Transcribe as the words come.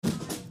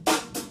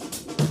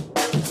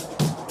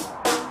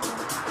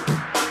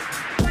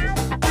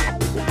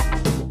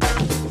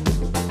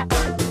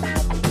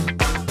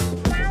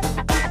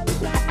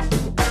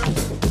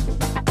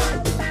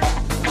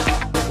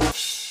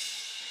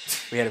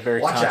We had a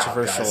very Watch out,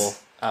 controversial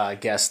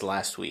guest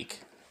last week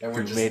And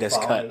we're who just made us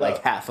following cut it like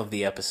up. half of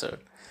the episode.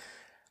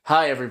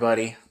 Hi,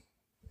 everybody.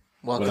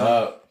 Welcome. What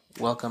up?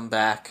 Welcome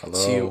back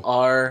Hello. to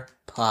our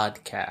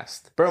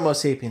podcast, Bromo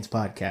Sapiens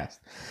Podcast.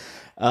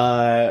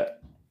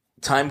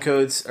 Time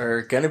codes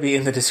are going to be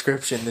in the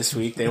description this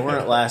week. They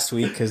weren't last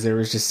week because there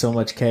was just so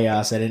much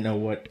chaos. I didn't know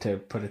what to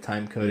put a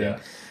time code in.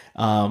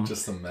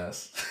 Just a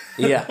mess.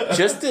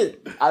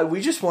 Yeah, we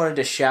just wanted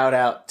to shout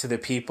out to the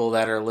people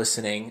that are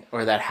listening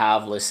or that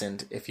have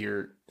listened, if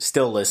you're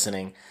still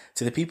listening,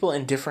 to the people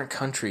in different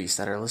countries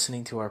that are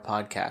listening to our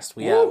podcast.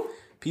 We have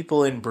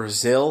people in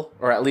Brazil,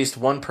 or at least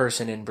one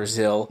person in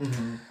Brazil,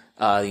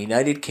 the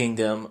United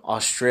Kingdom,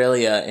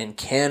 Australia, and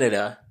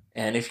Canada.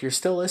 And if you're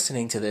still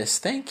listening to this,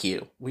 thank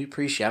you. We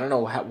appreciate it. I don't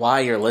know why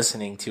you're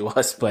listening to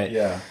us, but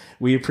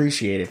we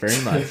appreciate it very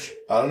much.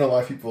 I don't know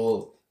why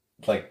people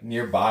like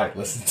nearby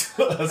listen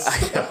to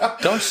us.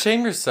 Don't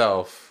shame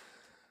yourself.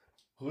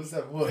 Who's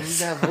that voice? Who's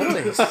that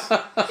voice?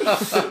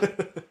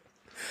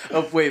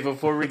 Oh, wait,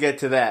 before we get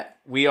to that,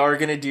 we are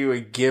going to do a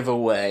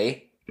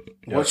giveaway.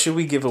 Yep. What should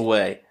we give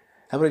away?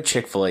 How about a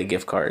Chick-fil-A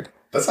gift card?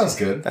 That sounds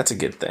good. That's a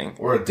good thing.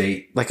 Or a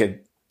date. Like a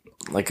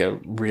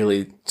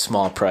really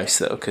small price,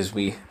 though, because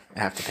we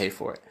have to pay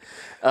for it.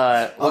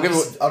 I'll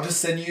I'll just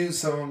send you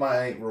some of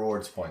my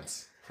rewards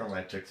points from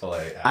my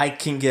Chick-fil-A app. I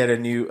can get a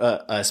new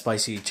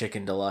spicy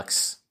chicken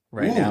deluxe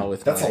right now.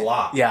 With that's a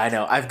lot. Yeah, I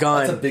know. I've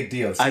gone. That's a big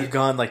deal. See, I've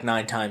gone like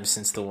 9 times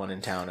since the one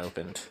in town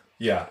opened.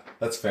 yeah,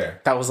 that's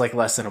fair. That was like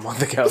less than a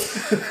month ago.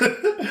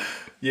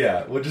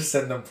 Yeah, we'll just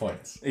send them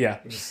points. Yeah.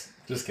 Just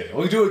kidding.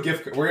 We'll do a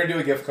gift. We're gonna do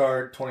a gift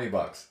card, $20.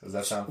 Does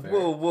that sound fair?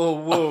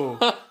 Whoa!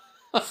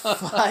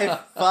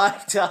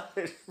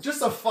 $5.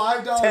 Just a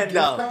 $5 $10.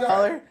 gift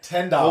card.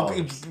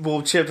 $10.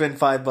 We'll chip in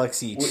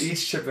 $5 each. We'll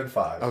each chip in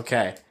 5.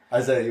 Okay.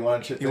 Isaiah, you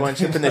want to chip? You want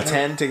to chip in the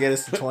 10 to get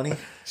us to 20?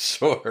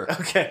 Sure.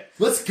 Okay.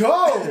 Let's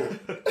go.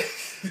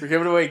 We're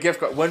giving away a gift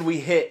card. When we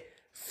hit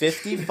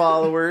 50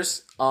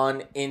 followers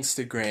on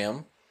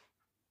Instagram,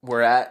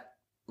 we're at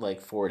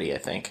like 40, I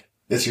think.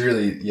 It's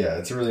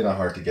really not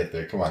hard to get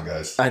there. Come on,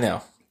 guys. I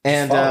know.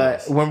 And Follow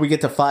us. when we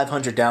get to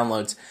 500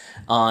 downloads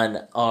on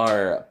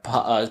our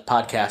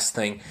podcast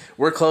thing,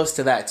 we're close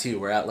to that too.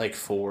 We're at like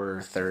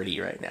 430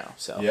 right now.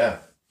 So Yeah.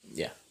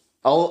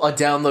 All a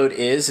download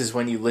is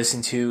when you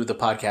listen to the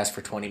podcast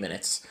for 20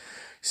 minutes.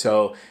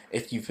 So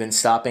if you've been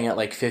stopping at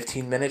like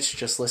 15 minutes,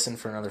 just listen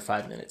for another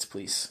 5 minutes,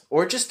 please.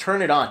 Or just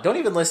turn it on. Don't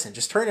even listen.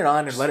 Just turn it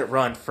on and let it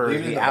run for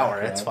Leave it in the the hour.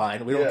 background. That's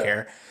fine. We don't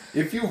care.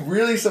 If you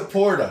really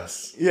support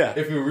us,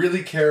 if you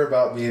really care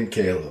about me and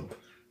Caleb,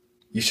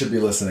 you should be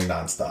listening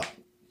nonstop,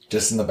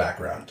 just in the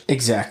background.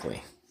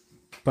 Exactly.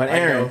 But I know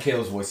Aaron,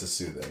 Caleb's voice is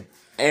soothing.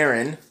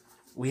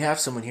 we have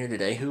someone here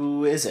today.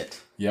 Who is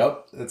it?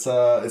 Yep, it's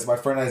my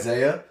friend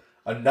Isaiah,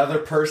 another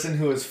person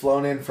who has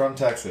flown in from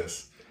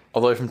Texas.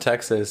 All the way from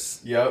Texas.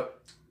 Yep,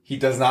 he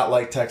does not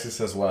like Texas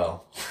as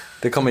well.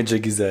 They call me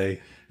Jiggy Zay.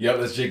 Yep,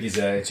 that's Jiggy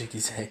Zay. Jiggy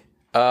say.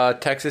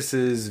 Texas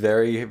is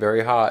very,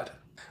 very hot.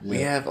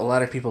 We have a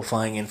lot of people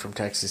flying in from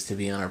Texas to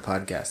be on our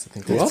podcast. I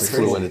think Who that's else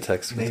pretty flew cool. into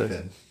Texas?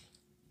 Nathan.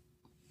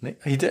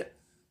 He did.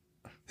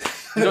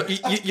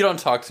 You don't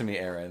talk to me,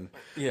 Aaron.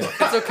 Yeah.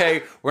 It's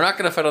okay. We're not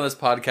going to fight on this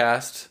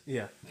podcast.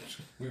 Yeah.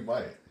 We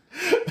might.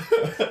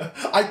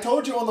 I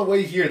told you on the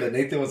way here that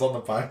Nathan was on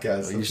the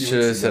podcast. You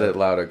should have said it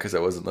louder because I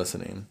wasn't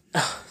listening.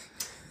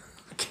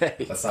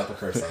 Okay. That's not the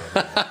first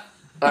time.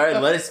 All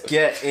right, let's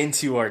get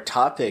into our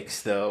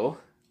topics, though.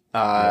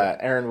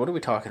 Aaron, what are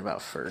we talking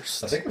about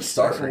first? I think we're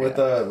starting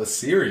with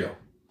cereal.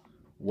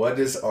 What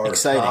is our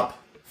Exciting. top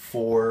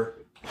 4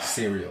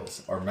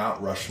 cereals? Our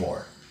Mount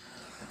Rushmore.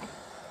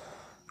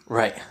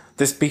 Right.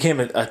 This became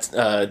a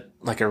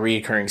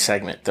reoccurring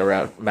segment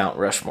throughout Mount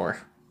Rushmore.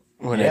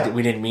 We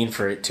didn't mean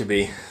for it to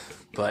be,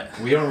 but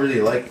We don't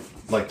really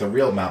like the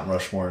real Mount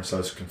Rushmore, so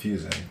it's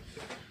confusing.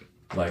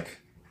 Like,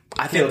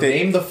 I think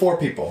name the 4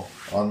 people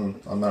on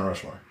Mount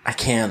Rushmore. I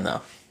can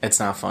though. It's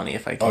not funny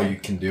if I can. Oh, you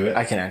can do it?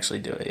 I can actually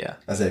do it. Yeah.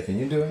 Isaiah, can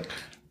you do it?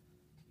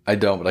 I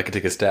don't, but I could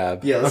take a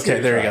stab. Yeah, let's Okay, give it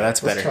a there you try. go.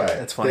 That's Let's better. Try it.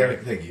 That's funny. There,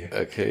 thank you.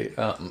 Okay.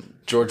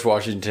 George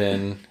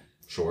Washington,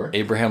 Sure.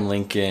 Abraham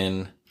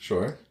Lincoln,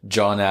 Sure.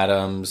 John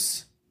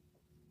Adams,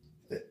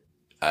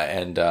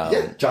 and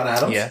Yeah, John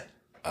Adams. Yeah.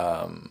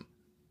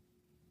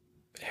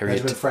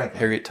 Benjamin Franklin.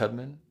 Harriet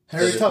Tubman.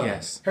 Harriet Tubman.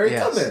 Yes. Harriet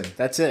Yes. Tubman.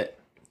 That's it.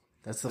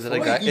 That's the Is that a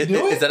four. guy? you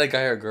knew Is it? that a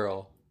guy or a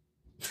girl?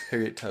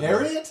 Harriet Tubman.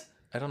 Harriet?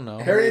 I don't know.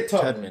 Harriet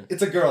Tubman. Tubman.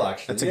 It's a girl,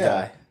 actually. That's a Yeah.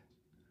 guy.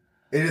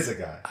 It is a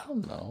guy. I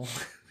don't know.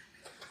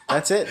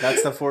 That's it.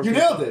 That's the 4 You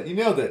people. nailed it. You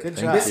nailed it. Good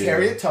job. Miss you.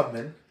 Harriet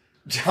Tubman,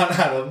 John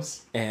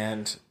Adams,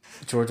 And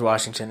George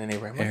Washington and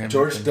Abraham Lincoln.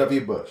 George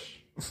W. Bush.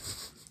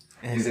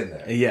 He's in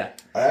there. Yeah.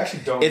 I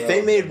actually don't If know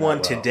they made him one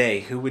that well.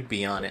 today, who would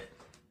be on it?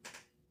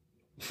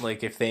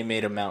 Like if they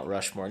made a Mount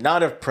Rushmore,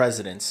 not of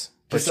presidents,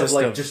 but Just of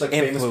like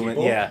famous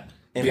people? Yeah,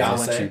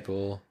 influence. Beyonce?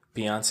 People.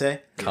 Beyonce.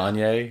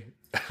 Kanye.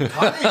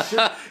 Kanye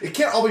should, it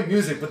can't all be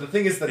music, but the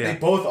thing is that Yeah. they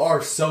both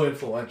are so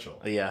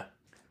influential. Yeah.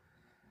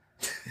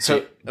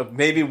 So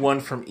maybe one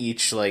from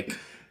each like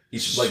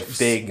Each like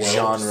big world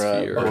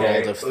genre sphere. world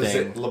Okay, of is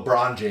thing. it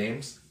LeBron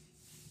James?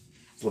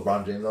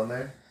 LeBron James on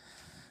there?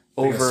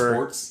 Over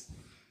sports?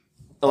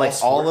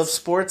 all of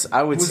sports,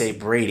 I would say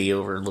Brady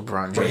over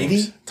LeBron James.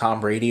 Brady? Tom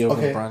Brady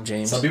over LeBron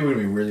James. Some people are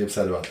going to be really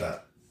upset about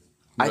that.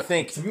 I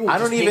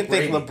don't even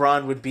think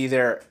LeBron would be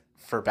there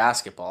for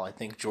basketball. I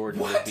think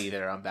Jordan would be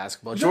there on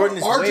basketball. Jordan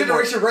is our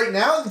generation right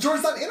now.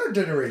 Jordan's not in our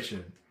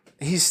generation.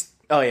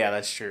 Oh yeah,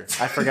 that's true.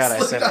 I forgot I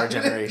said our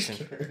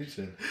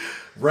generation.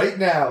 Right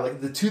now,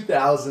 like the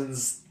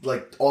 2000s,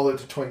 like all the way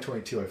to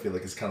 2022, I feel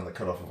like is kind of the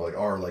cutoff of like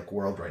our like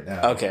world right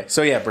now. Okay,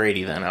 so yeah,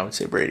 Brady then. I would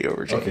say Brady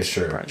over James. Okay,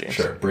 sure, LeBron James.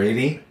 sure.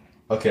 Brady.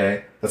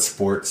 Okay, that's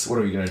sports. What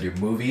are we gonna do?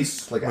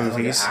 Movies? Like an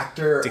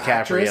actor? DiCaprio.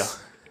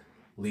 Actress?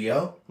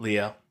 Leo.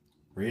 Yeah.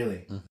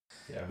 Really?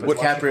 What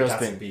DiCaprio's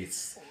been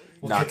beats.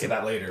 We'll get to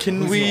that later.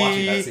 Can Who's we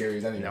watching that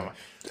series anyway? No.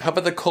 How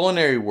about the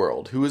culinary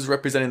world? Who is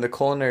representing the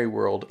culinary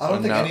world? I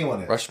don't think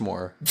anyone is.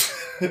 Rushmore.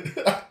 I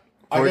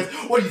guess.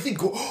 What do you think?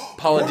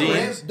 Paula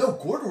Deen?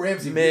 Gordon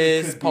Ramsay.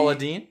 Miss really Paula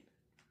Deen?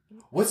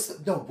 What's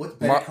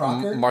Betty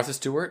Crocker? Martha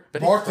Stewart?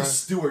 Martha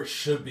Stewart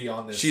should be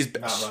on this. She's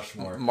Mount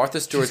Rushmore. Martha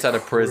Stewart's out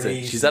of prison.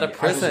 Crazy. She's out of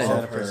prison. I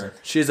love her.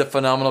 She has a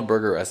phenomenal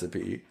burger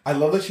recipe. I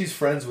love that she's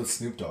friends with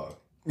Snoop Dogg.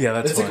 Yeah,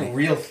 that's like a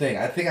real thing.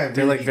 I think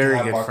They're like very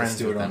good Martha friends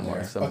Stewart with on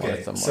them. there.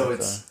 Okay, so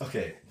it's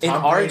okay. In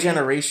Tom our Brady,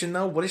 generation,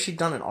 though, what has she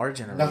done in our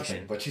generation?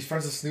 nothing. But she's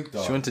friends with Snoop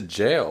Dogg. She went to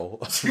jail.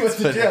 She went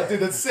to jail, dude.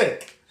 That's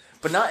sick.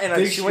 But not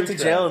in. She went to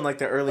jail in like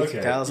the early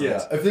 2000s.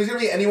 Yeah. If there's gonna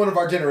be anyone of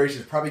our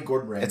generation, it's probably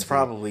Gordon Ramsay. It's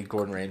probably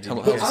Gordon Ramsay.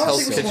 Look, Because I don't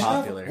he's think so we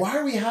popular. why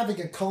are we having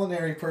a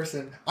culinary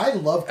person? I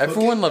love cooking,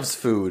 Everyone loves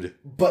food.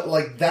 but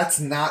like that's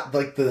not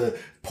like the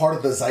part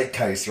of the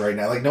zeitgeist right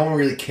now. Like no one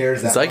really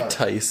cares that much.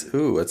 Zeitgeist.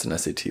 Ooh, that's an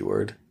SAT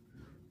word.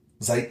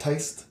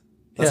 Zeitgeist?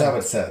 That's how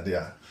it's said,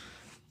 yeah.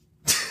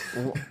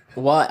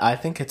 Well, I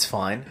think it's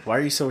fine. Why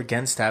are you so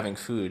against having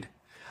food?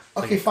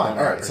 Okay, fine.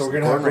 All right, so we're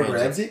going to have Gordon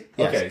Ramsay?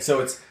 Yes. Okay, so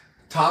it's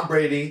Tom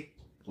Brady,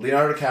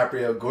 Leonardo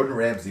DiCaprio, Gordon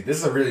Ramsay. This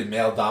is a really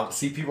male dom.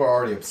 See, people are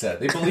already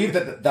upset. They believe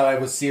that I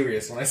was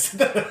serious when I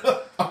said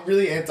that. I'm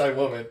really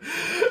anti-woman.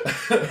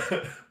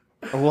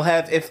 We'll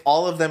have, if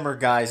all of them are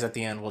guys at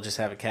the end, we'll just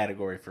have a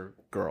category for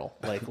girl.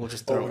 Like, we'll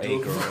just throw a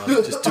girl up.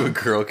 Just do a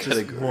girl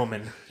category.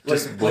 Woman. Like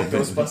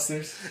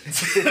Ghostbusters?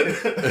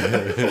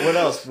 What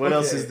else? What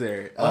else is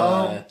there?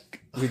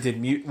 We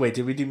did Wait,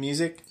 did we do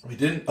music? We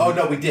didn't? Oh,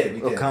 no, we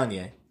did. Or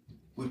Kanye.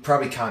 We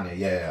probably Kanye,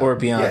 yeah. Or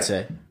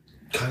Beyonce. Yeah.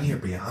 Kanye or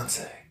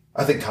Beyonce?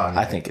 I think Kanye.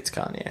 I think it's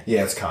Kanye.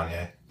 Yeah, it's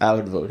Kanye. I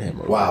would vote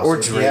him over. Wow.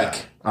 Or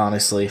Drake,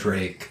 honestly.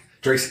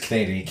 Drake's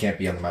Canadian. He can't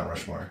be on the Mount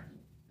Rushmore.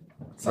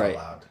 It's not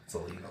allowed. It's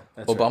illegal.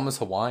 That's Obama's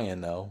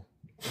Hawaiian, though.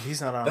 He's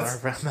not on our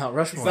Mount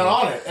Rushmore. He's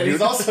not on it. And he's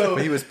also...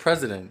 But he was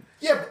president.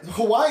 Yeah, but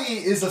Hawaii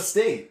is a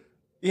state.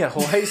 Yeah,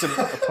 Hawaii's a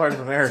part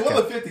of America. It's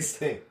one of the 50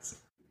 states.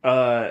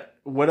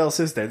 What else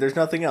is there? There's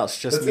nothing else.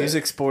 Just That's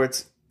music, it.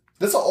 sports,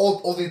 That's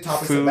all the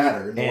topics that food,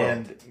 matter in the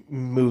and world.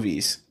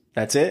 movies.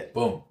 That's it?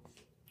 Boom.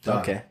 Done.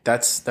 Okay.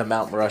 That's the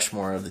Mount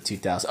Rushmore of the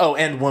 2000s. Oh,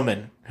 and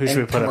woman. Who should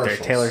we put up there?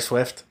 Taylor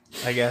Swift,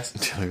 I guess.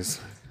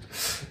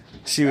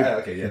 She would...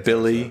 Okay, yeah.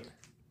 Billie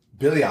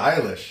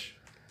Eilish.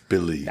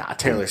 Nah,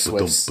 Taylor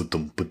Swift.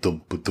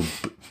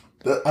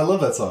 I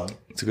love that song.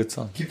 It's a good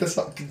song. Keep that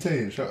song.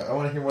 Continue. I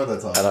want to hear more of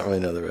that song. I don't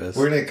really know the rest.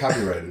 We're going to get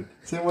copyrighted.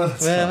 Say more of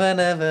that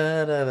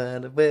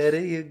song. Where do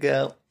you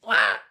go?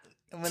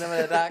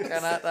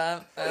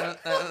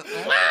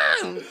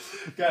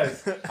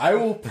 Guys, I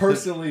will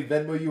personally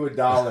Venmo you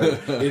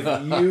 $1 if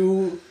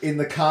you, in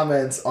the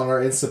comments on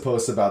our Insta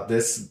post about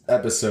this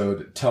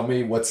episode, tell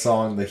me what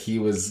song that he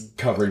was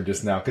covering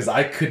just now. Because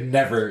I couldn't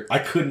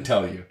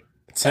tell you.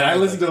 And I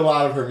listen to a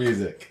lot of her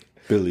music.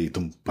 Billy.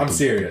 I'm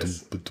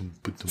serious. It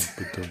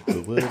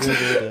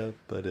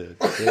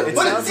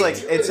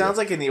sounds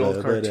like in the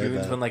old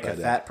cartoons when like a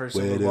fat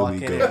person would walk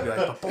in and be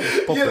like,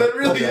 Yeah, that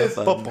really is.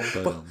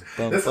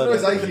 That's the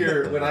noise I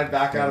hear when I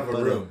back out of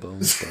a room.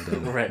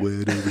 Right.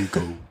 Where do we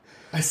go?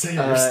 I say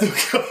we're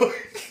still going.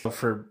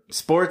 For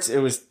sports, it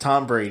was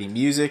Tom Brady.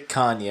 Music,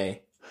 Kanye.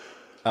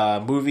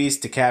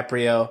 Movies,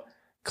 DiCaprio.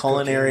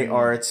 Culinary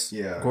arts,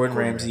 Gordon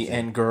Ramsay,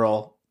 and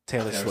girl,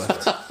 Taylor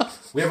Swift.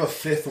 We have a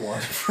fifth one.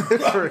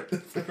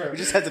 We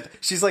just had to.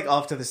 She's like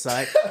off to the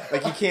side,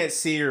 like you can't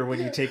see her when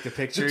you take the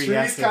picture. The you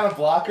have trees to kind of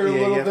block her a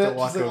little you have bit. to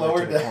walk She's like over lower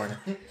to the down. corner.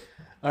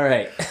 All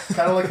right,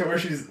 kind of like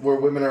where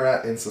women are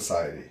at in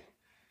society.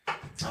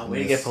 Oh, way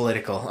to get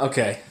political.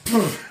 Okay.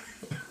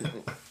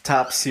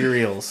 Top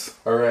cereals.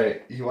 All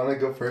right, you want to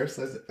go first,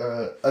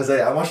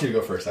 Isaiah? I want you to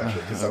go first,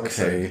 actually, because I'm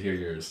excited to hear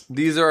yours.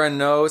 These are in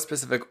no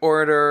specific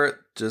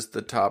order, just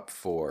the top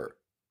 4.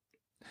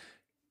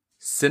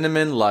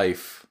 Cinnamon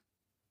Life.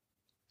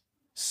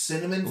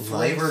 Cinnamon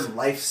flavored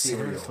Life cereal.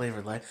 Cinnamon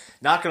flavored Life.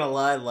 Not gonna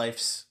lie,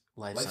 Life's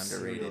underrated.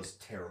 Cereal's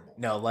terrible.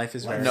 No, Life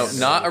is very No, underrated.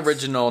 not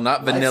original,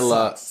 not Life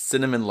vanilla. sucks.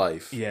 Cinnamon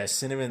Life. Yeah,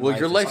 cinnamon. Well,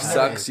 your life is sucks.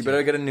 underrated, You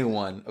better get a new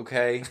one,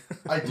 okay?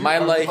 My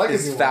life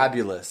is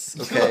fabulous,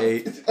 okay?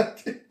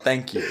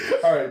 Thank you.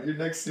 All right, your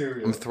next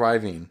cereal. I'm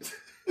thriving.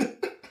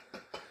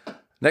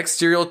 Next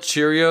cereal,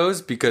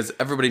 Cheerios, because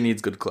everybody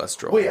needs good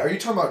cholesterol. Wait, are you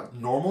talking about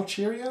normal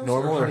Cheerios?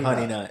 Normal or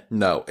Honey Nut?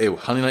 No,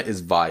 Honey Nut is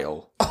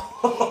vile.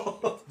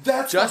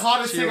 That's Just the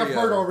hottest thing I've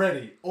Cheerio. heard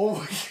already. Oh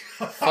my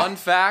god. Fun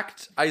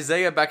fact,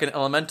 Isaiah back in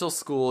elemental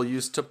school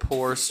used to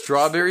pour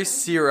strawberry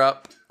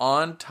syrup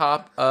on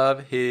top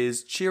of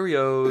his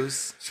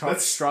Cheerios.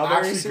 That's strawberry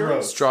actually syrup?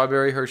 gross.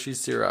 Strawberry Hershey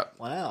syrup.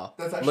 Wow.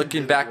 That's actually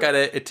Looking really back gross. at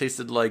it, it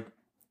tasted like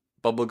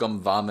bubblegum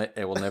vomit.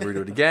 I will never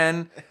do it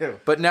again. Ew.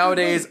 But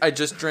nowadays, I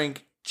just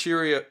eat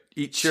Cheerios.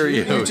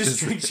 You just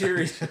drink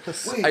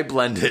Cheerios. Wait, I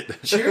blend it.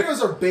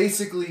 Cheerios are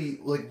basically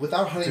like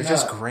without honey They're nut.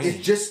 just grain.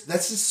 It's just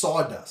that's just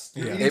sawdust.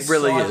 You're eating It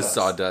really is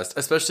sawdust,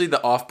 especially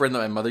the off-brand that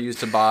my mother used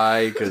to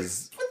buy.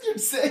 Because But you're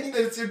saying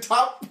that it's your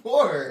top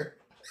 4.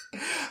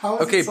 How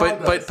is okay, it but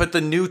sawdust? but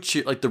the new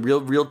like the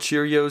real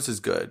Cheerios is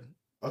good.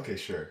 okay,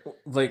 sure.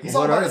 Like, He's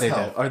all what about are his they?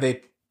 health. Though? Are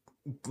they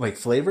like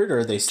flavored, or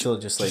are they still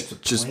just like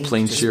Just plain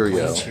plain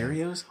Cheerio.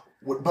 Cheerios?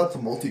 What about the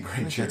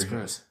multigrain That's Cheerios?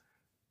 gross.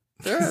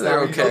 They're Is that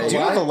what you okay. do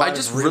have a lot I of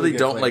just really really good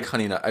don't flavor. like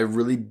honey nut. I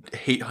really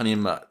hate honey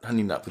nut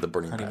with a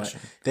burning Honey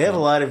passion. Nut. They have a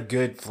lot of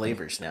good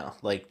flavors now,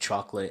 like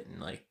chocolate and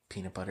like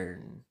peanut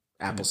butter and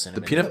apple The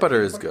cinnamon. peanut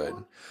butter is good.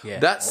 Yeah.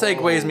 That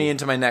segues Oh. me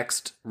into my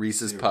next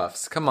Reese's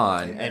Puffs. Come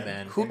on. Hey,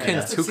 man. Who Hey, can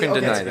man. who can Okay,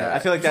 deny okay. that? I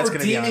feel like that's You're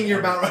going to be on. redeeming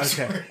your Mount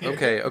Rushmore.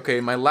 Okay. here.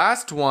 Okay. My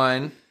last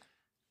one,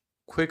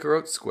 Quaker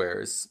Oat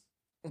Squares.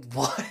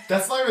 What?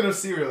 That's not even a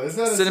cereal. Isn't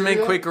that a Cinnamon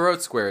cereal? Quaker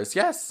Oat Squares.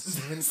 Yes.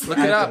 Look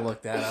I it have to up.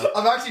 look that up.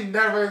 I've actually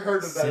never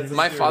heard of that. as a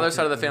My cereal. father's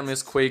side of the family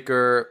is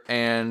Quaker,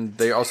 and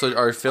they also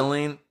are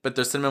filling, but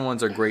their cinnamon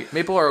ones are great.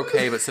 Maple are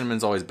okay, but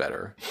cinnamon's always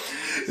better.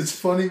 It's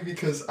funny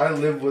because I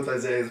lived with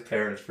Isaiah's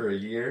parents for a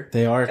year,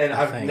 They are. and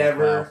I I've think.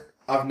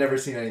 never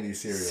seen any of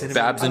these cereals. Cinnamon-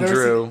 Babs I've and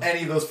never Drew. seen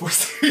any of those 4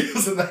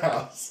 cereals in the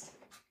house.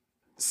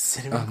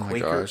 Cinnamon Oh my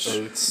Quaker gosh.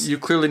 Oats. You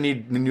clearly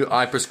need new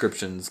eye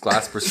prescriptions,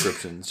 glass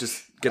prescriptions.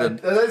 Just get a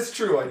That's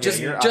true. I just guess.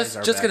 your eyes just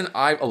are just bad. get an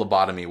eye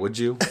lobotomy, would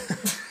you?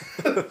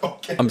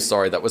 Okay. I'm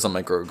sorry, that was a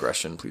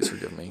microaggression. Please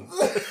forgive me.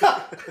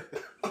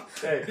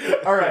 Okay.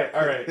 All right.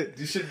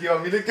 You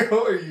want me to go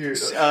or you?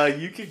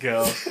 You could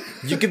go.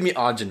 You give me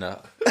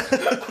Ajna.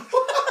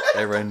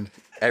 Aaron.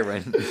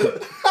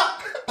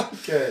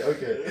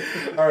 Okay.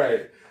 All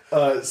right.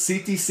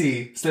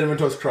 CTC, Cinnamon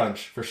Toast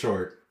Crunch for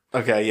short.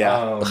 Okay,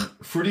 yeah.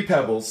 Fruity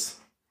Pebbles,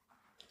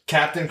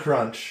 Captain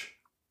Crunch,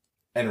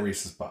 and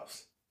Reese's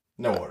Puffs.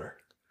 No order.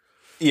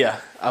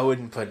 Yeah, I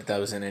wouldn't put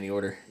those in any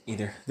order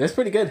either. That's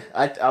pretty good.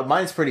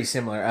 Mine's pretty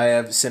similar. I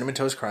have Cinnamon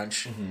Toast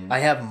Crunch. I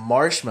have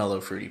Marshmallow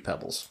Fruity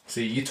Pebbles.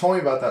 See, you told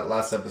me about that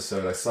last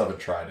episode. I still haven't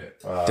tried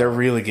it. They're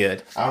really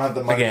good. I don't have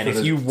the money Again, for if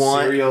the you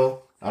want-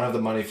 cereal. I don't have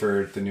the money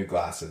for the new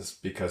glasses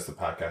because the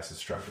podcast is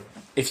struggling.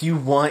 If you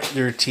want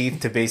your teeth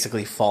to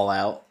basically fall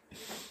out,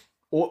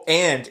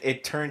 and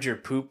it turns your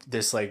poop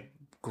this like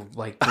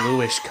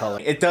bluish color.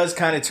 It does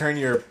kind of turn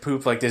your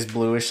poop like this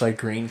bluish like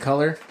green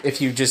color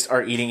if you just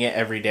are eating it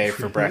every day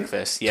for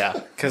breakfast. Yeah,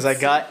 because I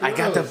got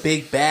the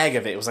big bag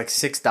of it. It was like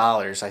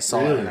 $6. I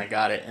saw it and I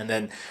got it, and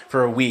then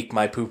for a week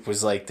my poop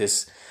was like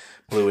this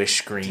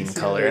bluish green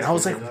color, and I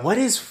was like, "What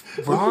is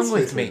wrong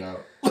with me?"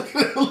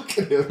 Look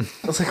at him.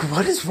 I was like,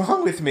 "What is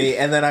wrong with me?"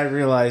 And then I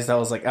realized I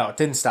was like, "Oh, it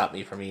didn't stop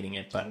me from eating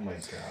it." But Oh my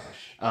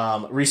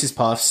gosh. Reese's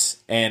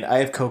Puffs, and I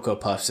have Cocoa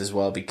Puffs as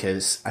well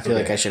because I feel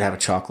like I should have a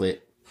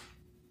chocolate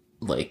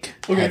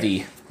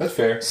heavy That's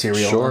fair.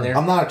 cereal Sure. in there.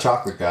 I'm not a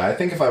chocolate guy. I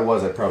think if I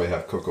was, I'd probably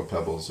have Cocoa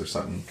Pebbles or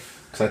something.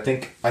 Because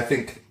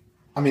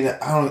I mean,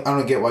 I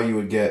don't get why you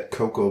would get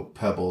Cocoa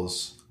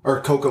Pebbles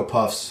or Cocoa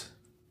Puffs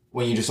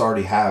when you just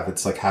already have.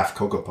 It's like half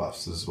Cocoa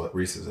Puffs. This is what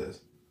Reese's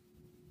is.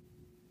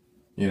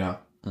 You know.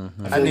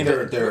 Mm-hmm. I mean,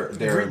 they're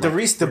the like,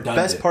 Reese. The redundant.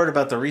 best part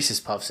about the Reese's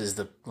Puffs is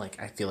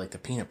I feel like the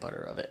peanut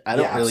butter of it. I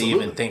don't Yeah, really even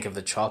absolutely. think of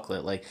the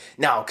chocolate.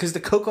 No, because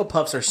the Cocoa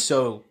Puffs are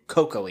so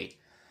cocoa-y.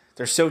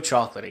 They're so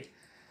chocolatey.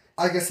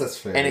 I guess that's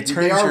fair. And it They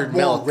turns are your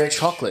more milk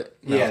chocolate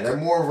Yeah, milk. they're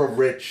more of a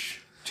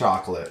rich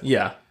chocolate.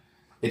 Yeah.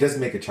 It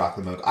doesn't make a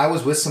chocolate milk. I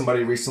was with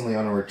somebody recently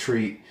on a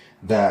retreat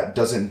that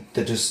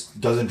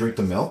just doesn't drink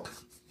the milk.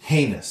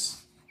 Heinous.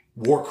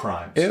 War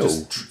crimes. Ew.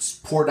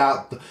 Just poured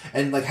out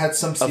and had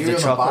some Of cereal the on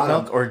the chocolate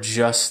bottom milk or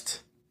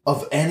just...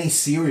 of any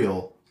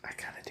cereal. I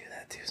kind of do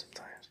that too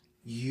sometimes.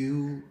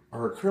 You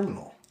are a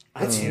criminal.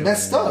 That's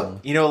messed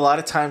up. You know, a lot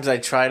of times I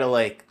try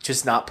to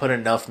just not put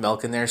enough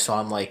milk in there, so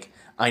I'm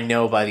I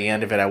know by the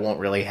end of it I won't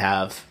really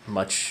have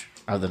much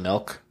of the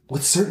milk.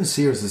 With certain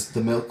cereals,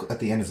 the milk at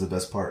the end is the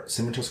best part.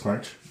 Cinnamon Toast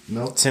Crunch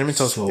milk. Cinnamon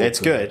Toast, it's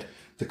good.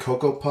 The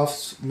Cocoa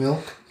Puffs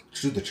milk.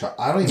 Dude,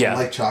 I don't even Yeah.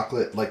 like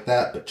chocolate like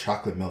that, but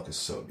chocolate milk is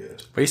so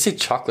good. Why do you say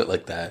chocolate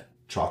like that?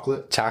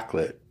 Chocolate?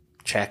 Chocolate.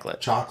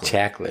 Chocolate.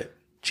 Chocolate.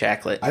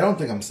 Chocolate. I don't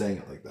think I'm saying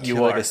it like that. You You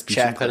have are like a speech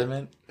chocolate.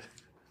 impediment?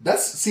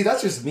 That's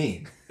just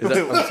mean. I'm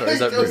sorry, is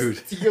that He goes- rude?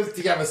 He goes,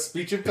 do you have a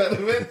speech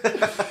impediment?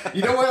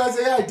 You know what,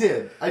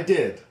 Isaiah? I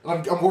did.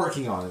 I'm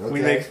working on it, okay?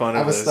 We make fun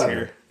I of have a those stutter,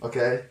 here.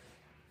 okay?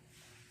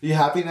 You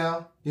happy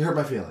now? You hurt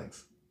my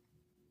feelings.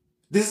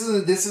 This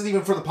isn't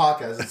even for the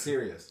podcast. It's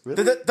serious.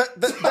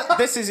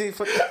 This is...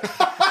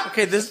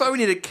 Okay, this is why we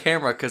need a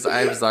camera, because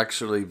I was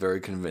actually very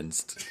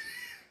convinced.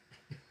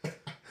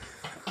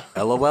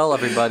 LOL,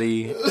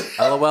 everybody.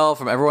 LOL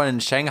from everyone in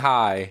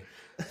Shanghai.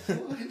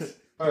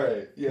 All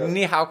right. Yeah.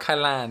 Ni hao Kai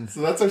Lan.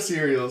 So that's our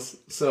cereals.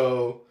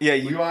 So Yeah,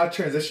 you want to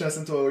transition us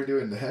into what we're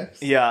doing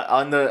next? Yeah,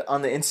 on the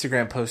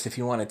Instagram post, if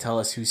you want to tell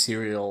us whose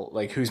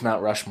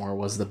Mount Rushmore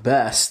was the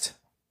best,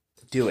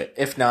 do it.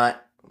 If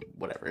not,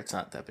 whatever. It's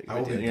not that big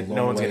of a deal.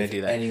 No one's going to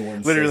do that.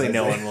 Literally,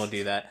 no one will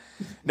do that.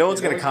 No one's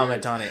going to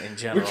comment on it in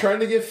general. We're trying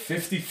to get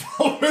 50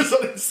 followers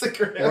on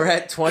Instagram. We're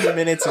at 20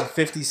 minutes and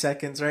 50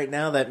 seconds right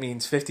now. That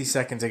means 50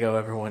 seconds ago,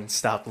 everyone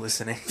stopped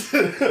listening.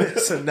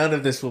 So none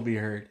of this will be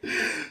heard.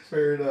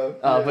 Fair enough.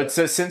 But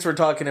so since we're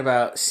talking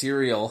about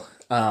cereal,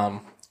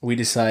 we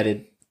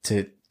decided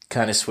to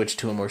kind of switch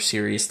to a more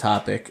serious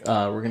topic.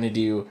 We're going to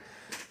do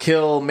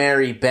Kill,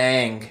 Marry,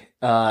 Bang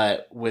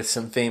with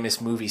some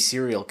famous movie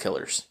serial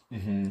killers.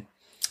 Mm-hmm.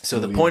 So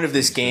the point of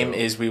this game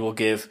is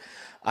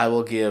I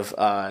will give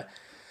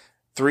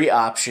 3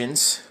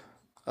 options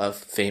of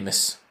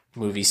famous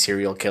movie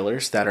serial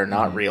killers that are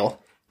not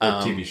real. Or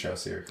TV show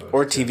serial killers.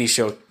 Or TV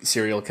show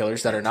serial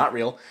killers that are not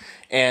real.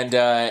 And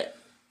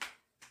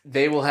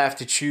they will have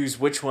to choose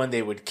which one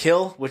they would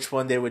kill, which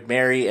one they would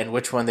marry, and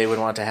which one they would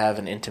want to have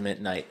an intimate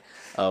night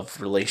of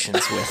relations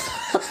with.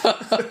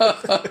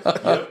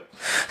 Yep.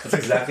 That's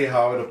exactly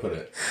how I would have put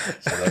it.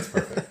 So that's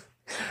perfect.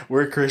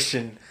 We're a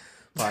Christian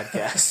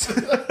podcast.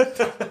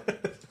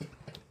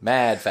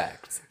 Mad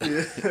facts.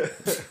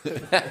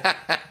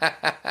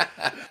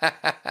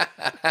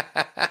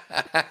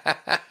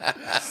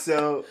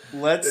 So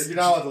let's. You're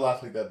not allowed to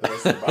laugh like that the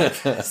rest of the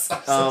podcast.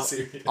 I'm so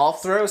serious. I'll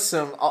throw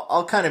some.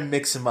 I'll kind of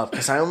mix them up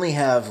because I only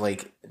have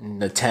like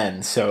the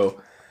 10.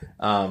 So,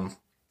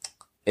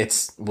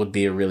 would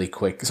be a really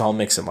quick. So I'll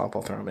mix them up.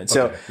 I'll throw them in.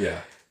 So yeah,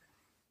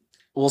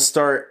 we'll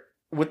start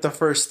with the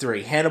first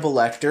 3: Hannibal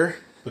Lecter,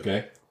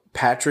 okay,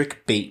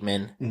 Patrick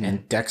Bateman,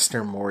 and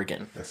Dexter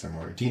Morgan. Dexter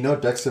Morgan. Do you know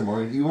Dexter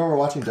Morgan? You remember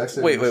watching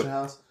Dexter? Wait, in Mission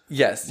House?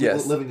 Yes, We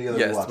yes. living together,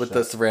 we Yes, watched with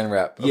that. the saran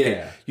wrap. Okay.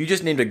 Yeah. You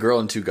just named a girl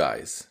and 2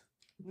 guys.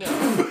 No,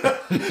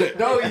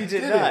 you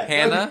did not.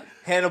 Hannah?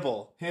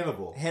 Hannibal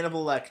Hannibal.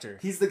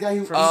 Lecter. He's the guy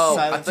who. Oh,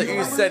 Silence I thought you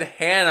Remember? said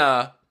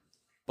Hannah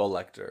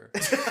Bolector.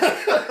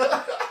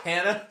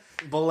 Hannah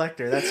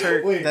Lecter. That's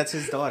her. Wait. That's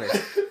his daughter.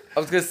 I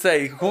was going to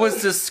say, who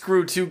wants to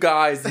screw 2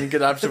 guys and you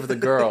get an option for the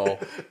girl?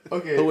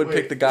 Okay, Who would wait.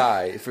 pick the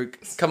guy?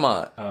 Come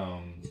on.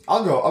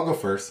 I'll go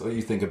first. What do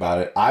you think about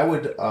it? I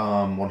would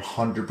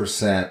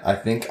 100%. I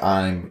think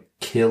I'm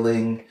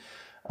killing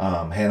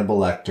Hannibal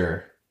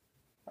Lecter.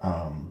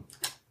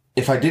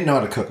 If I didn't know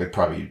how to cook, it'd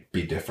probably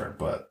be different,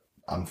 but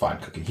I'm fine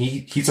cooking.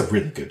 He's a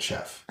really good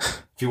chef.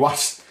 If you watch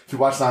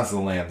Silence of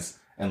the Lambs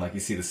and like you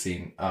see the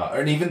scene,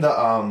 and even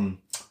the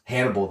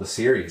Hannibal the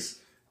series,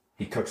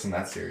 he cooks in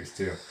that series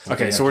too.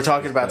 Okay, so we're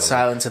talking about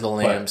Silence of the But,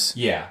 Lambs.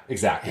 yeah,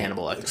 exactly.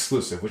 Hannibal Lecter.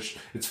 Exclusive, which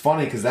it's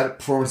funny because that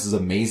performance is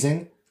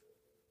amazing,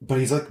 but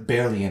he's like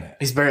barely in it.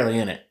 He's barely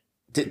in it.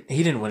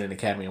 He didn't win an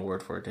Academy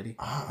Award for it, did he?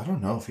 I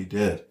don't know if he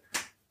did,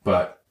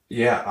 but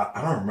yeah,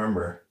 I don't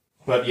remember.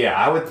 But yeah,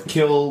 I would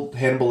kill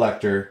Hannibal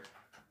Lecter.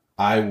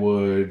 I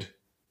would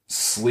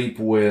sleep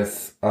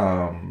with.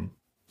 Wow,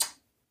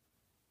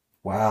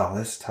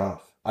 that's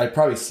tough. I'd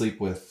probably sleep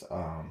with.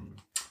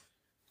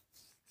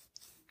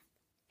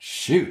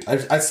 Shoot,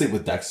 I'd sleep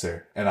with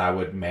Dexter, and I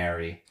would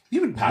marry.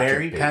 You would Patrick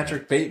marry Bateman.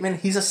 Patrick Bateman?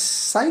 He's a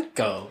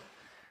psycho.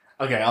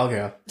 Okay, I'll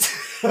go.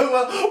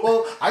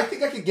 well, I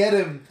think I could get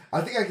him.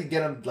 I think I could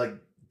get him like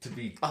to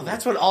be. Oh,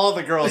 that's what all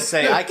the girls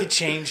say. I could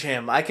change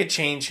him.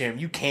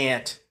 You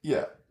can't.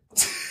 Yeah.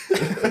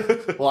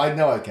 Well, I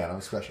know I can.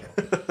 I'm special.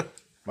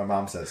 My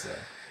mom says so.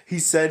 He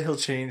said he'll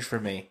change for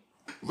me.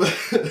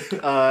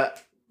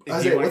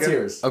 Okay, what's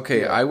yours?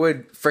 Okay, I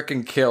would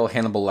frickin' kill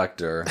Hannibal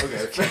Lecter.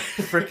 Okay.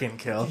 Freaking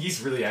kill.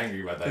 He's really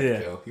angry about that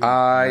Yeah. kill.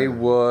 I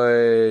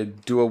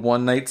would do a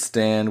one-night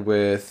stand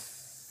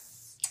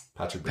with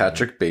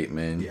Patrick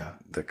Bateman. Yeah.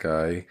 The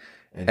guy.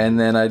 And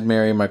then I'd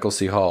marry Michael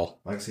C. Hall.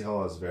 Michael C.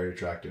 Hall is very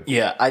attractive.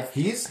 Yeah,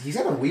 He's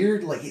got a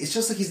weird like. It's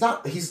just like he's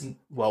not.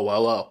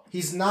 Whoa.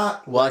 He's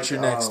not. Watch like,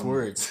 your next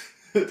words.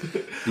 What's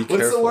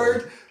careful. the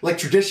word? Like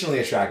traditionally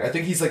attractive. I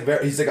think he's like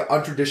he's like an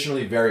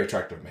untraditionally very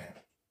attractive man.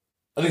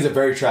 I think he's a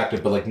very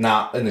attractive, but like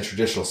not in the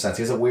traditional sense.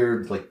 He has a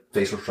weird like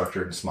facial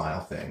structure and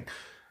smile thing.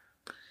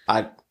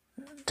 I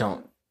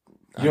don't.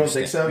 You don't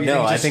think so? You No,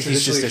 think I think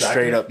he's just a traditionally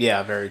straight attractive?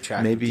 up, very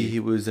attractive. Maybe dude. he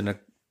was in a...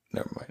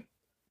 Never mind.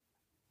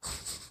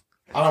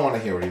 I don't want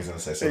to hear what he was going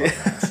to say. So I'm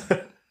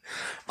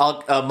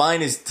gonna ask.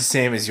 Mine is the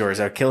same as yours.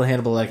 I'll kill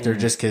Hannibal Lecter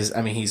just because,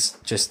 I mean, he's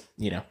just,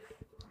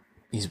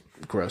 he's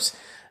gross.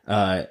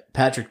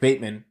 Patrick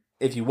Bateman,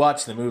 if you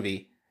watch the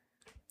movie,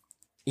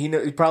 he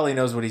probably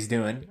knows what he's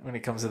doing when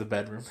it comes to the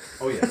bedroom.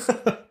 Oh yeah.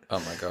 Oh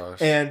my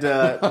gosh. And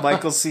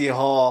Michael C.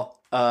 Hall,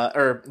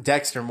 or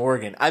Dexter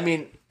Morgan, I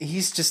mean,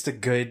 he's just a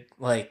good,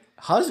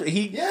 husband.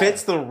 He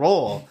fits the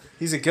role.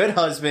 He's a good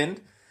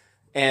husband,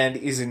 and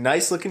he's a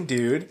nice looking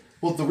dude.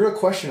 Well, the real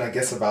question, I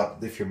guess,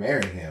 about if you're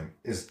marrying him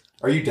is: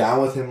 are you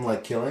down with him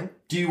killing?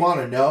 Do you want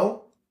to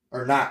know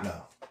or not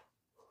know?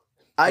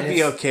 I'd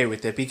be okay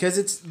with it because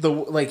it's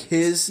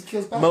his He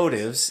kills bad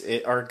motives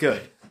are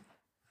good.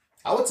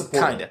 I would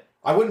support him. Kinda.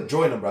 I wouldn't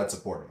join him, but I'd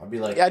support him. I'd be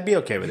like, I'd be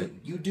okay with it.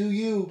 you do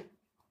you.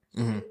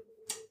 Mhm.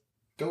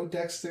 Go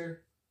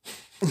Dexter.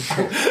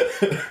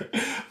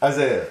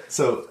 Isaiah,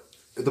 so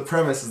the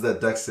premise is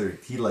that Dexter,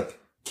 he like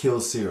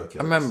kills serial killers.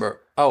 I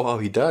remember. Oh,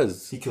 he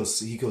does. He kills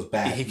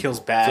bad. He people. kills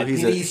bad.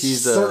 So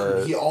He's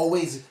certain. He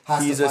always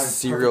has He's to a find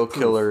serial perfect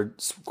proof. killer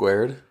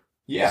squared.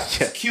 Yeah,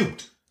 it's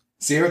cubed.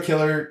 Serial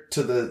killer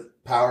to the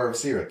power of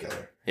serial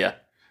killer. Yeah.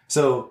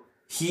 So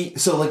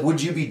like,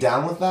 would you be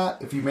down with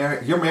that if you're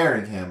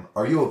marrying him?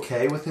 Are you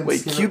okay with him?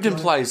 Wait, serial cubed killing?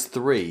 implies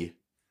 3.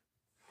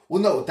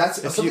 Well, no, that's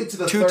If something you, to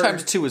the 2 third.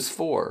 times 2 is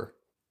 4,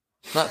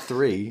 not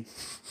 3.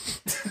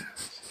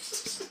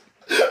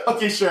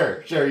 Okay,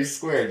 sure, he's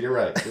squared. You're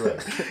right.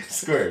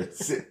 Squared.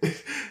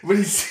 But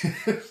he's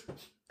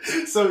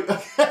so.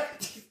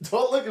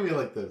 Don't look at me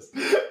like this.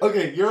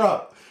 Okay, you're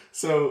up.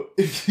 So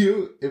if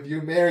you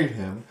married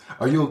him,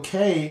 are you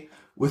okay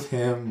with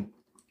him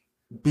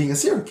being a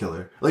serial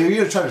killer? Like, are you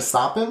gonna try to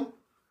stop him,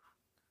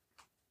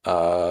 or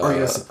are you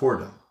gonna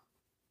support him?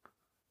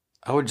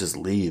 I would just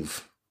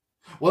leave.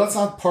 Well, that's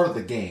not part of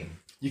the game.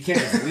 You can't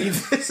just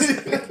leave.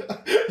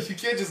 You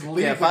can't just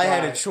leave. Yeah, if the I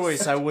had guy. a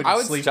choice, I wouldn't I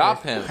would sleep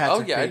stop with him.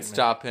 Patrick Oh yeah, I'd Bateman.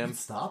 stop him.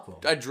 Stop him.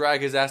 I'd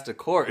drag his ass to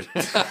court.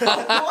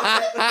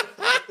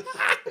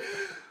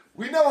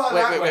 We know how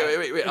that went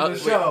Wait. in the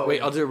show.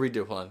 Wait, I'll do a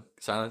redo. Hold on.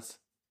 Silence.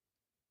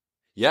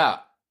 Yeah,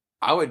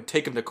 I would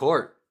take him to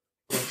court.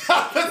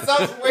 That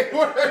sounds way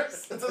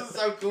worse. That doesn't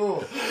sound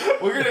cool.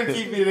 We're gonna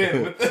keep it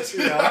in with this.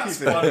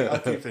 I'll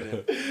keep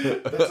it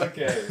in. That's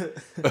okay.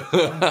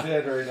 I'm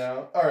dead right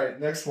now. All right,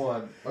 next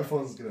one. My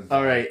phone's gonna die.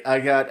 All right, I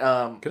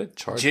got Could I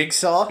charge?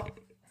 Jigsaw,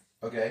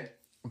 Okay.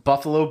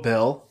 Buffalo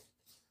Bill,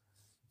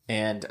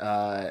 and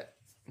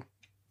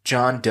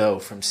John Doe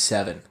from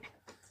Seven.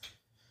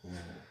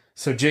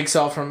 So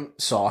Jigsaw from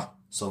Saw.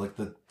 So like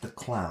the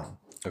clown.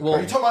 Okay.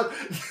 Are you talking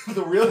about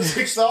the real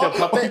Jigsaw? The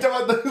puppet? Or are you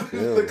talking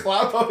about the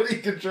clown puppet he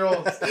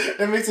controls?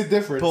 It makes a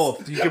difference.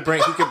 Both. You could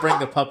bring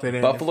the puppet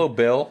in. Buffalo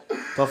Bill.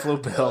 Buffalo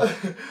Bill,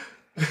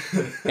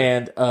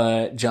 and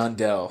John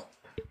Doe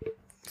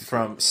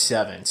from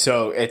Seven.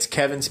 So it's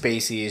Kevin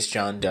Spacey as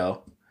John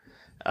Doe.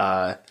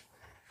 I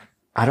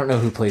don't know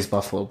who plays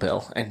Buffalo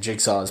Bill, and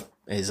Jigsaw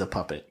is a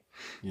puppet.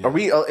 Yeah. Are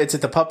we? It's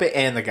the puppet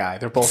and the guy.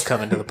 They're both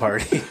coming to the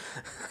party.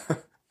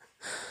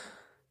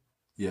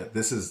 Yeah,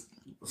 this is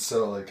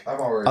so like I'm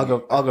already.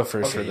 I'll go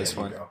first Okay, for yeah, this you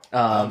one. go.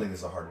 I don't think this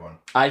is a hard one.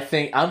 I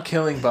think I'm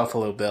killing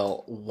Buffalo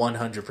Bill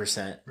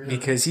 100%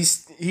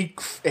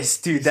 because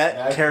dude, that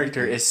mad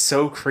character creepy. is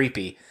so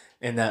creepy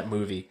in that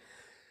movie.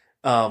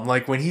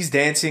 Like when he's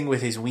dancing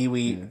with his wee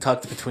wee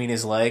tucked between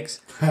his legs,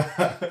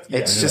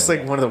 it's just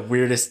like one of the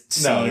weirdest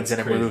scenes it's in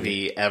a crazy.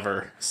 movie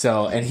ever.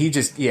 So, and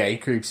he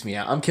creeps me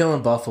out. I'm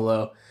killing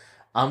Buffalo.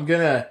 I'm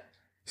gonna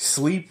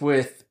sleep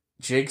with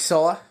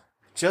Jigsaw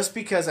just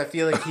because I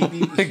feel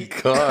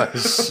like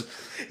Gosh.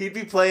 he'd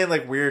be playing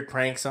like weird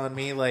pranks on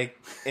me, like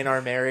in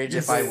our marriage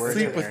if I were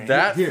sleep to with marry him.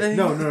 that Here, thing?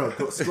 no.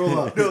 Go, scroll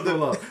up.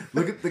 Scroll up.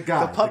 Look at the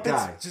guy. The puppet's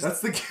guy. just- That's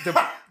the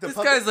The This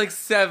puppet guy's like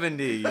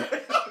 70.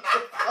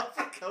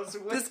 comes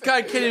with This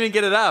guy can't even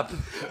get it up.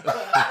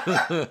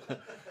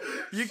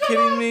 You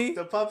kidding me?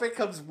 The puppet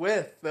comes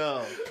with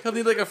though. He'll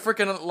need like a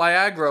freaking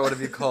Liagra,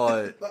 whatever you call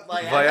it.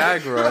 Viagra.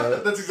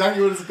 Viagra. That's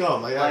exactly what it's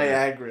called.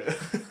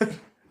 Viagra.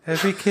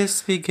 Every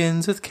kiss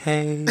begins with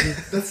K.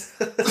 That's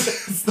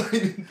not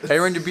even.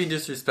 Aaron, you're being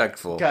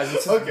disrespectful. Guys,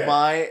 this is Okay.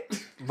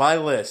 my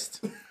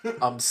list.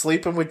 I'm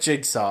sleeping with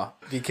Jigsaw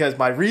because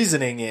my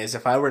reasoning is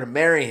if I were to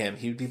marry him,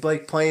 he'd be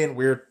like playing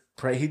weird.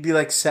 He'd be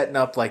like setting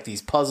up like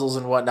these puzzles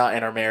and whatnot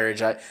in our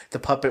marriage. The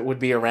puppet would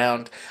be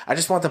around. I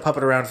just want the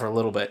puppet around for a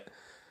little bit.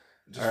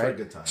 Just for a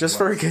good time. Just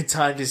for a good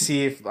time to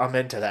see if I'm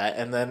into that,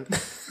 and then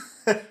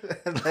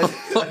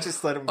I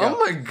just let him go.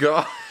 Oh my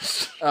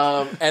gosh.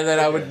 And then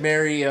I would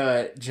marry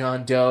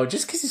John Doe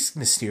just because he's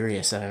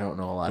mysterious and I don't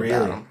know a lot about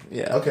Really? him.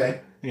 Yeah. Okay.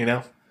 You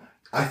know?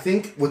 I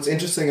think what's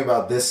interesting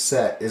about this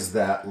set is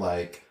that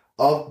like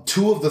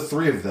two of the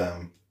three of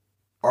them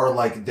are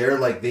like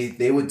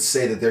they would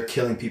say that they're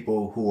killing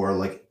people who are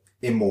like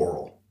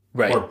immoral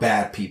Right. or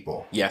bad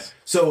people. Yes.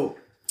 So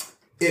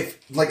if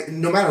like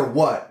no matter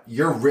what,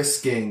 you're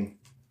risking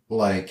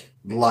like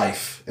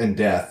life and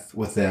death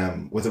with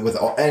them with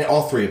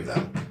all three of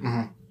them.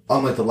 Mm-hmm.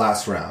 Unlike the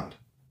last round.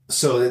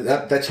 So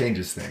that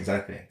changes things, I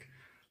think.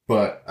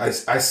 But I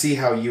see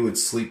how you would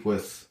sleep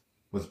with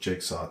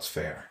Jigsaw. It's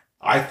fair.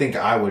 I think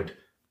I would.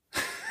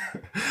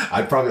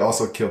 I'd probably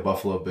also kill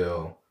Buffalo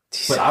Bill,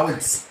 but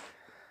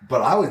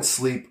I would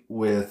sleep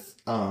with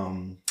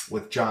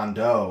John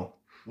Doe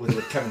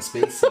with Kevin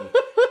Spacey,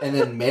 and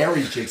then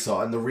marry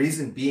Jigsaw. And the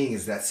reason being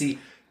is that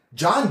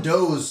John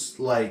Doe's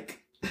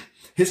like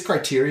his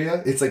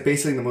criteria. It's like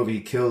basically in the movie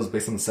he kills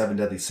based on the 7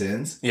 deadly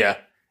sins. Yeah.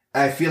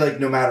 I feel like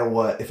no matter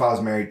what, if I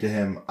was married to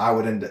him,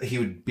 he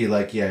would be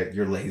like, "Yeah,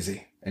 you're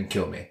lazy," and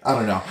kill me. I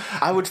don't know.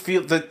 I would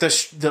feel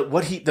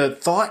the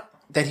thought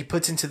that he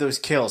puts into those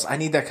kills. I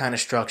need that kind of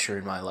structure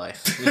in my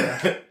life.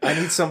 Yeah. I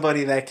need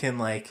somebody that can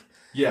like,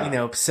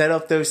 set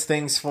up those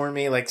things for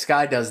me. Like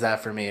Sky does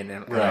that for me in our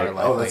Right.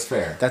 life. Oh, that's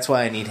fair. That's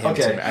why I need him.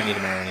 Okay. I need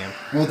to marry him.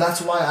 Well,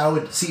 that's why I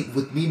would see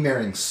with me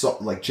marrying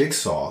like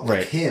Jigsaw, like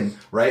Right. him,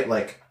 right?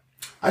 Like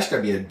I just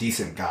gotta be a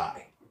decent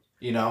guy.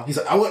 You know, he's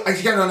like,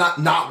 I gotta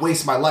not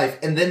waste my life,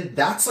 and then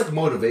that's like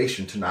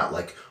motivation to not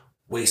like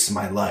waste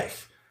my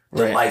life,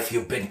 the life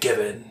you've been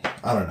given.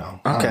 I don't know.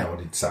 I don't know what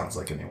he sounds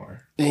like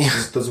anymore.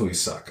 Those movies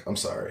suck. I'm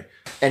sorry.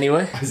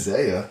 Anyway,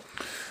 Isaiah,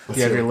 do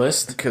you have your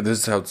list? Okay, this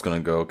is how it's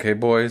gonna go. Okay,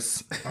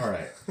 boys. All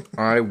right.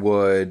 I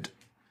would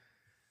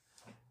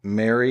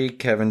marry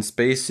Kevin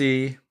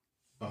Spacey.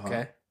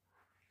 Okay.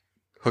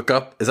 Hook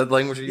up. Is that the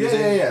language you're using?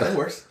 Yeah. That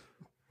works.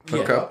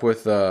 Hook up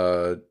with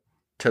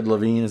Ted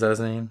Levine. Is that his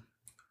name?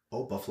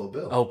 Oh, Buffalo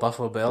Bill. Oh,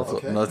 Buffalo Bill.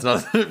 Okay. No, it's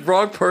not.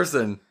 Wrong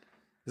person.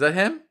 Is that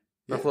him?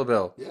 Yeah. Buffalo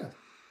Bill. Yeah.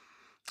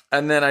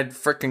 And then I'd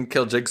freaking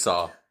kill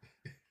Jigsaw.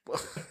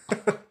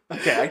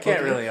 Okay, I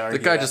can't really argue.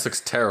 The guy that. just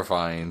looks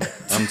terrifying.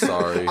 I'm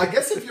sorry. I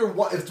guess if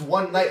it's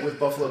one night with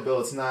Buffalo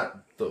Bill, it's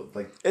not the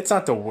like. It's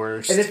not the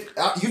worst. And if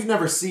you've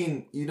never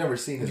seen his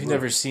You've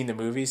never seen the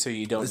movie, so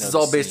you don't. This know is the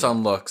all based scene.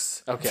 on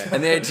looks. Okay.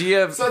 And the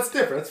idea of so that's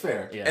different. That's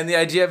fair. Yeah. and the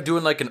idea of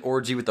doing like an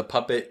orgy with a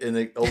puppet and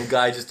the old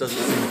guy just doesn't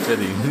seem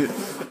fitting.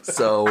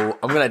 So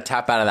I'm gonna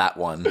tap out of that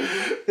one.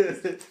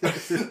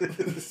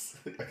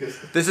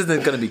 This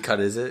isn't gonna be cut,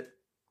 is it?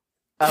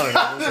 I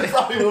don't know. It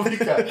probably will be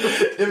cut.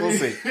 We'll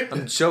see.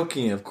 I'm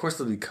joking. Of course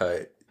it'll be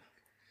cut.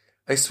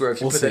 I swear, if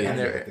you We'll put that see. in I have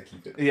there, to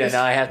keep it. Yeah,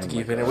 no, I have to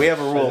keep it in. We have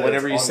a rule. That's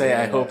Whenever you on say, the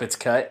I internet. hope it's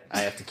cut, I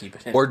have to keep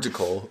it in.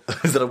 orgical.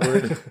 Is that a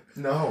word?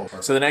 No.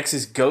 So the next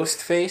is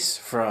Ghostface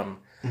from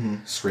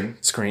Scream.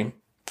 Scream.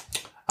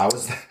 I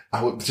was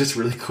just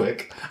really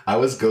quick. I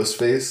was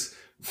Ghostface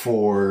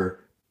for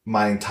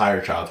my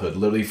entire childhood,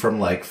 literally from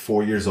like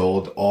 4 years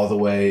old all the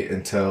way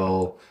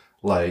until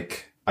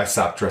like I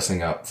stopped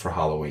dressing up for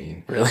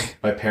Halloween. Really?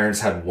 My parents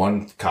had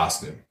one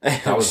costume.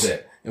 That was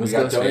it. It was we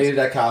got Ghostface. donated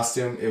that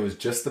costume. It was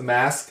just the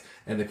mask,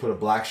 and they put a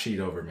black sheet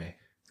over me.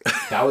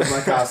 That was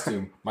my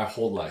costume my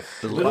whole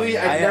life. Literally,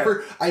 I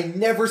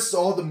never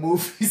saw the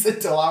movies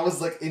until I was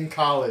like in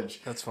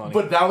college. That's funny.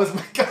 But that was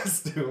my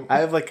costume. I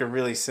have like a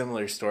really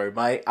similar story.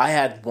 I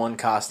had one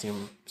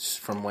costume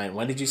from when?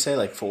 When did you say?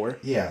 Like 4?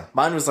 Yeah.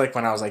 Mine was like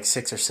when I was like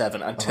 6 or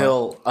 7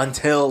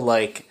 until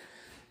like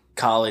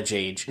college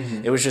age.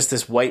 It was just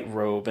this white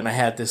robe and I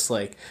had this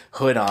like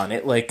hood on.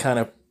 It like kind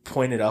of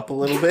pointed up a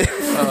little bit.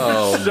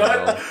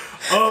 Oh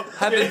no!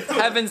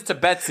 Heavens to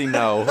Betsy,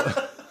 no.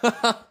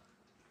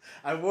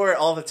 I wore it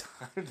all the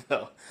time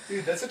though.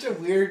 Dude, that's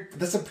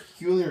a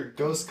peculiar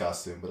ghost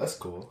costume, but that's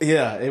cool.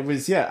 Yeah, it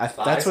was. Yeah, that's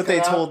Thighs what they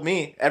cut out? told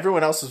me.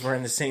 Everyone else was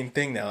wearing the same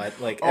thing though.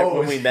 Oh,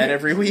 When we met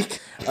every week.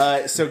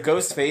 So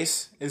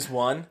Ghostface is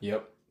 1.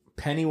 Yep.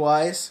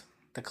 Pennywise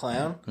the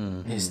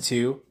clown is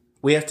 2.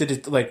 We have to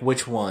do like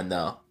which one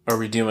though? Are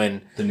we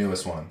doing The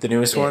newest one. the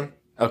newest one?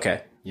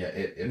 Okay, Yeah,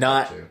 it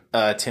not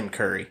too. Tim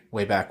Curry.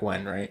 Way back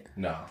when, right?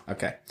 No.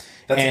 Okay,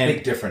 That's And- a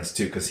big difference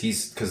too,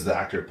 because the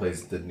actor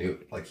plays the new,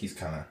 like he's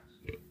kind of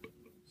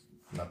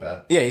not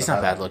bad. yeah, he's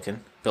not bad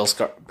looking. Bill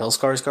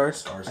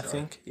Skarsgård, I Skarsgård.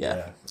 think.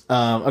 Yeah.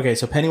 Yeah. Okay,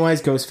 so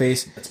Pennywise,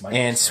 Ghostface, It's Michael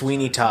and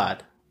Sweeney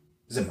Todd.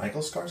 Is it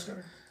Michael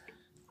Skarsgård?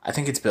 I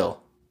think it's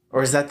Bill,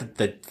 or is that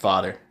the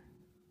father?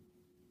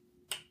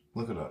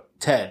 Look it up.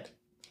 Ted.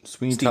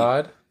 Sweeney Steve.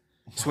 Todd.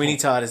 Sweeney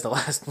Todd is the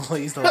last. Well,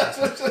 he's the last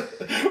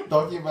one.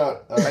 Talking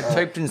about. I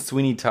typed in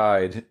Sweeney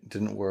Todd. It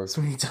didn't work.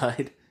 Sweeney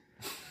Todd.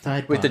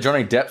 Wait, the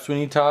Johnny Depp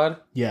Sweeney Todd?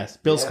 Yes,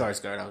 Bill Yeah.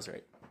 Skarsgård. I was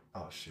right.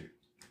 Oh shoot.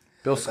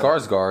 Bill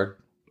Skarsgård.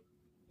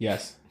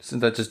 Yes. Isn't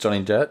that just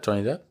Johnny Depp?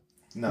 Johnny Depp?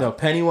 No,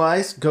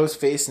 Pennywise,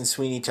 Ghostface, and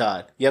Sweeney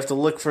Todd. You have to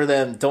lock for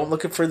them. Don't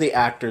look for the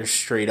actors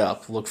straight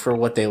up. Look for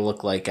what they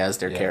look like as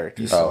their You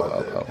characters.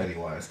 saw the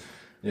Pennywise.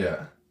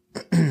 Yeah.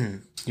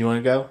 You want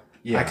to go?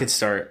 Yeah. I could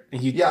start.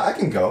 Yeah, I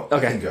can go.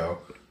 Okay. I can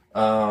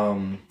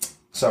go.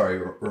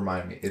 Sorry,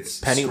 remind me. It's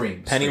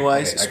Scream.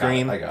 Pennywise, Okay,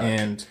 Scream, I got it.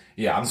 and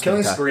Yeah, I'm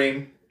killing Todd.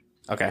 Scream.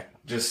 okay,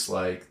 Just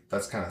like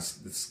that's kind of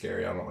it's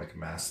scary. I don't like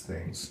mass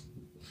things.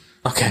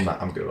 okay,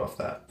 I'm good off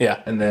that.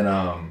 yeah. And then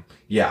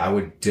I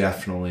would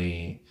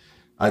definitely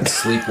I'd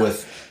sleep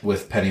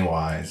with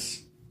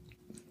Pennywise.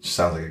 Just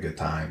sounds like a good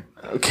time.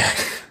 Okay.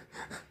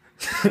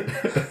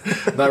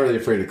 I'm not really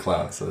afraid of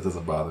clowns, so it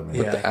doesn't bother me.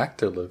 Yeah. The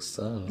actor looks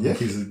Yeah,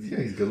 he's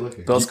good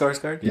looking. Bill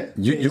Skarsgård? Yeah.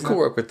 You could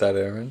work with that,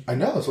 Aaron. I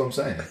know, that's what I'm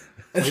saying.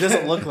 He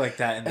doesn't look like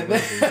that in the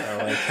movie. Though.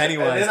 Like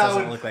Pennywise And then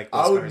doesn't look like Bill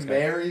I would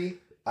Skarsgård.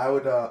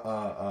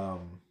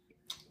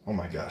 oh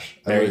my gosh.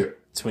 Marry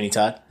Sweeney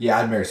Todd? Yeah,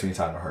 I'd marry Sweeney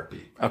Todd in a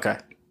heartbeat. Okay.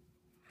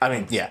 I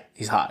mean, yeah,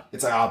 he's hot.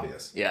 It's like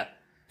obvious. Yeah.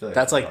 I feel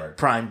That's it's like hard.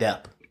 prime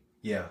Depp,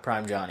 Yeah.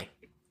 prime Johnny.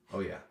 Oh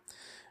yeah.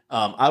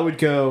 I would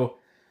go.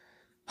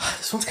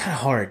 This one's kind of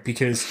hard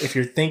because if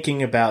you're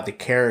thinking about the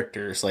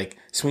characters, like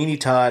Sweeney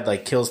Todd,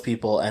 like kills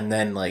people and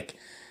then like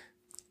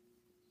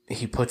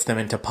he puts them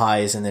into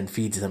pies and then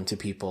feeds them to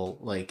people.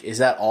 Like, is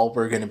that all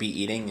we're going to be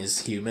eating as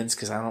humans?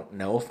 Because I don't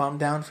know if I'm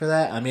down for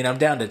that. I mean, I'm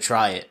down to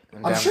try it.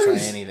 I'm down to try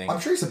anything.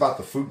 I'm sure he's about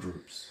the food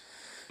groups.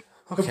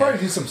 Okay. He'll probably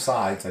do some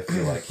sides, I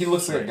feel like. He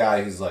looks like a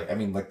guy who's like, I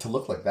mean, like to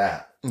look like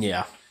that.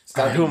 Yeah.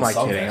 gotta Who be am I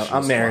some kidding?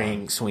 vegetables, I'm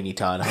marrying Sweeney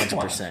Todd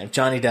 100%. If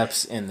Johnny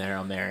Depp's in there,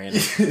 I'm marrying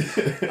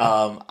him.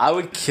 I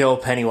would kill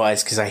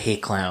Pennywise because I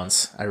hate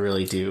clowns. I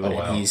really do. And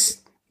wow.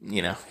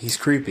 he's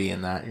creepy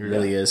in that. He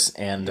really is.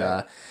 And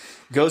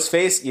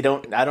Ghostface,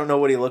 I don't know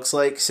what he looks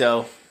like,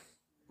 so,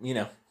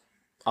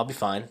 I'll be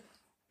fine.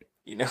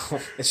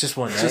 It's just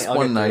one night. Just I'll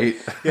one get through night.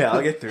 it. Yeah,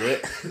 I'll get through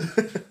it.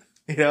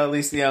 At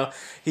least,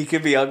 he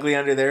could be ugly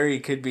under there. He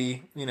could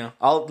be,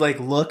 I'll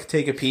look,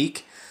 take a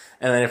peek,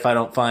 and then if I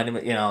don't find him,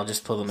 I'll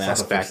just pull the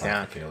mask back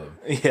down. Caleb.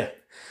 Yeah.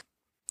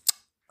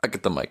 I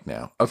get the mic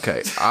now.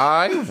 Okay,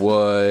 I'd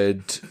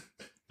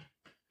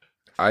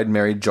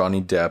marry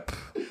Johnny Depp,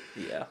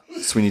 Yeah.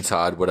 Sweeney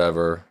Todd,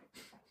 whatever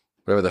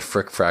the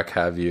frick frack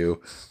have you.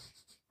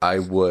 I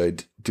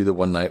would do the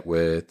one night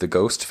with the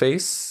ghost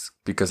face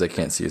because I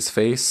can't see his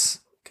face,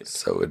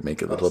 so it would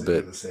make it a little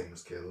bit. The same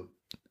as Caleb.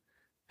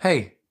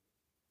 Hey,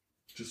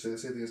 Just say the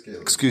same thing as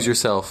Caleb. excuse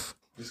yourself.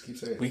 Just keep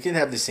saying. We can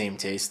have the same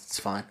taste. It's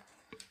fine.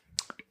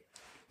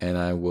 And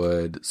I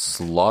would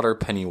slaughter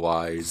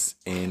Pennywise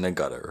in a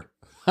gutter.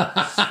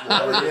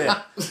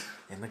 Yeah.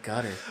 In the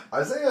gutter.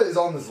 Isaiah is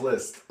on this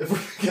list. People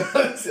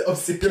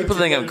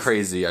think I'm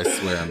crazy. I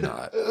swear I'm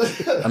not.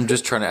 I'm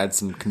just trying to add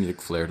some comedic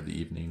flair to the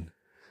evening.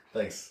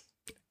 Thanks.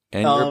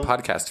 And your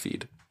podcast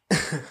feed.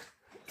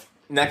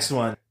 Next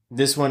one.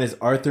 This one is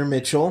Arthur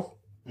Mitchell,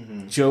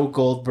 Joe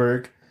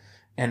Goldberg,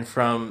 and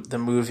from the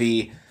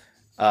movie,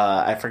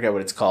 I forget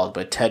what it's called,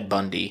 but Ted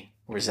Bundy,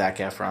 where Zac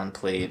Efron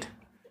played.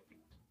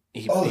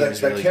 He was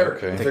that really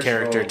character. good. The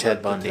character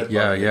Ted Bundy.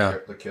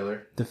 The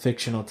killer. The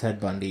fictional Ted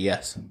Bundy,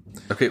 yes.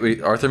 Okay,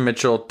 wait. Arthur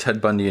Mitchell,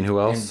 Ted Bundy, and who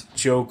else? And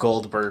Joe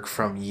Goldberg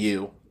from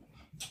You.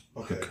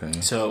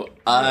 Okay. So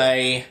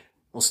I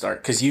will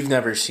start, because you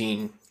guys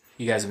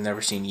have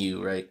never seen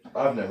You, right?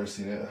 I've never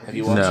seen it. Have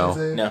you watched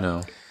it?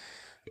 No.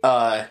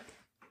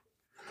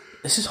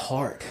 This is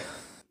hard.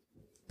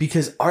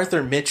 Because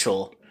Arthur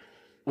Mitchell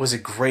was a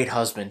great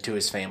husband to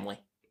his family.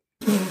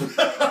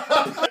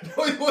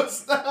 No, he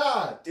was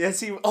not. Yes,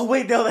 he. Oh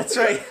wait, no, that's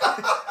right.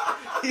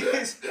 he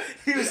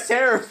was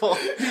terrible.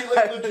 He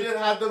legit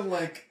had them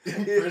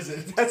in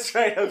prison. That's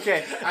right.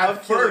 Okay,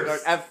 At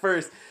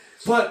first,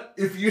 But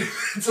if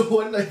it's a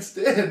one night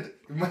stand,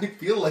 it might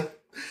feel like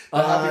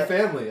a happy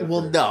family.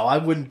 Well, no, I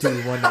wouldn't do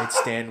a one night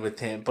stand with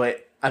him.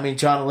 But I mean,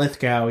 John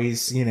Lithgow, he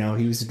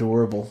was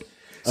adorable.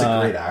 He's a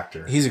great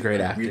actor. He's a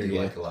great actor. I really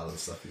yeah. like a lot of the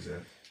stuff he's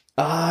in.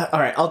 All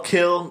right, I'll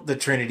kill the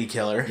Trinity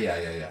Killer. Yeah.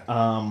 Yeah,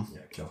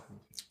 kill him.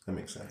 That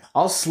makes sense.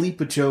 I'll sleep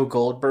with Joe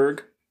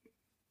Goldberg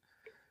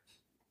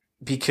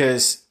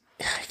because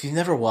if you've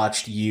never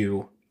watched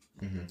You,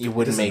 it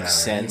wouldn't make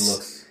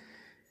sense.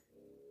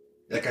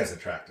 That guy's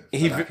attractive.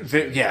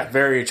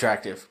 Very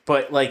attractive.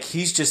 But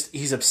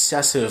he's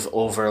obsessive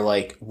over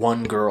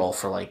one girl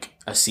for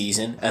a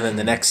season, and then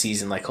the next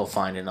season he'll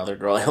find another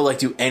girl. He'll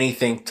do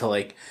anything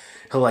to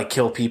he'll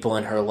kill people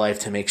in her life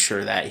to make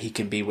sure that he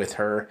can be with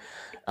her.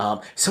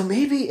 So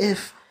maybe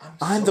if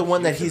I'm the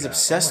one that he's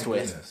obsessed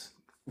with.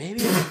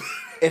 Maybe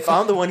if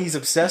I'm the one he's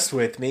obsessed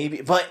with,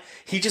 maybe. But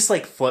he just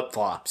flip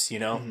flops, he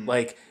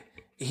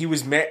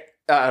was married.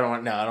 I don't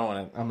want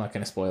to. I'm not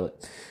going to spoil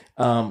it.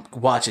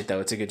 Watch it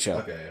though; it's a good show.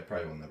 Okay, I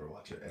probably will never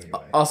watch it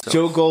anyway.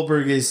 Joe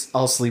Goldberg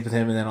I'll sleep with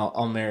him, and then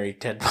I'll marry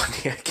Ted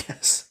Bundy, I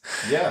guess.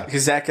 Yeah,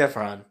 because Zac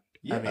Efron.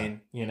 Yeah. I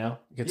mean, you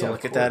get to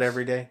look at that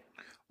every day.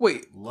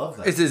 Wait, love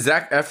that. Is it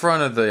Zac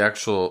Efron or the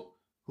actual?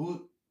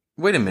 Who?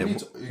 Wait a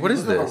minute. What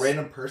is this? A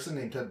random person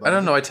named Ted Bundy. I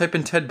don't know. I type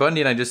in Ted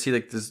Bundy and I just see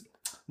this.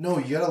 No,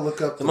 you gotta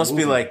look up. It must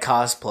be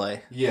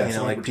cosplay.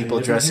 Yeah, people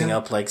dressing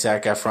up like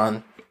Zac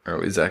Efron. Oh,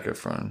 is Zac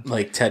Efron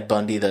like Ted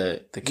Bundy,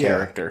 the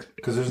character?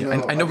 Because there's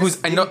I know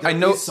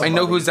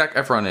who Zac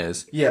Efron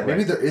is. Yeah,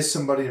 maybe there is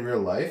somebody in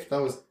real life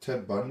that was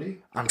Ted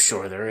Bundy. I'm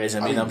sure there is. I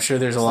mean, I'm sure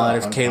there's a lot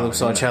of Caleb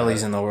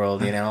Saucellis in the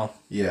world.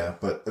 Yeah,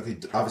 but okay,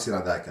 obviously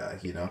not that guy.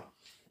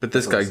 But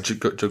this guy, Joe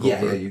Goldberg.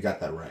 Yeah, you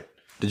got that right.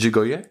 Did you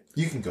go yet?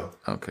 You can go.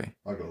 Okay,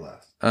 I'll go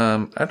last.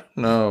 I don't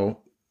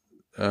know.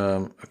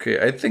 Okay,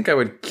 I think I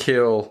would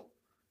kill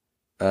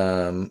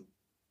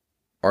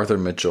Arthur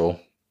Mitchell.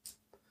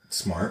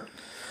 Smart.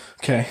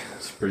 Okay.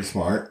 It's pretty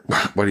smart.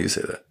 Why do you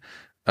say that?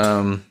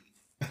 I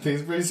think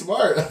it's pretty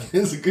smart. I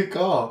think it's a good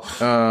call.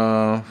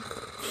 Are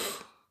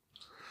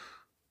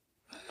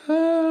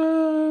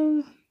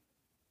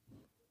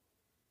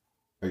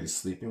you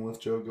sleeping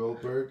with Joe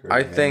Goldberg?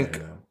 I think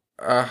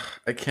I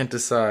can't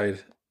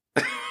decide.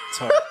 It's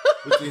hard.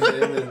 Between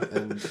him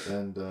and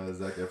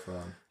Zac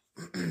Efron.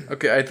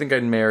 Okay, I think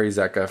I'd marry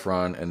Zac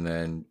Efron and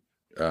then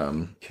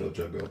kill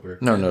Joe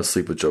Goldberg. No,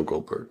 sleep with Joe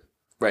Goldberg.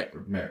 Right.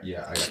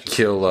 Yeah, I got you.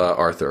 Kill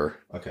Arthur.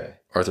 Okay.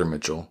 Arthur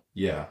Mitchell.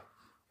 Yeah.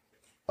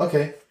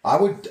 Okay. I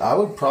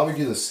would probably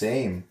do the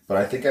same, but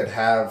I think I would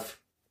have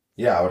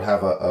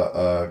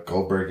a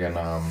Goldberg and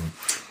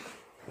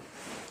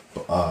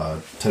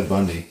Ted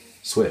Bundy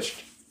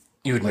switched.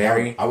 You would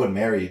marry? I would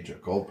marry Joe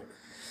Goldberg.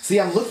 See,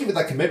 I'm looking for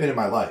that commitment in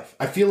my life.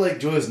 I feel like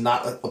Joe is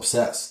not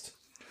obsessed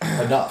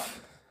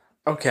enough.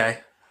 Okay.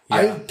 Yeah.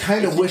 I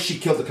kind of wish she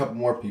killed a couple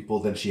more people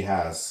than she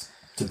has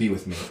to be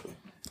with me.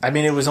 I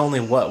mean, it was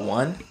only,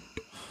 one?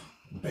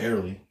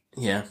 Barely.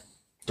 Yeah.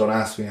 Don't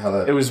ask me how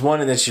that... It was one,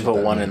 and then she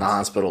put one in the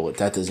hospital, but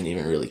that doesn't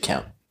even really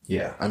count.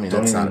 Yeah. I mean,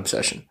 that's not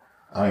obsession.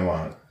 I don't even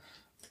want to...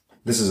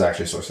 This is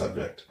actually a sore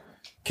subject.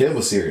 Caleb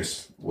was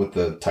serious with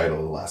the title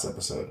of the last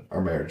episode. Our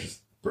marriage is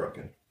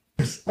broken.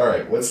 All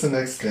right, what's the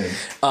next thing?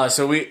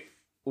 So we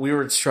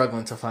were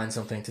struggling to find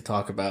something to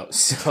talk about.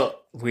 So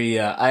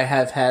I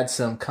have had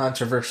some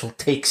controversial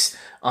takes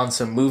on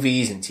some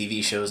movies and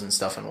TV shows and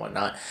stuff and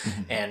whatnot.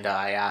 And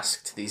I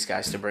asked these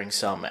guys to bring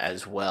some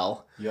as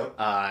well. Yep.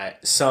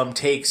 Some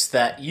takes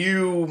that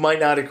you might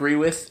not agree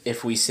with.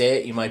 If we say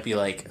it, you might be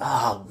like,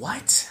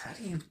 what?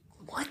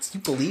 What? You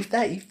believe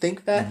that? You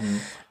think that?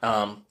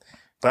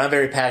 But I'm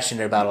very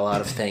passionate about a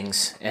lot of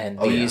things. And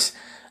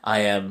I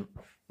am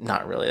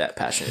not really that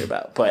passionate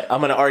about. But I'm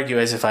going to argue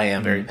as if I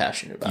am very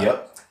passionate about.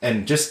 Yep.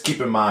 And just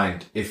keep in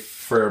mind, if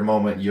for a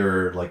moment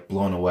you're like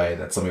blown away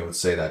that somebody would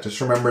say that,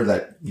 just remember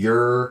that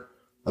your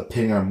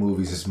opinion on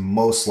movies is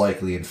most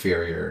likely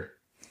inferior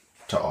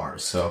to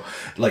ours. So,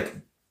 like,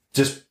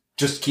 just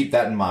keep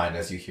that in mind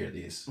as you hear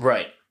these.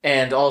 Right.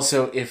 And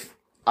also, if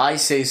I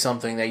say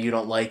something that you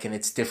don't like and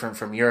it's different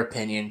from your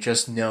opinion,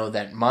 just know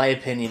that my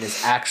opinion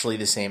is actually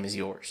the same as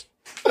yours.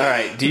 All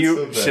right.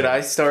 Should I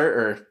start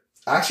or?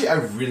 Actually, I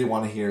really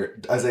want to hear.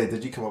 Isaiah,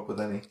 did you come up with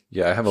any?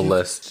 Yeah, I have a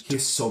list. He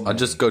has so many. I'll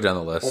just go down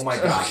the list. Oh my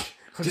gosh.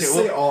 Just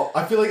say all.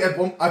 I feel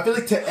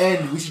like to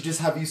end, we should just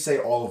have you say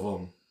all of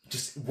them.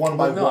 Just one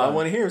by one. No, I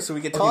want to hear so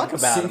we can talk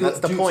about it. That's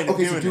the point of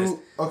doing this.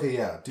 Okay,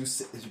 yeah.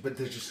 But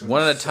there's just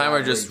one at a time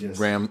or just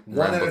ramble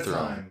through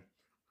time.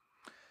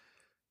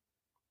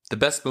 The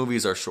best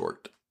movies are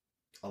short.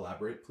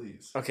 Elaborate,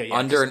 please. Okay, yeah,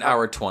 under an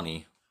hour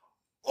 20.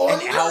 Oh, an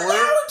hour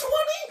 20?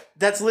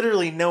 That's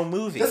literally no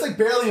movie. That's like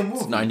barely a movie.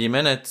 It's 90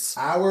 minutes.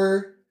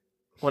 Hour.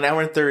 1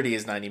 hour and 30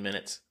 is 90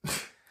 minutes.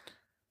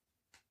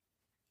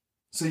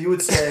 So you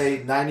would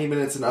say 90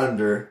 minutes and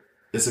under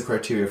is the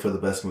criteria for the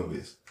best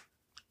movies?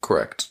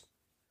 Correct.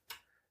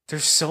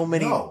 There's so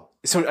many. No.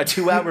 So a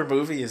 2-hour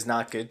movie is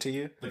not good to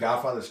you? The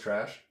Godfather's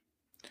trash?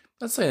 I'm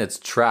not saying it's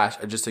trash.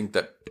 I just think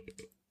that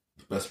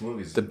Best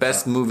movies. the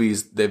best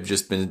movies, they've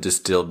just been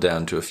distilled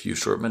down to a few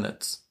short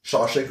minutes.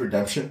 Shawshank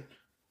Redemption.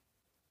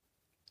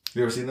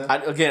 You ever seen that? I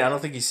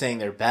don't think he's saying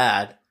they're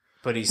bad,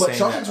 but he's saying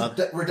Shawshank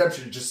that.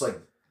 Redemption is just like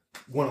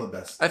one of the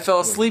best. I fell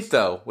asleep,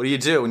 though. What do you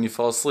do when you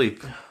fall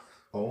asleep?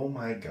 Oh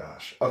my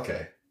gosh.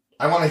 Okay.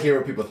 I want to hear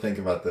what people think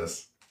about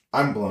this.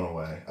 I'm blown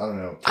away. I don't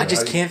know. I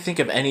just can't think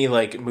of any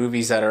like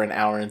movies that are an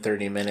hour and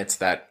 30 minutes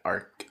that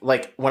are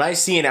like when I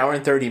see an hour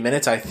and 30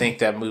 minutes, I think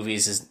that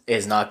movies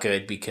is not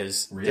good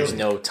because there's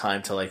no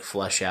time to like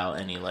flesh out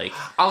any like.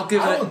 I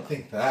don't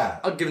think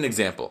that. I'll give an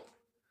example.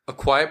 A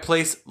Quiet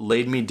Place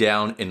laid me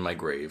down in my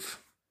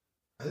grave.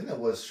 I think that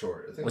was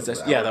short. I think What's it was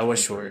that? an Yeah, hour that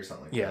was 23 or short.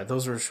 something like Yeah, that.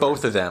 those were short.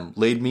 Both of them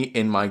laid me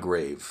in my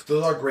grave.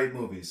 Those are great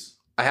movies.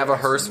 I have a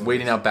hearse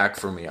waiting out back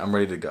for me. I'm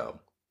ready to go.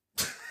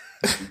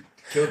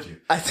 Killed you.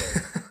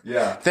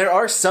 Yeah. There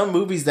are some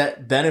movies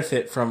that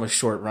benefit from a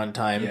short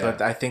runtime, Yeah.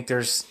 but I think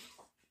there's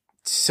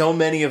so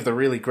many of the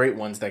really great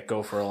ones that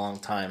go for a long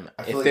time.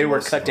 I If feel like they were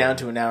most cut of down them-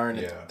 to an hour and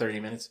yeah. 30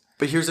 minutes.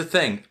 But here's the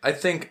thing. I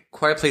think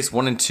Quiet Place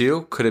 1 and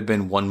 2 could have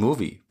been one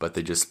movie, but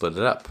they just split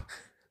it up.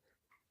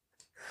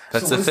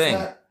 That's So the what is thing.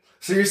 that?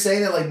 So you're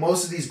saying that like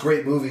most of these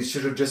great movies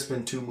should have just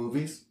been 2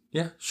 movies?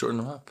 Yeah, shorten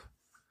them up.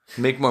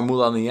 Make more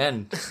moolah on the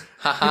end.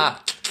 Haha.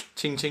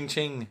 Ching, ching,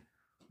 ching.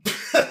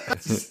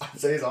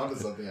 Isaiah's onto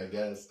something, I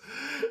guess.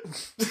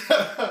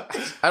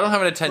 I don't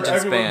have an attention For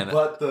everyone span.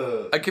 but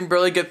the... I can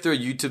barely get through a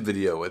YouTube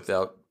video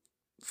without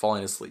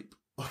falling asleep.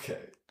 Okay.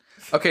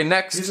 Okay,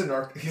 next. He's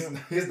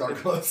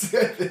narcolepsy,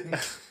 I think.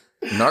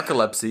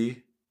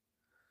 Narcolepsy.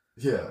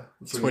 Yeah.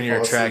 It's when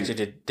you're attracted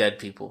to dead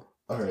people.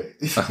 All right.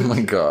 Oh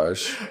my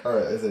gosh. All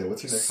right, Isaiah,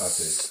 what's your next hot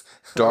take?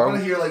 I Star, want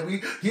to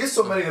hear he has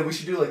so many that we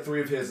should do like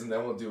 3 of his and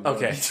then we'll do one.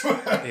 Okay. Each.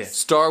 Yeah.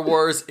 Star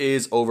Wars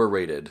is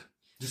overrated.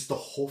 Just the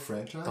whole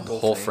franchise? The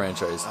whole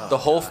franchise. The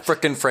whole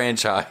frickin'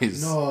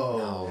 franchise.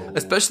 No.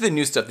 Especially the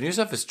new stuff. The new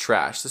stuff is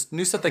trash. This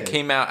new stuff that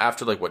came out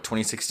after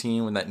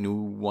 2016 when that new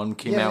one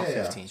came out.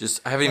 Yeah.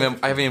 Just I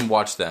haven't even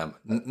watched them.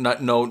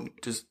 No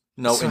interest.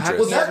 Well, Well, You have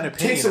an that opinion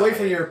takes away on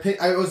from it. your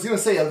opinion. I was going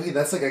to say, okay,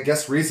 that's I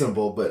guess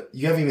reasonable, but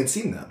you haven't even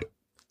seen them.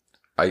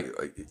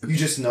 You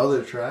just know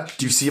they're trash?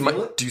 Do you see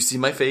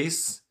my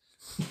face?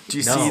 Do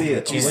you No. see See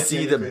it. do you Oh, see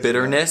look the at your face.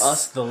 bitterness?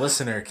 Us, the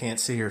listener, can't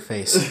see your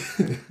face.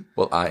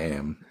 Well, I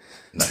am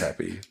not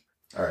happy.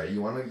 All right,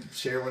 you want to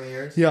share one of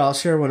yours? Yeah, I'll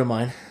share one of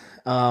mine.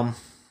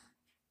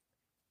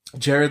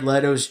 Jared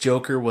Leto's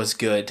Joker was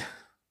good,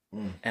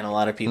 and a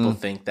lot of people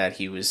think that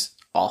he was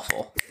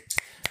awful.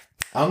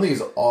 I don't think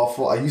he's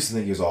awful. I used to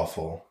think he was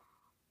awful.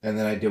 And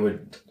then I did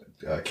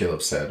what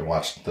Caleb said and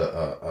watched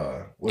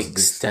the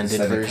Extended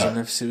version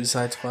of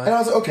Suicide Squad. And I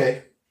was like,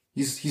 okay,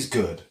 he's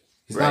good.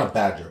 He's not Right. a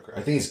bad Joker.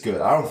 I think he's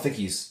good. I don't think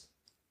he's...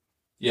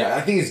 Yeah,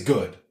 I think he's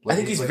good. I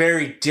think he's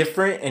very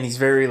different, and he's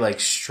very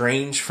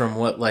strange from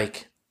what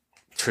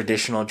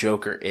traditional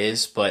Joker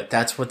is. But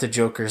that's what the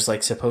Joker's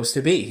supposed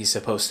to be. He's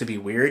supposed to be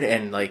weird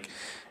and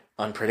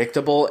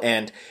unpredictable.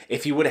 And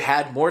if you would have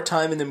had more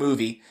time in the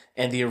movie,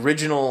 and the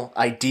original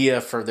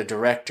idea for the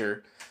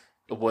director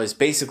was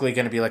basically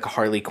going to be like a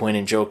Harley Quinn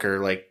and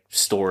Joker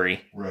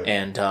story, Right.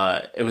 and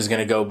it was going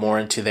to go more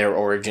into their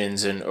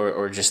origins and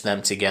or just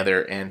them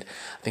together, and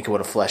I think it would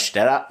have fleshed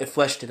it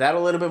out a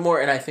little bit more.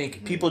 And I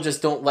think people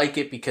just don't like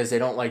it because they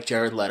don't like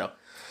Jared Leto.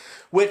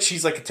 which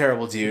he's like a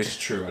terrible dude. It's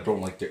true. I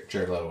don't like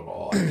Jared Leto at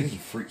all. I think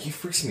he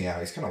freaks me out.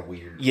 He's kind of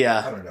weird.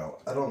 Yeah. I don't know.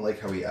 I don't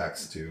like how he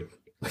acts too.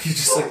 Like he's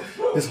just like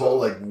his whole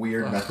like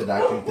weird method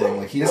acting thing.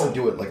 Like he doesn't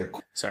do it like a.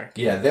 Sorry.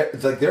 Yeah,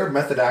 there are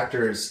method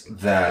actors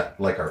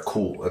that like are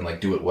cool and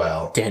like do it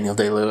well. Daniel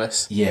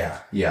Day-Lewis.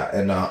 Yeah,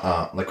 and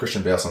like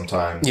Christian Bale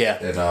sometimes.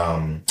 Yeah.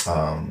 And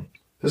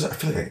I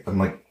feel like I'm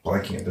like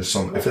blanking. I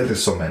feel like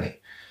there's so many.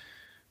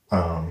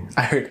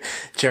 I heard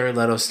Jared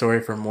Leto's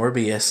story for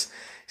Morbius.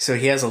 So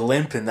he has a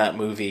limp in that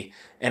movie,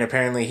 and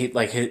apparently he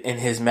in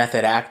his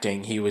method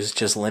acting, he was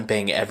just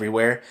limping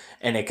everywhere,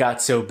 and it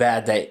got so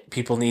bad that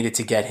people needed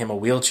to get him a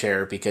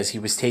wheelchair because he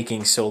was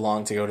taking so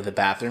long to go to the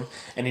bathroom,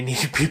 and he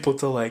needed people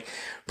to like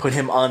put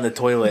him on the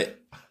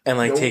toilet and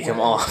like take him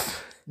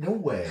off. No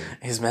way.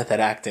 His method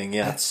acting,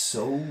 yeah. That's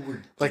so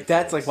ridiculous. Like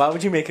that's like, why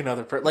would you make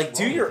another person like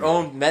do your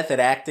own method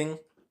acting?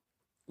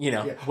 You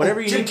know,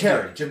 whatever you Jim need.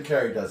 Carrey. Jim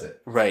Carrey does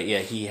it. Right? Yeah,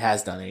 he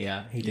has done it.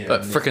 Yeah, he did.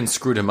 But freaking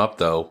screwed him up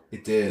though.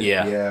 It did.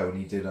 Yeah. When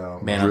he did.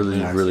 Man,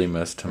 Really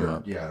messed him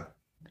up. Yeah.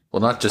 Well,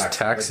 not just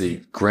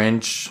Taxi,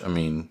 Grinch. I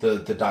mean, The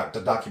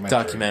documentary.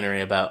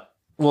 Documentary about.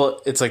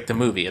 Well, it's like the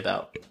movie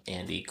about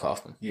Andy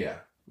Kaufman. Yeah.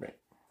 Right.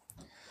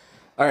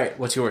 All right.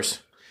 What's yours?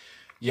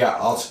 Yeah,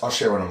 I'll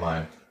share one of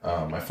mine.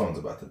 My phone's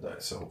about to die,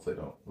 so hopefully I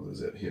don't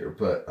lose it here.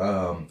 But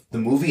the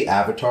movie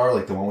Avatar,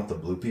 like the one with the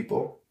blue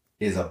people,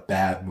 is a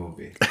bad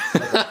movie.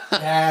 Like a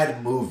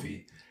bad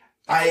movie.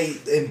 I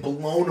am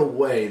blown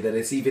away that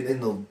it's even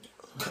in the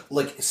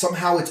like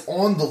somehow it's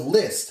on the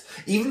list,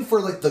 even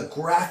for like the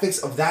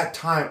graphics of that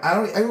time.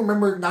 I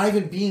remember not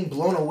even being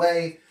blown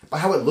away by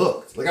how it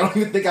looked. Like I don't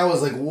even think I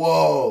was like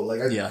whoa.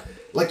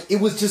 Like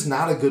it was just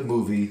not a good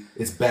movie.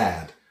 It's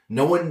bad.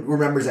 No one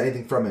remembers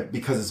anything from it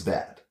because it's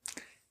bad.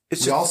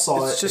 We all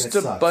saw it. It's just and it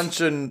a sucks. bunch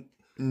of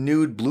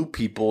nude blue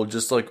people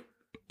just like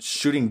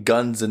shooting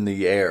guns in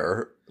the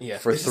air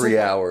for It's 3 like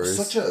hours.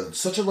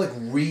 Such a like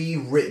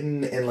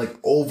rewritten and like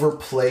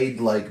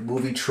overplayed like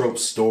movie trope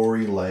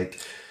story.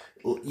 Like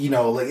you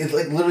know, like it's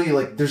like literally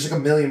like there's like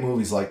a million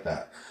movies like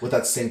that with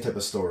that same type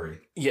of story.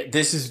 Yeah,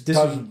 this is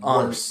Done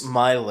on worse.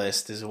 my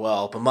list as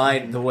well.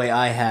 But the way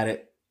I had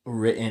it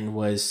written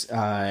was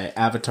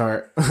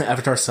Avatar.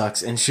 Avatar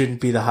sucks and shouldn't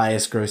be the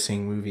highest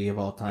grossing movie of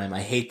all time.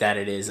 I hate that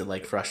it is. It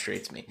like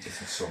frustrates me. This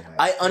is so mad.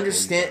 I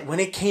understand when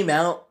it came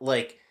out,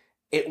 like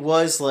it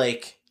was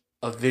like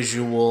a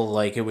visual,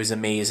 like it was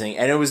amazing,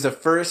 and it was the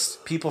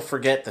first. People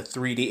forget the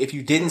 3D. If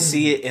you didn't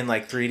see it in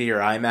like 3D or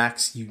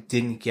IMAX, you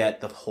didn't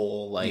get the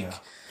whole like.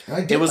 Yeah.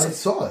 I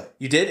saw it.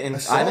 You did in I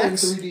saw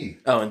IMAX. it in 3D.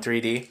 Oh, in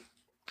 3D.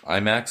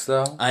 IMAX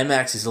though?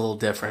 IMAX is a little I've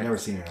different. never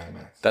seen it in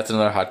IMAX. That's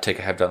another hot take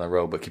I have down the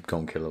road, but keep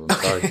going, Caleb.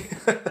 I'm sorry.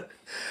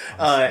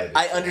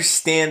 I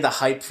understand the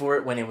hype for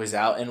it when it was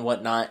out and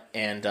whatnot,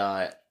 and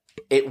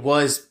it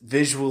was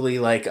visually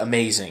like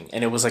amazing,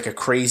 and it was like a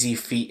crazy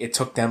feat. It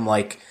took them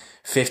like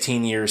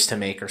 15 years to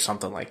make or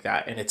something like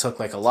that, and it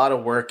took like a lot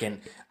of work, and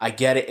I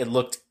get it. It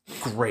looked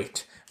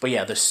great, but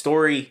yeah, the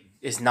story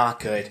is not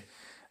good.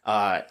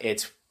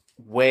 It's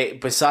way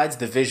besides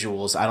the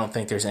visuals. I don't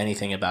think there's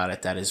anything about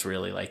it that is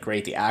really like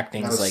great. The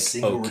acting is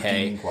like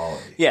okay.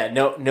 Yeah,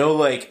 no,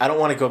 like I don't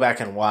want to go back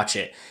and watch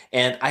it.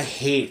 And I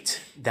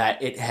hate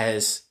that it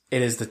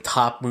is the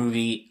top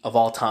movie of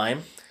all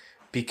time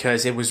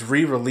because it was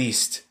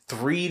re-released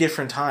 3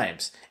 different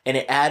times and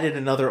it added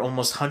another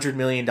almost $100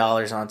 million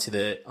onto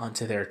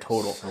their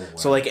total.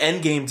 So like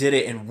Endgame did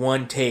it in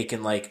one take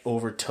and like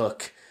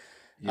overtook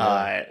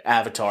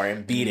Avatar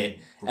and beat it.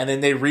 And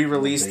then they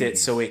re-released it,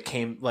 so it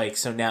came like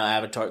so now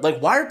Avatar.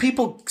 Like, why are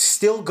people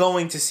still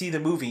going to see the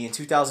movie in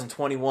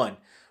 2021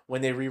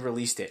 when they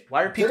re-released it?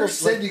 Why are people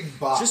sending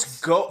bots?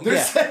 Just go? They're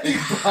sending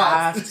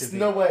bots. There's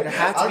no way. There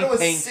have to be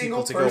paying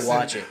people to go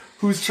watch it.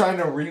 Who's trying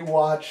to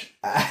rewatch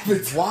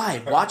Avatar?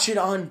 Why watch it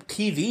on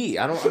TV?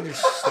 I don't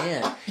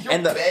understand.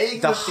 And the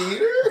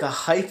theater? The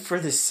hype for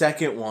the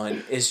second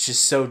one is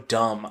just so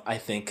dumb. I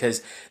think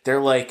because they're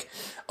like,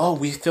 oh,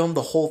 we filmed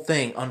the whole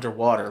thing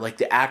underwater. Like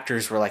the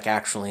actors were like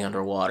actually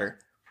underwater.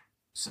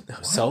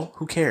 So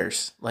who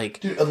cares? Like,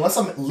 dude, unless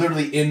I'm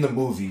literally in the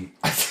movie,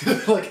 I'm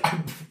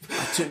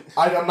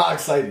not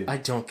excited. I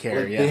don't care.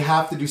 Like, they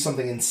have to do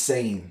something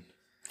insane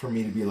for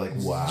me to be like,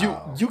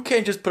 wow. You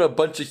can't just put a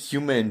bunch of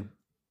human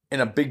in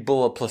a big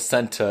bowl of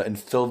placenta and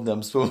film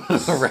them swimming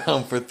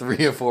around for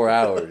 3 or 4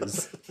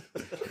 hours.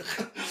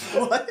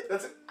 What?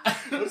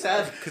 What's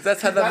happening? Because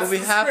that's how that movie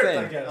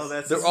happened.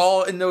 They're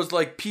all in those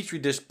like petri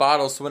dish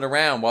bottles swimming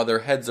around while their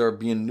heads are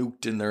being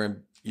nuked and they're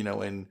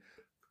in.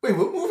 Wait,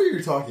 what movie are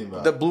you talking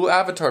about? The Blue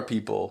Avatar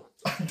people.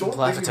 I don't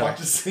think we watched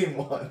the same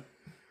one.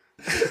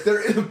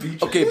 They're in a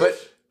beach. Okay, but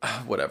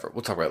whatever.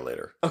 We'll talk about it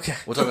later. Okay,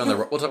 we'll talk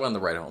on the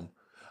ride home.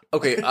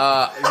 Okay,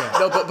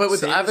 no, but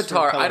with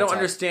Avatar, I don't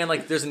understand.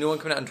 Like, there's a new one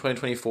coming out in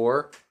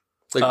 2024.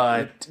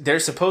 Like,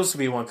 there's supposed to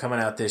be one coming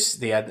out at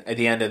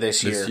the end of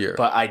this year,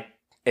 but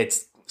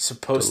it's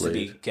supposed to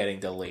be getting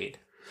delayed.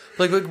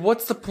 Like,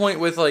 what's the point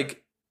with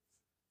like?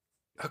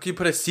 How can you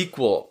put a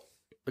sequel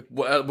Like,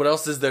 what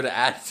else is there to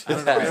add to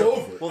don't that? know. It's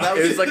over. Well, that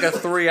It was was like a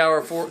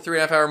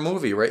 3.5 hour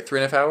movie, right?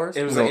 3.5 hours?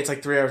 It was No. like, it's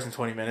like 3 hours and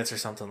 20 minutes or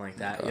something like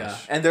that. Yeah.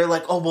 Gosh. And they're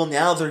like, oh, well,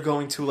 now they're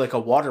going to like a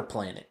water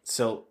planet.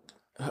 So,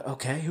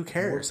 okay, who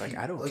cares? More Like,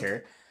 I don't people-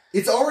 care.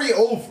 It's already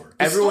over.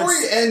 The Everyone's-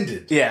 story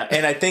ended. Yeah.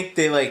 And I think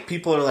they like,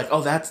 people are like,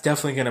 oh, that's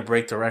definitely going to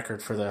break the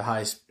record for the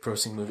highest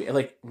grossing movie. And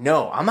like,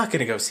 no, I'm not going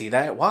to go see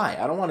that. Why?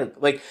 I don't want to,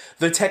 like,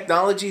 the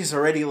technology is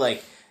already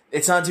like,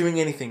 it's not doing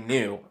anything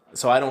new.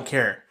 So I don't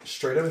care.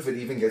 Straight up, if it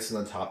even gets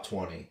in the top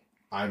 20,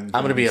 I'm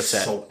gonna be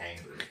upset. so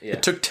angry. Yeah.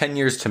 It took 10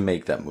 years to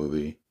make that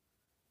movie.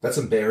 That's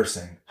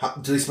embarrassing. How,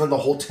 did they spend the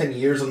whole 10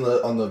 years on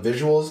the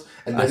visuals?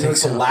 And I then think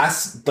like the so.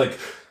 last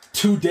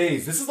 2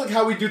 days. This is like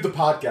how we do the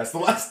podcast. The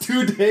last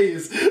 2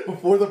 days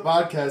before the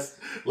podcast,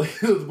 like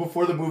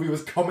before the movie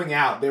was coming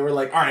out, they were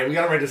like, all right, we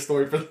gotta write a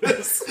story for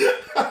this.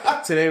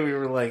 Today we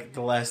were like,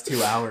 the last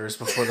 2 hours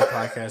before the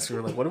podcast, we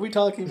were like, what are we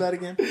talking about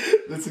again?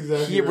 That's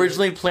exactly He right.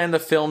 originally planned the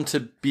film to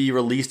be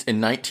released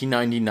in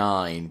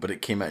 1999, but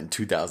it came out in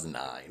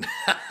 2009.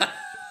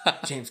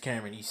 James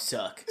Cameron, you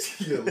suck.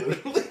 Yeah,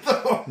 literally,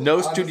 though. No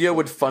Honestly. studio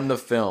would fund the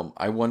film.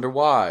 I wonder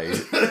why.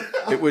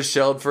 It was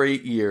shelved for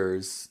 8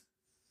 years.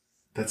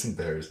 That's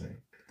embarrassing.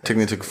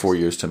 Technically took 4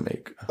 years to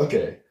make.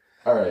 Okay.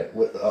 All right.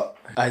 What,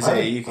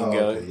 Isaiah, you can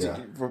go. okay, yeah.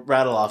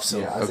 Rattle off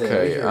some. Yeah, Isaiah, let's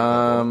Okay, hear a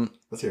couple.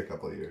 Let's hear a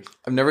couple of years.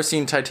 I've never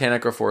seen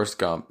Titanic or Forrest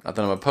Gump. Not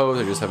that I'm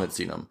opposed, I just haven't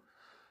seen them.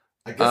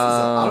 I guess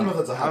I don't know if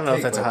that's a hot I don't know if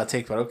take, that's a but- hot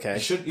take, but okay. You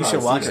should You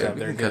should probably watch see them. it.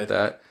 They're We can good.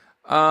 cut that.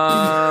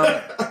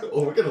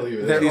 Oh, we're gonna leave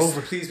it. They're there.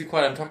 over. Please be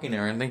quiet. I'm talking,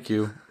 Aaron. Thank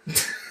you.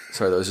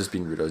 Sorry, that was just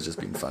being rude. I was just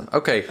being fun.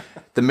 Okay,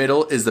 The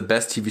Middle is the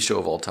best TV show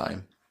of all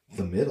time.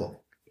 The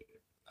middle.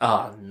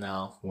 Oh,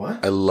 no.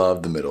 What? I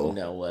love The Middle.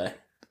 No way.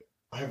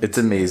 I haven't It's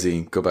seen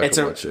amazing. Go back It's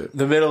and a, watch it.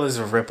 The Middle is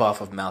a ripoff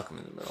of Malcolm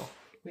in the Middle.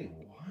 it. Wait,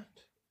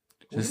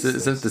 what?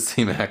 Isn't it the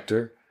same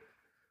actor?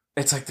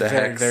 It's like the The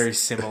very, Hex. very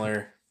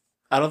similar.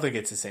 I don't think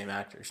it's the same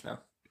actors, no.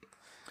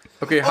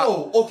 Okay,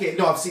 Oh, okay.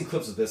 No, I've seen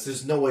clips of this.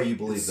 There's no way you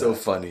believe It's that. so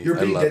funny. You're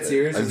I being love dead it.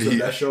 serious. I'm It's the being-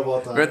 best show of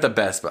all time. We're at the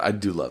best, but I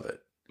do love it.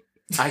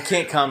 I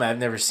can't comment. I've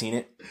never seen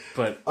it,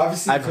 but I've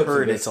seen I've clips of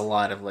heard this. it's a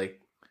lot of like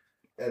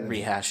And-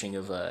 rehashing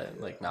of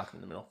like Malcolm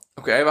in the Middle.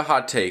 Okay, I have a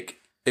hot take.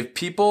 If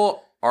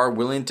people are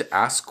willing to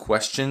ask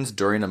questions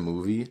during a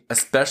movie,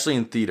 especially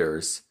in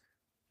theaters,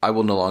 I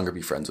will no longer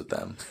be friends with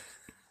them.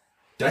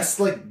 That's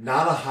like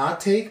not a hot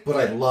take, but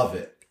I love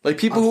it. Like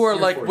people I'm who are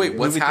here like, for wait, you.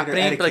 what's Movie theater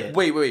happening? Like,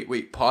 etiquette.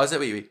 wait, pause it.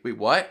 Wait,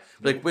 what?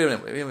 Like, wait a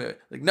minute, wait.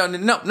 Like,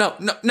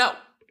 no.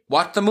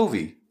 Watch the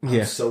movie.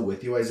 I'm so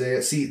with you,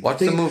 Isaiah. See, Watch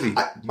the movie.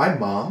 My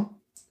mom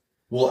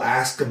will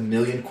ask a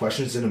million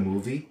questions in a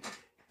movie,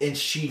 and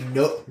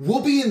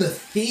we'll be in the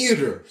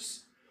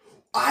theaters.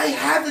 I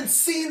haven't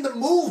seen the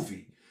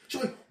movie.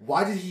 She's like,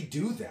 why did he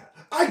do that?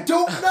 I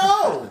don't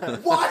know.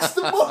 Watch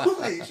the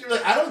movie. She's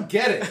like, I don't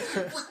get it.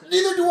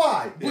 Neither do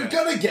I. We're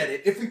gonna get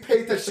it if we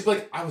pay attention. She's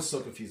like, I was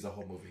so confused the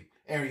whole movie.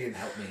 Aaron, you didn't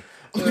help me.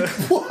 I'm like,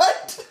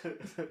 what?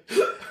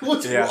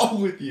 What's Yeah.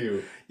 wrong with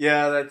you?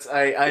 Yeah, that's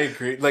I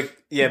agree. Like,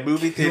 yeah,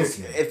 movie theater. Kills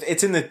me. If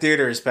it's in the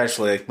theater,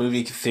 especially like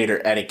movie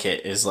theater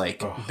etiquette is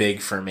like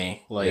big for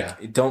me. Like, Yeah.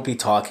 don't be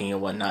talking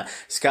and whatnot.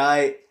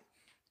 Sky,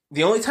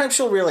 the only time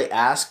she'll really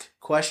ask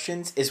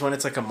questions is when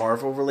it's like a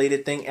Marvel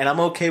related thing, and I'm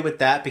okay with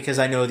that because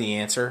I know the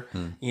answer.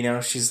 You know,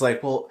 she's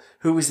like, "Well,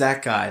 who was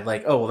that guy?"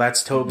 Like, "Oh, well,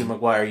 that's Tobey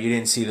Maguire. You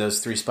didn't see those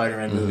 3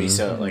 Spider-Man movies,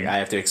 so like I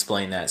have to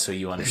explain that so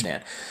you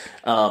understand."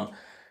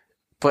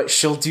 But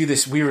she'll do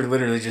this. We were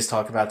literally just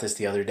talking about this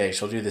the other day.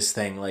 She'll do this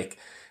thing like,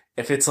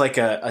 if it's like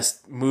a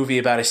movie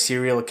about a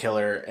serial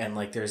killer and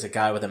like there's a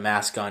guy with a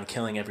mask on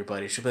killing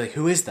everybody, she'll be like,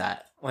 "Who is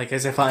that?" Like,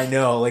 as if I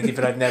know, like,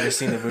 even I've never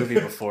seen the movie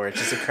before. It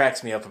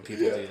cracks me up when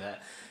people do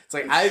that. It's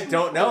like, I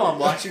don't know. I'm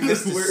watching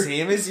this the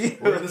same as you.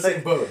 We're in the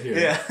same boat here.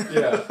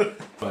 Yeah.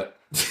 But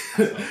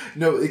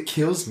no, it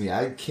kills me.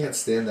 I can't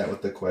stand that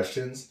with the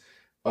questions.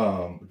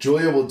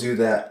 Julia will do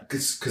that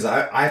because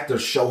I have to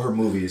show her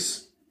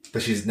movies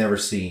that she's never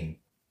seen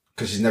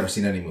because she's never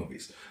seen any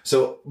movies.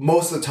 So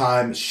most of the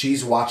time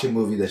she's watching a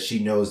movie that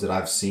she knows that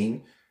I've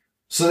seen.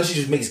 So then she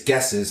just makes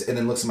guesses and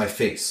then looks at my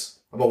face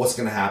about what's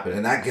going to happen.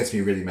 And that gets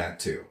me really mad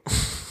too.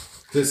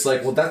 It's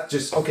like, well, that's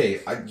just, okay,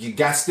 you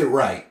guessed it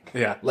right.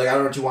 Yeah. Like, I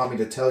don't know what you want me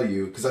to tell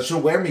you, because she'll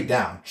wear me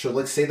down. She'll,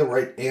 like, say the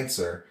right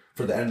answer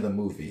for the end of the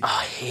movie. Oh,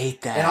 I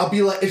hate that. And I'll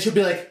be like, and she'll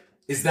be like,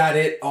 is that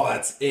it? Oh,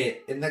 that's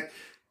it. And like,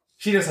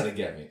 she knows how to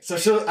get me. So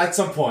she'll, at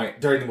some point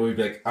during the movie,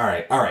 be like, all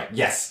right,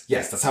 yes,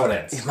 that's how it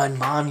ends. My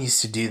mom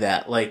used to do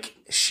that. Like,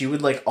 she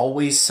would like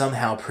always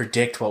somehow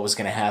predict what was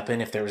going to happen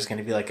if there was going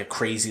to be like a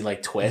crazy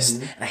like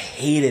twist, and I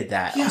hated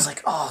that. I was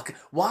like, oh,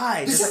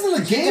 why? This Just, isn't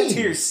like, a keep that game.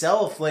 to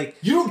yourself. Like,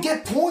 You don't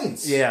get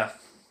points. yeah,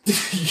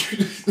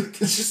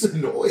 It's just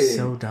annoying.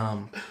 so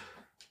dumb.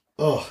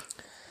 Oh.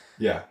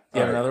 Yeah.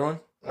 You have another one?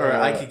 Or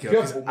I could go. you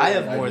have 'cause more I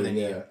than have I more do, than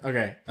yeah. you.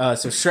 Okay.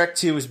 So Shrek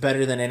 2 is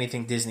better than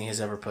anything Disney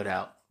has ever put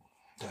out.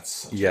 That's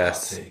such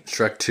Yes. a hot take.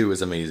 Shrek 2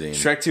 is amazing.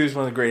 Shrek 2 is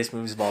one of the greatest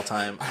movies of all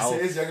time.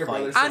 Isaiah's younger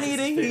brother I says need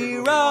it's a his favorite movie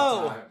of hero.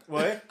 all time.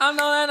 What? I'm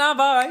not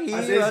a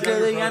Isaiah's hero younger to the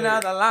brother end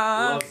of the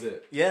line. loves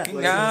it. Yeah. Like, it's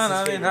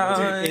his favorite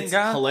movie. Dude, it's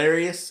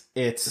hilarious.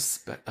 It's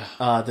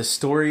the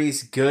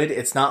story's good.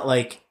 It's not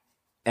like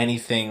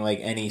anything like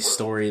any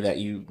story that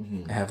you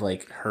have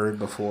like heard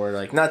before.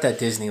 Like not that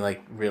Disney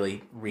like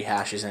really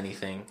rehashes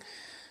anything.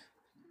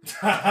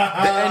 The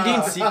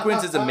ending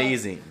sequence is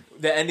amazing.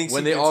 The ending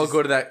When they sequence all is-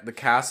 go to the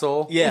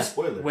castle. Yeah,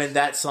 Spoilers. when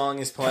that song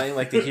is playing,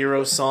 like the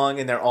hero song,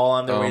 and they're all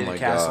on their Oh way to my the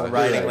castle, God.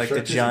 riding Yeah, like Shrek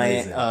the is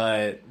giant,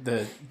 amazing.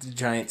 the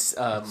giant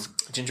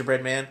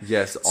gingerbread man.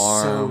 Yes,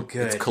 arm.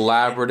 good. It's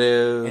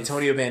collaborative.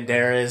 Antonio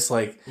Banderas,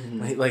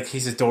 like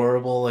he's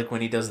adorable. Like when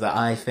he does the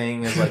eye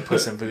thing of like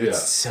Puss in Boots, Yeah.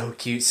 so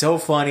cute, so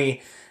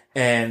funny,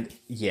 and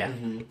yeah,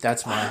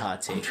 that's my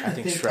hot take. I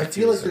think Shrek I 2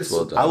 feel like is- there's well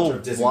some done. I will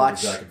Disney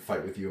watch- movies I can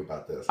fight with you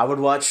about this. I would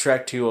watch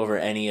Shrek 2 over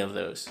any of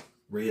those.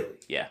 Really?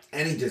 Yeah,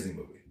 Any Disney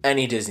movie.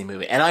 any Disney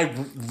movie, and I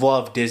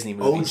love Disney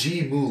movies.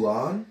 OG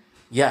Mulan?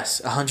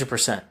 Yes,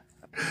 100%.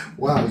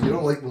 Wow, you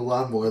don't like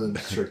Mulan more than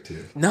Shrek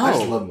 2. No. I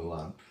just love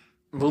Mulan.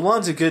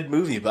 Mulan's a good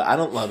movie, but I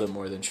don't love it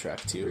more than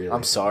Shrek 2. Really?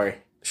 I'm sorry.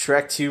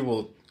 Shrek 2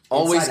 will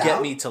always Inside get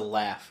Out? me to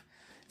laugh.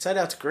 Inside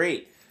Out's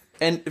great.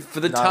 And for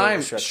the Not time,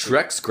 over Shrek 2.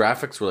 Shrek's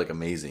graphics were like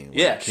amazing. when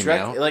Yeah, it came Shrek,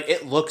 out. like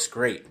it looks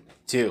great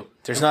too.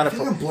 There's not I a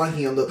think I'm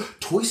blanking on the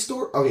Toy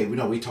Story. Okay,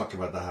 we talked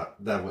about that.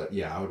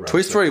 Yeah, I would rather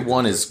Toy Story Shrek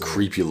 1 than is Toy Story.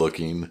 creepy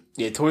looking.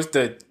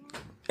 the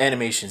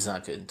animation's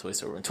not good in Toy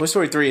Story 1. Toy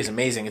Story 3 is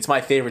amazing. It's my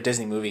favorite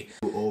Disney movie.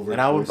 Over And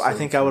Toy I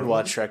think Story I would 3?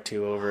 watch Shrek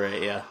 2 over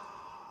it, yeah.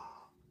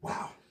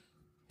 Wow.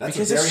 That's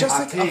Because a it's very just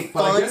hot like a take,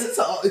 but I fun- guess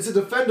it's a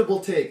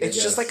defendable take. I It's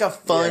just guess. like a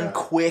fun, Yeah.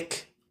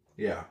 quick,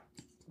 Yeah.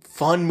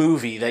 fun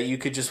movie that you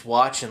could just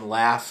watch and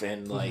laugh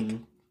and like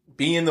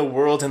be in the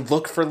world and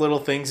look for little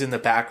things in the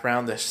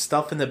background. The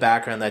stuff in the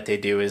background that they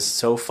do is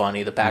so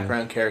funny. The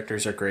background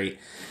characters are great.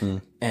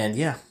 And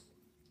yeah,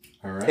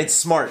 All right. it's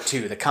smart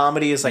too. The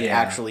comedy is like Yeah.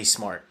 actually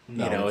smart.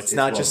 No, you know, it's- it's it's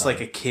not well just done.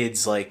 like a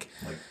kid's like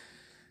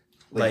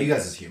like you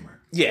guys'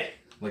 humor. yeah.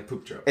 Like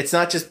poop joke. It's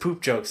not just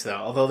poop jokes though,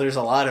 although there's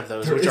a lot of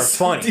those There which are is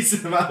some funny.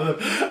 decent amount of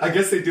them. I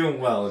guess they do them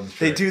well. In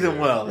They Shrek, do them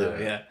too. well though,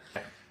 yeah.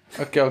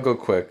 Okay, I'll go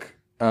quick.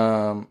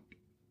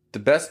 The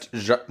best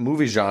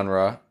movie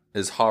genre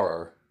is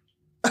horror.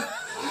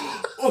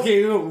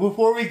 Okay,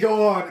 before we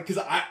go on, because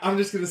I'm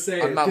just gonna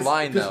say, I'm not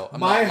lying, though. I'm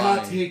my not hot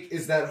lying. take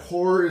is that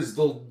horror is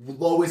the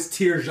lowest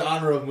tier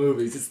genre of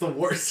movies. It's the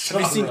worst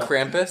Have genre. you seen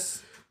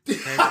Krampus?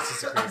 Krampus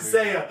is a great movie.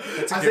 Isaiah.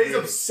 That's a good Isaiah's movie.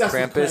 obsessed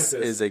with Krampus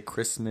Krampus. is a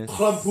Christmas.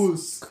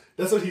 Krampus.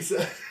 That's what he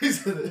said. He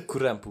said it.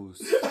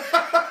 Krampus.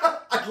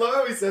 I love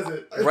how he says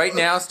it. Right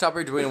now, stop what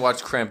you're doing and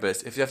watch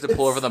Krampus. If you have to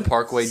pull over the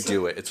Parkway,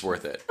 do it. It's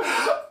worth it.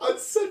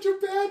 It's such a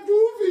bad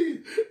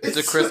movie. It's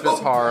a Christmas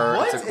horror.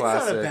 What? It's a It's not a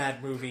classic.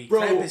 bad movie.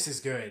 Bro. Krampus is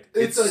good.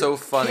 It's a so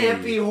funny.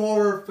 campy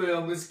horror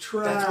film. It's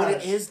trash. That's what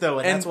it is though,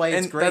 and that's why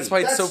it's great. That's why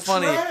it's so That's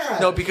funny.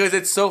 trash. No, because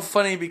it's so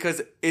funny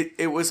because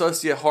it was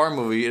supposed to be a horror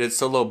movie and it's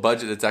so low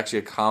budget. It's actually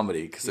a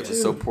comedy because it was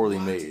so poorly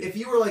made. If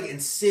you were like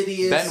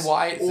Insidious, Ben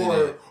Wyatt's in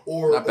it.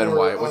 or Not Ben or,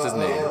 Wyatt, what's his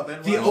name?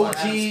 Ben The Wyatt. OG,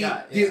 Adam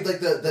Scott, the, yeah.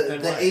 like Ben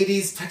the Wyatt.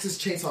 '80s Texas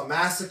Chainsaw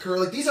Massacre.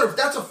 Like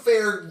that's a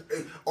fair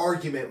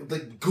argument.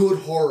 Like good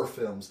horror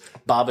films.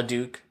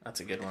 Babadook, that's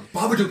a good one.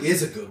 Babadook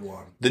is a good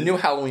one. The new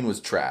Halloween was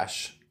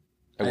trash.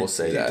 I will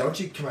say Dude, that. Don't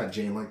you come at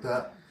Jane like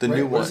that? The Right?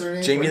 new What is one. her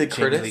name? Jamie Lee Right?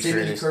 Curtis. Jamie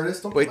Lee Curtis.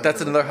 Curtis. Don't Wait, come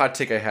that's at her another like hot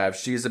take I have.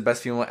 She is the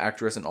best female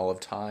actress in all of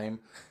time.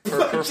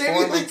 Her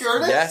Jamie Lee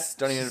Curtis? Yes,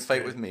 don't even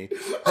fight with me.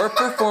 Her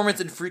performance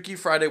in Freaky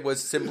Friday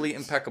was simply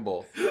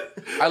impeccable.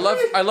 I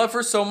love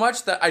her so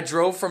much that I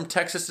drove from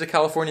Texas to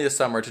California this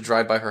summer to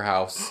drive by her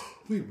house. that.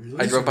 Wait, really?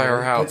 I drove by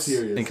her house That's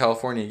serious. in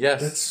California.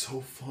 Yes. That's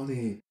so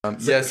funny.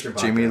 Yes, Mission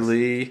Jamie podcast.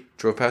 Lee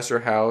drove past her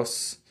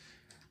house.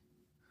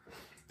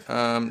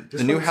 The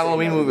Just new want to say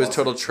Halloween that we movie was lost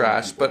total some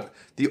trash, people. but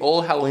the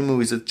old Halloween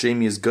movies with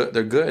Jamie is good.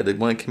 They're good. The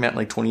one that came out in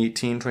like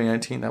 2018,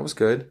 2019, that was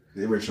good.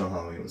 The original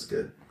Halloween was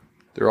good,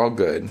 They're all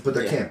good. but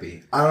there can't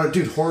be. I don't know,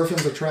 dude. Horror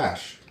films are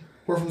trash.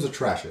 Horror films are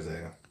trash,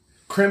 Isaiah.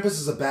 Krampus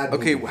is a bad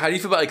movie. Okay, how do you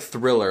feel about like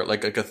thriller,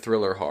 like a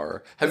thriller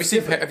horror? Have you That's seen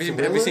different. have you seen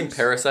Thrillers?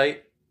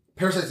 Parasite?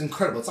 Parasite's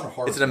incredible. It's not a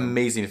horror. It's an film.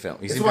 amazing film.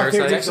 You It's seen one of my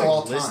Parasite? favorites of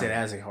all time. Listed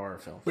as a horror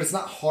film. But it's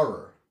not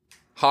horror.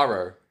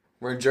 Horror.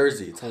 We're in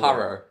Jersey. It's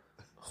horror.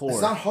 Horror.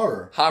 It's not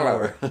horror.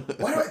 Horror.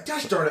 Why do I?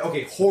 Gosh darn it.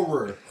 Okay,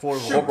 horror. Horror.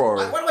 Sure.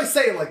 Horror. Why do I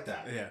say it like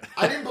that? Yeah.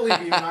 I didn't believe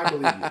you, and I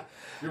believe you.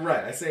 You're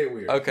right. I say it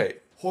weird. Okay.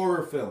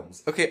 Horror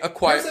films. Okay, A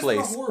Quiet Parasite's not a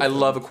Place. horror I film.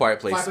 love A Quiet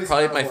Place. Quiet Place is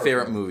Probably not a my horror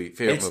favorite film. movie.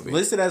 It's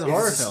listed as a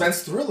horror It's a film,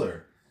 suspense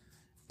thriller.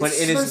 but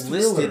It's it is suspense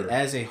listed thriller.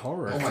 as a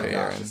horror Oh my Okay, film.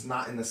 gosh, Aaron. it's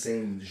not in the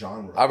same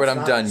genre. All right, It's I'm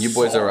not done. You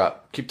boys are Saw.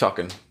 up. Keep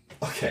talking.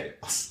 Okay.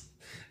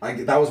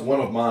 That was one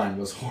of mine.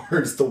 Was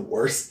horror is the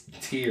worst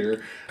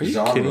tier Are you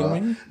genre.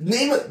 kidding me?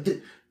 Name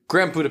it.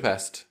 Grand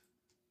Budapest.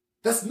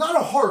 That's not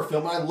a horror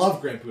film. And I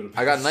love Grand Budapest.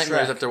 I got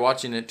nightmares Shrek. after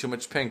watching it. Too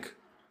much pink.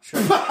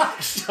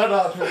 Shut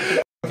up.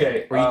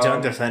 Okay. Were you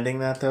done defending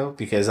that though?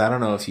 Because I don't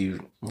know if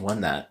you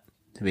won that.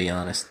 To be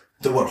honest,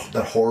 That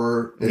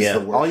horror is the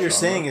worst. all you're genre?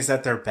 saying is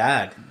that they're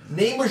bad.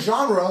 Name a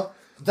genre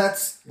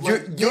That's You're-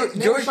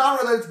 name a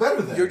genre that it's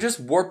better than. You're just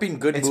warping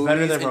good It's movies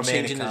better than and romantic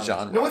changing the comedy.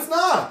 genre. No, it's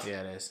not.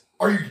 Yeah, it is.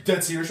 Are you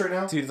dead serious right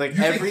now? Dude, like,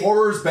 you every- think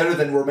horror is better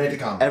than romantic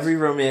comedy? Every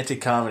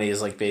romantic comedy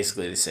is like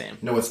basically the same.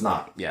 No, it's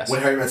not. Yes.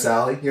 When Harry Met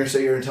Sally, you're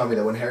gonna tell me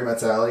that When Harry Met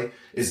Sally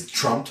is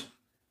trumped?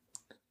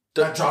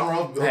 That genre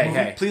of Hey, movie?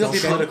 hey. Please don't be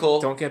get- political.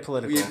 Don't get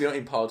political. We don't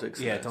need politics.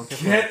 Yeah, don't get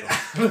Get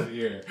political. out of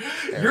here.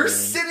 You're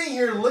sitting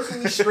here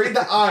looking me straight in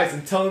the eyes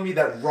and telling me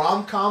that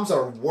rom-coms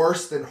are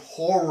worse than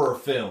horror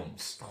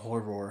films.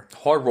 Horror.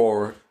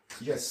 Horror.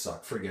 You guys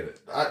suck. Forget it.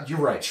 You're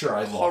right. Sure,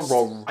 I lost.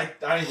 Horror.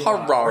 I ain't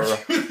Horror. gonna argue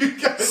with you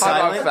guys.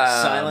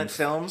 Silent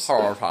films.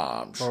 Horror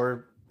films.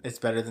 Or it's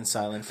better than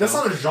silent That's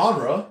films. not a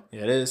genre.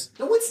 Yeah, it is.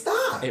 No, it's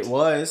not. It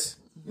was.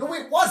 No,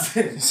 it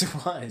wasn't. Yes, it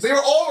was. They were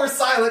all were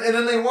silent, and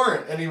then they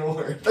weren't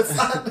anymore. That's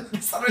not.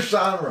 That's not a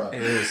genre.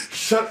 It is.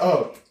 Shut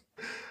up.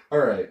 All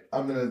right,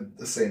 I'm gonna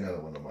say another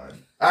one of mine.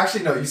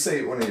 Actually, no. You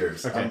say one of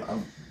yours. Okay.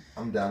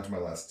 I'm down to my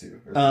last two.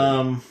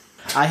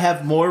 I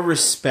have more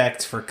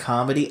respect for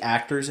comedy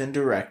actors and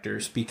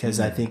directors because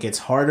I think it's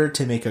harder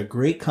to make a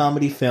great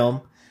comedy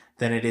film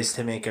than it is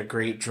to make a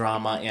great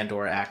drama and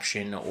or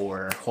action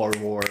or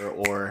horror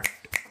or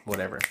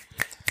whatever.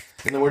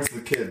 In the words of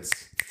the kids,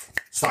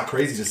 it's not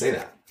crazy to say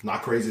that.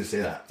 Not crazy to say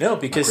that. No,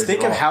 because Not crazy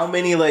think at of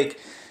all.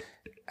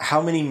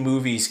 how many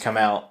movies come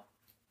out,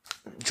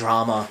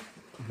 drama,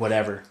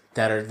 whatever,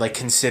 that are like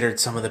considered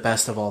some of the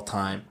best of all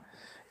time.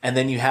 And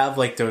then you have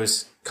like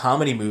those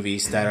comedy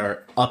movies that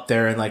are up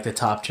there in like the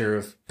top tier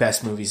of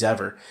best movies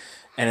ever.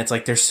 And it's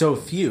like there's so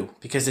few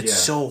because it's Yeah.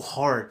 so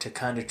hard to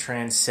kind of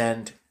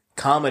transcend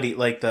comedy,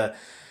 like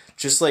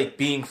just like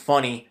being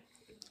funny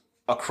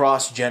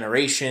across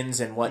generations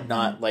and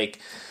whatnot. Like,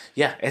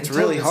 yeah, it's Tell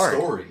really a good hard.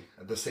 Story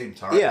at the same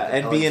time. Yeah,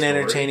 and Tell be a an story.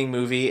 entertaining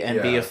movie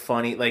and be Yeah. a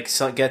funny, like,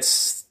 so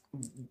gets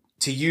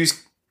to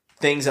use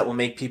things that will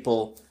make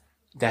people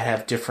that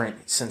have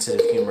different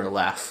sensitive humor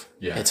laugh.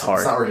 Yeah, It's hard.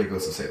 It's not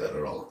ridiculous to say that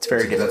at all. It's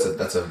very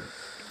That's a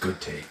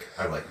good take.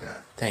 I like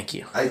that. Thank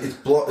you.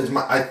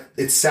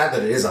 It's sad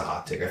that it is a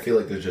hot take. I feel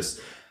like there's just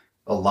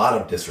a lot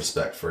of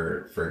disrespect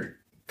for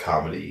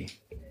comedy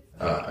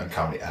and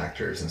comedy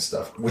actors and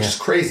stuff, which is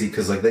crazy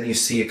because like then you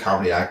see a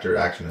comedy actor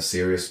act in a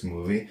serious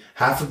movie.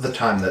 Half of the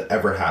time that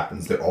ever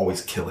happens, they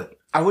always kill it.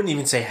 I wouldn't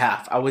even say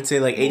half. I would say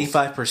like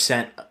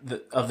 85%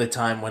 of the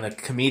time when a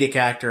comedic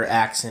actor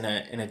acts in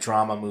a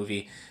drama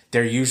movie,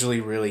 they're usually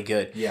really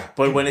good. Yeah.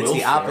 But when it's Will the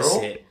Ferrell?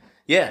 opposite,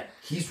 yeah.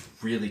 He's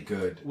really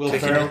good. Will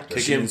Kicking Ferrell, it,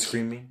 kicking Jim, and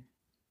screaming.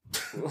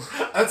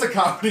 That's a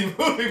comedy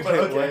movie, but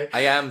okay.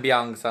 I am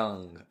Byung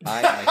Sung. I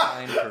am a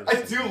kind person.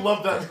 I do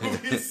love that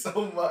movie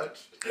so much.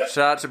 Shout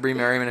out to Brie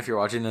Merriman if you're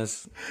watching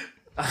this.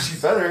 She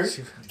better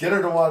get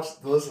her to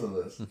listen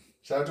to this.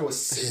 Shout out to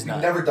we've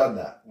not. never done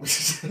that.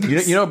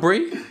 You know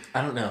Brie?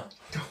 I don't know.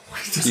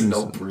 He doesn't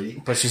know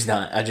Brie. But she's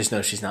not. I just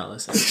know she's not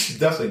listening. She's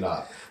definitely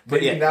not.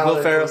 But Maybe yeah, now Will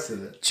they're Ferrell, close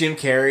to it. Jim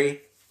Carrey,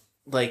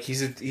 like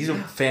he's a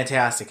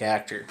fantastic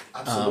actor.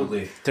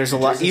 Absolutely. There's a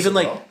lot, Jason even Segel?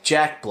 like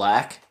Jack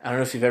Black. I don't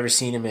know if you've ever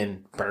seen him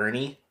in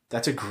Bernie.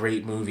 That's a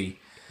great movie,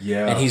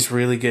 Yeah. and he's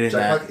really good in Jack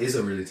that. Black is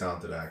a really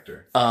talented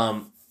actor.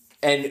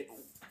 And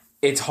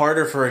it's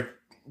harder for a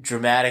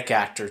dramatic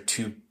actor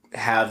to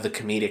have the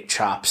comedic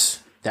chops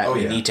that Oh,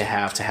 we yeah. need to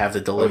have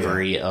the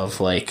delivery of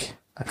like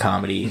a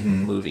comedy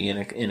movie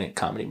in a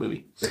comedy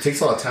movie. It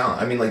takes a lot of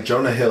talent. I mean, like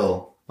Jonah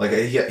Hill, like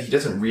he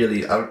doesn't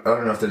really. I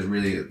don't know if there's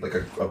really like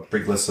a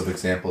big list of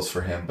examples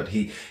for him, but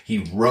he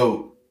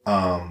wrote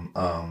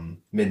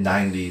mid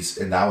 '90s,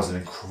 and that was an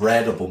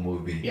incredible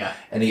movie. Yeah.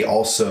 and he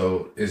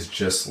also is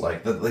just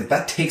like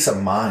that takes a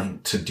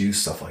mind to do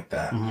stuff like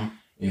that,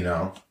 you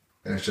know.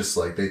 And it's just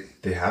like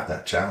they have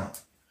that talent.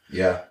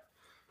 Yeah,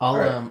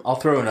 I'll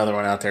throw another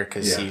one out there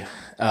because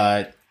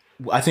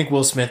I think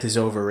Will Smith is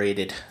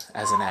overrated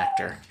as an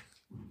actor.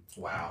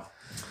 wow.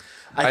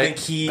 I think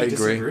he I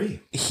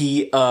agree.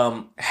 he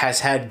has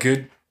had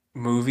good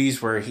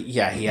movies where he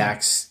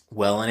acts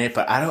well in it,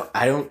 but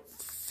I don't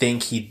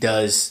think he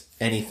does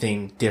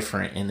anything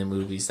different in the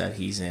movies that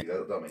he's in.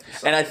 That makes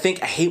sense. And I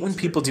hate when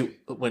people do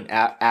when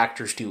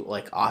actors do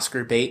like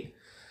Oscar bait,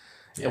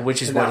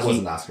 which is And what that he was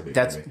an Oscar bait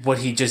that's movie. what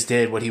he just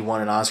did. What he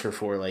won an Oscar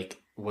for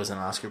was an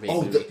Oscar bait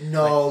Oh movie.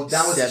 no,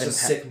 that was such a 7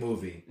 sick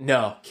movie.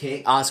 No,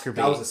 Can't- Oscar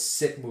bait. That was a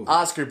sick movie.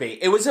 Oscar bait.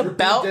 It was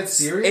about. dead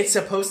serious? It's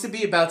supposed to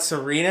be about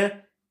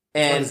Serena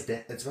and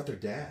It's about their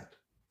dad.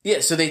 yeah.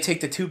 So they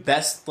take the two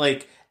best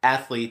like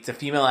athletes, the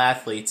female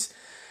athletes,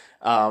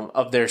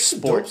 of their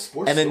sport,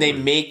 sports and then they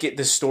story. make it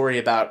the story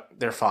about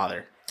their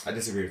father. I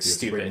disagree with you.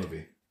 Stupid. It's a great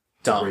movie.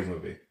 It's Dumb. a great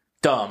movie.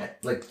 Dumb.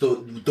 Like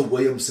the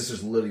Williams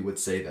sisters literally would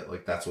say that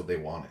like that's what they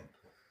wanted.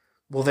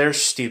 Well, they're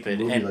stupid,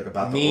 Movie, and like,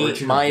 about the me,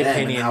 origin my of them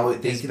and opinion how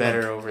they is can,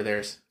 better like- over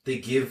theirs. They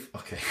give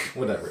okay,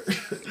 whatever.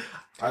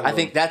 I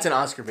think that's an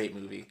Oscar bait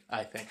movie.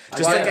 I think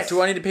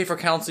Do I need to pay for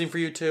counseling for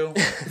you too?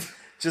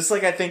 just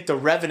like I think The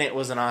Revenant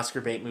was an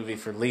Oscar bait movie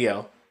for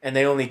Leo, and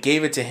they only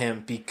gave it to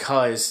him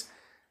because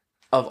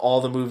of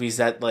all the movies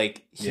that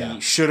like he Yeah.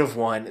 should have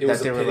won. it was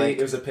that they a were pity. like,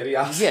 It was a pity.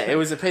 Oscar. yeah, it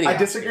was a pity. I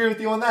Oscar. disagree with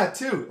you on that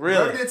too.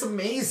 Really? Revenant's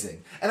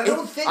amazing, and I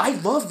don't think I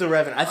love The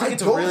Revenant. I think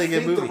it's a really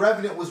good movie. The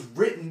Revenant was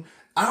written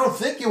I don't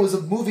think it was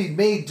a movie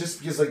made just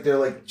because like they're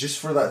like just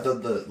for that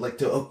the like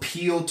to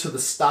appeal to the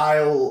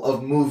style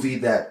of movie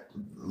that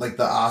like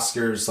the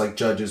Oscars like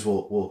judges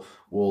will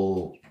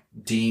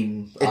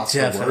deem It Oscar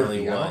definitely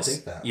worthy. I don't was.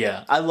 think that.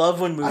 Yeah, I love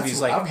when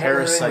movies like I've never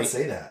heard anyone Parasite.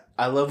 say that.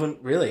 I love when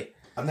really.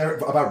 I've never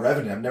about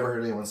Revenant. I've never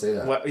heard anyone say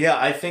that. Well, yeah,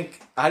 I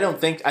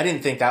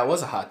didn't think that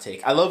was a hot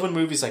take. I love when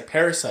movies like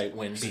Parasite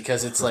win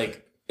because it's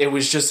like it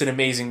was just an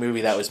amazing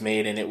movie that was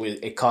made and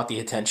it caught the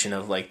attention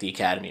of like the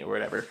Academy or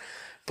whatever.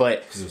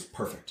 But Because it was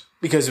perfect.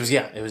 because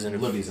it was an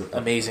Libby's a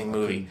amazing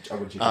movie. I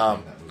wouldn't keep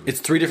playing that movie. It's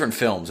 3 different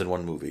films in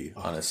one movie,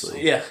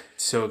 honestly. Yeah,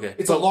 so good.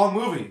 It's a long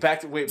movie.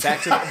 Back to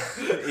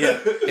the, yeah.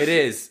 It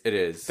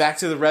is. Back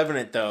to the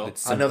Revenant though.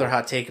 It's simple. Another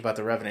hot take about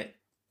the Revenant.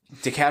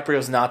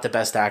 DiCaprio's not the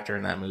best actor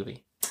in that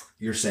movie.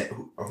 You're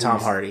saying Tom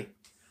Hardy.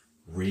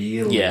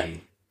 Really? Yeah.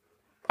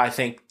 I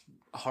think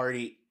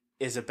Hardy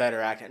is a better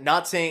actor.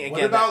 Not saying again.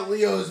 What about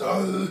Leo's?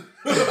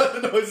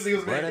 The noises he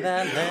was making.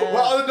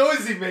 Well, the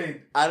noises he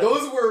made.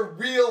 Those were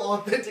real,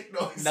 authentic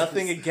noises.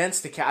 Nothing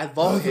against the cat. I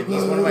love him.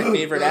 He's one of my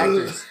favorite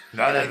actors.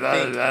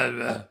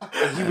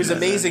 He was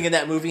amazing in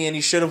that movie, and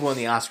he should have won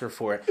the Oscar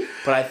for it.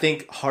 But I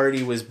think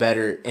Hardy was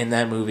better in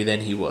that movie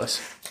than he was.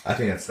 I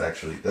think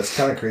that's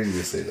kind of crazy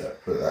to say that,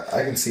 but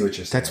I can see what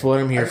you're saying. That's what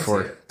I'm I here can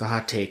for. see it. The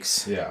hot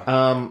takes. Yeah.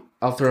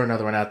 I'll throw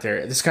another one out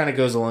there. This kind of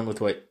goes along with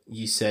what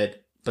you said,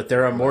 but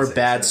there are more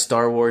bad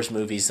Star Wars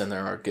movies than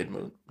there are good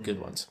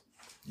ones.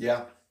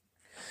 Yeah.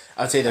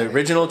 I'd say the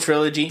original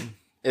trilogy.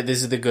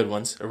 These are the good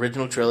ones.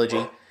 Original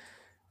trilogy,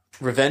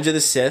 Revenge of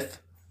the Sith,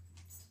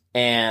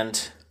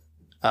 and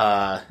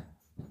what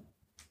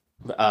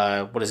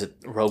is it?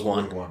 Rogue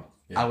One. Rogue One.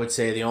 Yeah. I would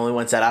say the only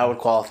ones that I would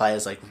qualify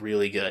as like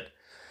really good.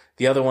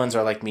 The other ones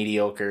are like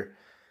mediocre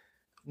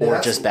or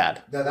just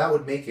bad. Now that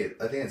would make it.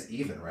 I think it's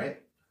even, right?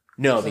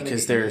 No, Doesn't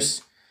because make it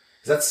there's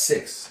That's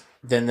 6.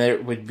 then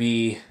there would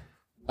be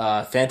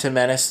Phantom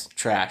Menace,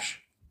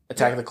 trash.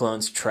 Attack of the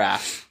Clones,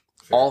 trash.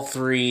 Fair. All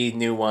 3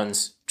 new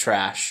ones,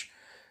 trash.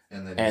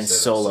 And then And you said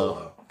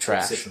Solo,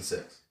 trash. 6 and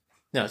 6.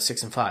 No, it's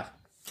 6 and 5.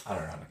 I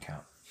don't know how to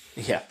count.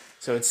 Yeah.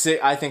 So it's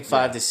I think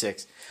 5 to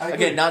 6. I agree.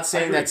 Again, not I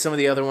saying agree. that some of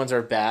the other ones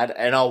are bad,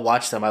 and I'll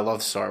watch them. I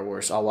love Star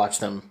Wars. I'll watch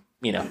them,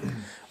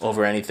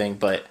 over anything,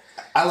 but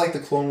I like the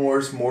Clone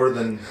Wars more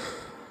than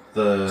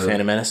the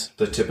Phantom Menace.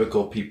 the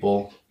typical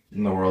people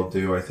in the world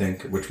do, I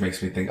think, which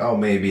makes me think, oh,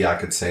 maybe I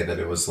could say that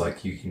it was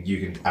like you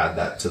can add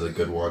that to the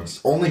good ones,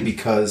 only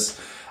because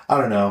I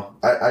don't know.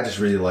 I just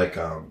really like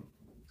I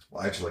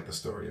just like the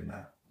story in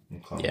that in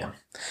Clone Wars.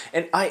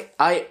 And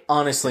I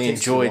honestly It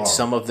takes too enjoyed long.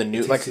 some of the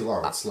new It takes too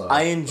long. It's slow,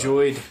 I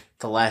enjoyed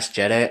The Last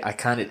Jedi. I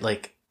kind of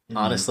like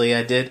honestly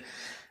I did.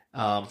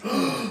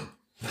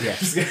 Yeah.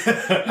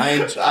 I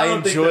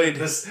don't think enjoyed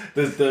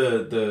that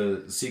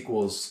the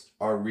sequels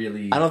are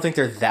really I don't think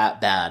they're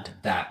that bad.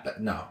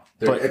 no.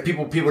 But-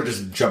 People are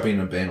just jumping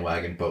in a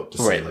bandwagon boat to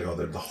say Right. like, oh,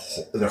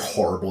 they're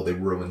horrible. They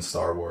ruined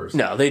Star Wars.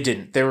 No, they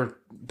didn't. They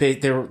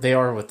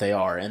are what they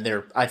are, and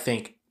they're I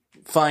think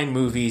fine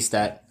movies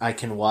that I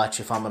can watch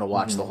if I'm going to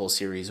watch the whole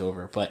series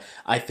over. But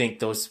I think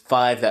those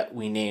 5 that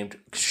we named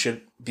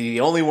should be the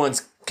only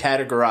ones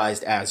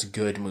categorized as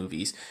good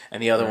movies,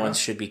 and the other ones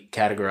should be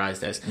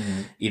categorized as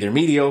either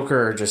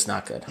mediocre or just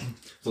not good.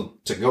 So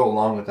to go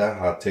along with that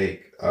hot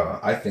take,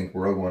 I think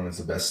Rogue One is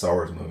the best Star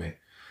Wars movie.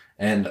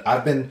 And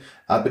I've been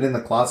in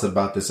the closet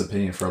about this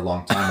opinion for a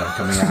long time. That I'm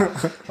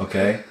coming out.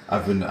 Okay,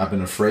 I've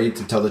been afraid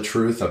to tell the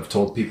truth. I've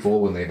told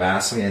people when they've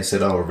asked me, I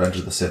said, "Oh, Revenge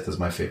of the Sith is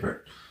my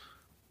favorite."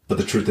 But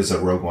the truth is that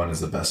Rogue One is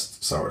the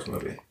best Star Wars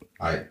movie.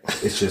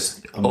 It's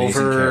just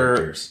amazing Over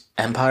characters.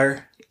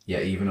 Empire?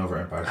 Yeah, even over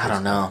Empire. I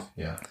don't know.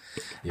 Yeah.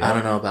 I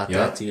don't know about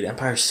Yeah. that, dude.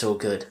 Empire's so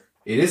good.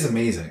 It is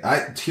amazing.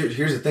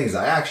 Here's the thing: is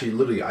I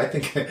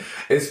think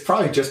it's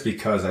probably just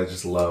because I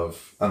just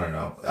love. I don't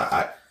know.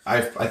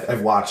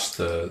 I've watched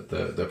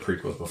the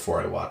prequels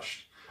before I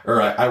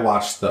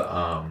watched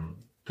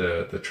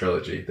the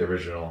trilogy, the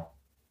original.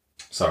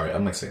 Sorry,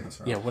 I'm like saying this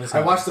wrong. Yeah, what is I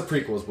that? watched the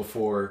prequels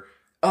before.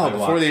 Oh, I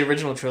before watched- the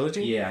original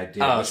trilogy? Yeah, I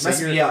did. Oh, Which so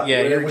messed you're- me up.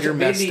 yeah, you're Which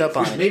messed made me, up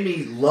on which it. made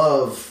me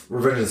love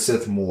Revenge of the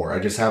Sith more. I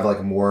just have like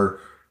a more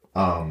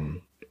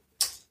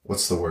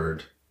what's the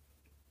word?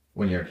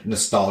 When you're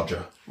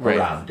nostalgia Right.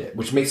 around it,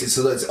 which makes it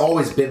so that it's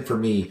always been for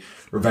me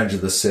Revenge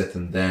of the Sith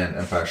and then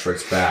Empire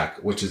Strikes Back,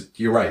 which is,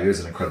 you're right, it is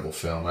an incredible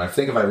film. And I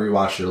think if I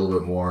rewatch it a little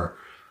bit more,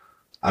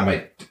 I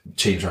might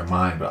change my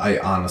mind, but I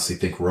honestly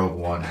think Rogue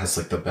One has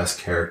like the best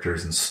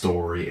characters and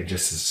story, and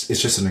it's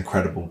just an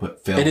incredible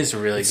film. It is a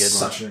really It's good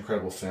one. such an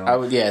incredible film.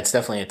 It's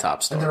definitely a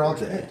top story. And they're all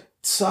dead.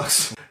 It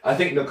sucks. I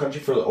think No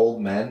Country for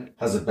Old Men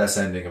has the best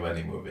ending of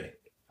any movie.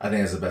 I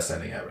think it's the best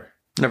ending ever.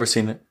 Never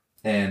seen it.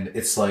 And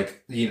it's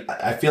like,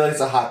 I feel like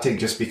it's a hot take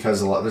just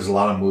because there's a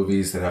lot of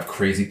movies that have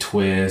crazy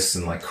twists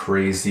and like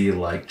crazy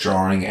like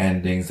jarring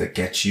endings that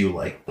get you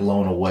like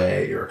blown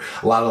away, or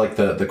a lot of like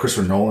the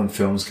Christopher Nolan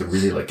films could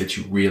really like get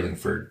you reeling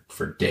for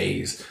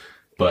days.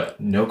 But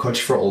No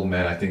Country for Old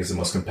Men, I think, is the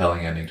most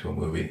compelling ending to a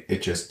movie.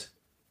 It just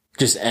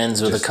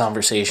ends with a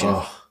conversation.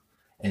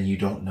 and you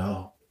don't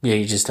know. Yeah,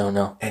 you just don't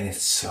know. And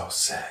it's so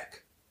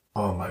sick.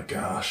 Oh my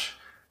gosh.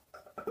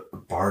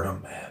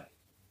 Barnum, man.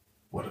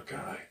 What a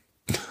guy.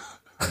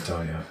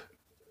 Antonio.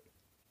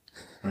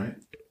 Right?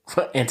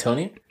 What,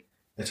 Antonio?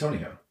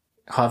 Antonio.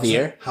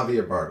 Javier?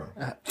 Javier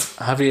Bardem.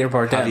 Javier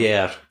Bardem.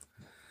 Javier.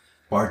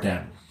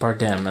 Bardem.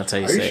 Bardem, that's how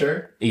you Are say you it.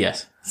 sure?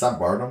 Yes. It's not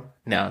Bardem?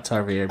 No, it's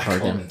Javier I call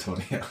him Bardem.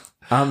 Antonio.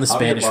 I'm the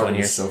Spanish Javier one Bardem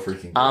here. is so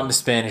freaking good. I'm the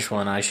Spanish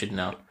one, I should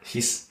know.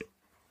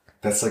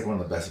 That's like one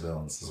of the best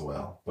villains as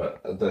well.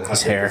 But the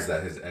His hair. is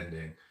that his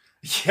ending.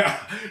 Yeah,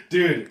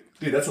 dude,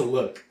 that's a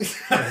look. His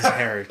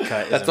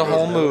haircut. That's the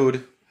whole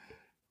mood.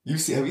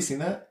 Have you seen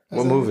that?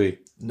 What movie?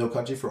 No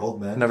Country for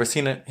Old Men. Never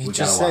seen it. He We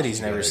just gotta said watch he's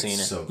it never together. seen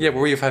It's it. so good. Yeah, where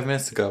were you 5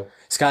 minutes ago?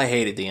 Sky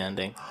hated the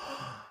ending.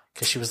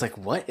 Because she was like,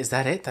 what? Is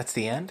that it? That's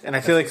the end? And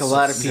I feel like a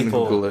lot of I'm gonna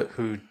Google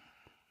people it.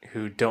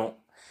 who don't...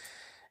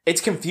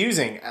 It's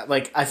confusing.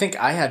 Like, I think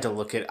I had to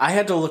look it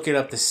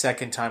up the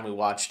second time we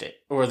watched it.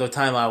 Or the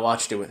time I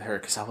watched it with her.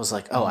 Because I was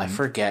like, oh, I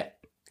forget.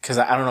 Because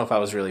I don't know if I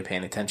was really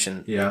paying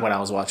attention when I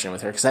was watching it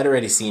with her. Because I'd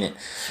already seen it.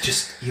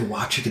 You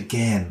watch it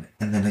again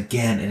and then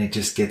again, and it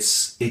just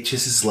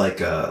is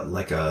like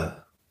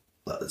a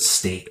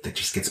steak that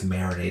just gets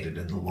marinated,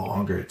 and the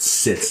longer it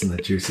sits in the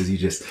juices, you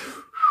just,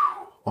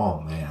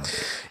 oh man.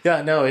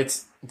 Yeah, no, I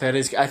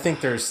think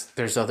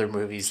there's other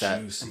movies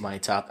that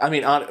might top. I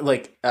mean,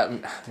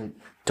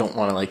 don't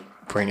want to like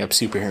bring up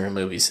superhero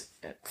movies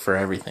for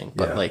everything,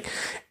 but like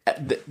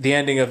the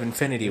ending of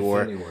Infinity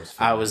War,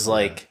 I was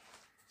like,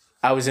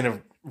 I was in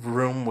a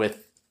room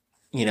with,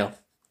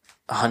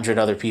 100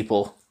 other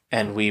people,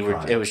 and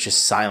it was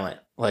just silent.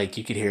 Like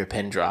you could hear a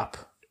pin drop.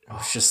 It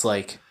was just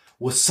like,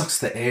 what sucks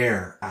the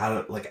air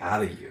out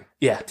of you.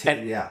 Yeah,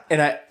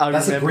 and I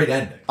that's remember, a great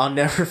ending. I'll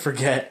never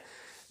forget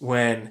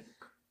when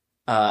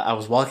I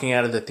was walking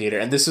out of the theater,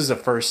 and this was the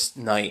first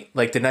night,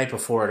 like the night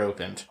before it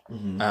opened,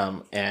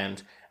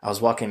 and I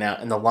was walking out,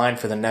 and the line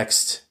for the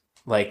next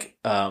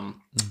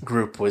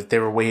group they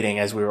were waiting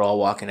as we were all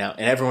walking out,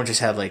 and everyone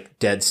just had like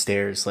dead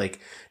stares, like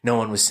no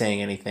one was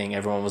saying anything.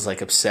 Everyone was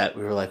like upset.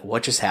 We were like,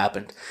 what just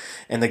happened?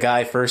 And the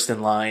guy first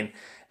in line,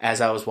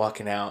 as I was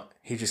walking out,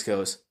 he just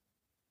goes,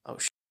 oh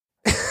shit.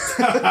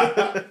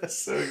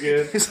 So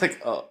good. He's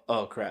like,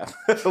 oh crap.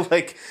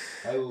 Like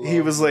he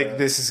was like,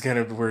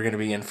 we're gonna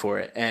be in for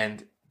it.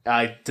 And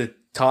the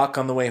talk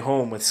on the way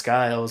home with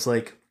Sky, I was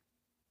like,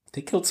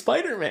 they killed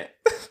Spider-Man.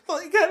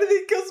 Like, how did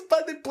they kill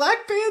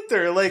Black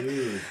Panther? Like,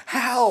 dude,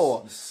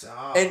 how?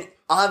 And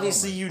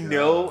obviously,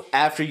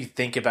 after you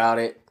think about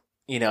it,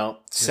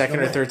 second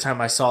or third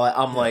time I saw it,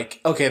 I'm like,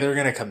 okay, they're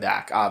gonna come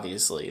back.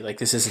 Obviously, like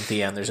this isn't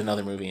the end. There's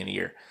another movie in a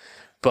year,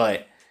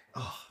 but.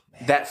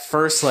 That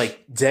first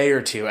day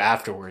or two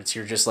afterwards,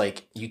 you're just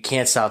like, you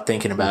can't stop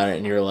thinking about it,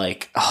 and you're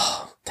like,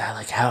 oh,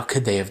 how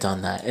could they have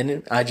done that?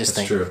 And I just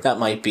think that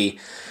might be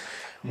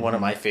one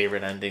of my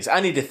favorite endings.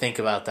 I need to think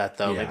about that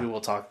though. Yeah. Maybe we'll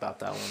talk about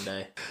that one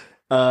day.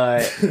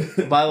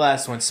 My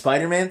last one,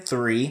 Spider-Man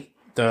 3,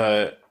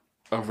 the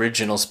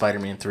original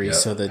Spider-Man 3,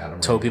 so the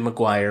Tobey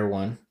Maguire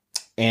one,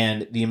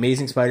 and The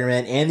Amazing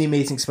Spider-Man and The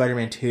Amazing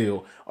Spider-Man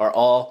 2 are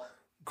all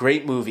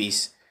great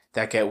movies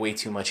that get way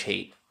too much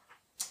hate.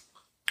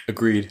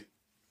 Agreed.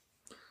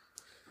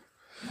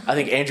 I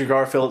think Andrew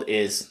Garfield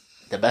is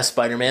the best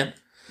Spider-Man.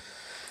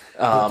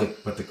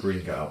 But the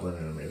Green Goblin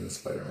and Amazing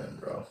Spider-Man,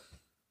 bro.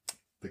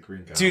 The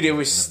Green Goblin. Dude, it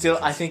was still.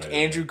 I think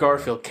Andrew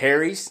Garfield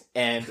carries,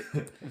 and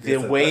the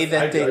way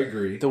that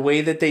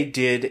they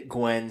did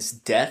Gwen's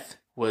death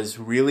was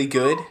really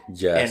good,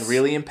 and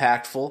really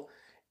impactful,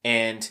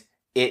 and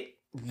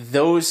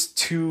those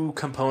two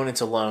components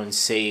alone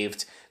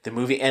saved the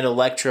movie. And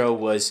Electro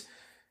was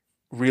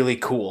really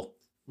cool.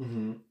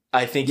 Mm-hmm.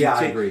 I think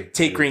I agree.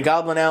 Take Green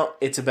Goblin out,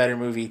 it's a better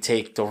movie.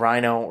 Take the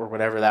Rhino or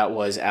whatever that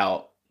was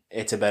out,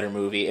 it's a better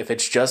movie. If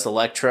it's just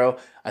Electro,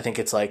 I think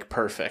it's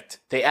perfect.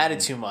 They added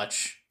too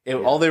much.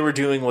 All they were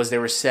doing was they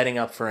were setting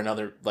up for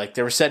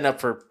they were setting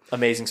up for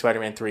Amazing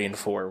Spider-Man 3 and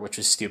 4, which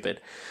is stupid.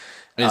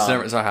 It's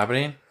not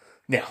happening?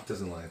 No.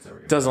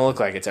 It doesn't look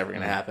like it's ever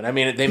going to happen. I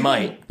mean,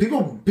 might.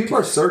 People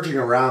are surging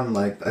around.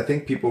 I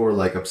think people were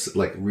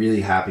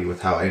really happy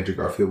with how Andrew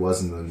Garfield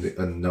was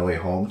in No Way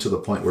Home, to the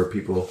point where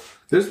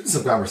there's been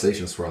some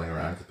conversations swirling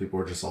around because people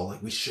were just all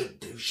like, we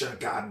should have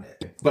gotten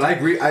it. But I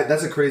agree.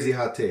 That's a crazy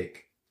hot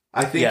take.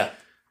 I think. Yeah.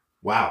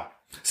 Wow.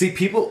 See,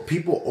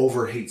 people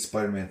overhate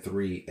Spider-Man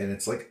 3, and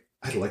it's like,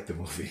 I like the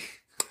movie.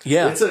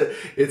 Yeah,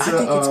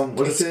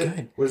 what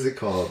is it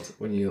called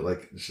when you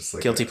it's just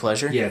like guilty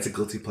pleasure? Yeah, it's a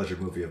guilty pleasure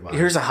movie of mine.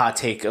 Here's a hot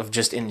take of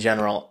just in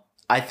general.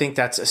 I think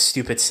that's a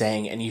stupid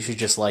saying, and you should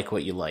just like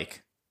what you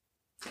like.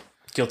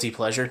 Guilty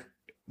pleasure,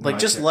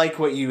 just like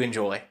what you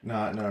enjoy.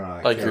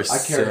 No. Your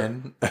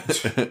sin.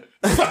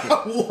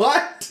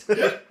 What?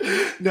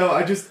 No,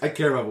 I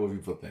care about what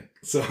people think.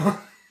 So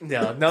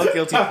no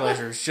guilty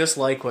pleasures. Just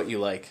like what you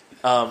like.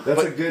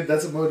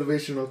 That's a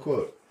motivational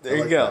quote. There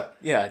you go. That.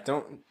 Yeah,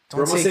 don't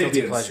say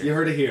guilty pleasure. You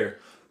heard it here.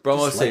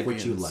 Bromo just like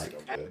what you like.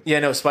 Yeah,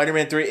 no,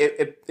 Spider-Man 3,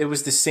 it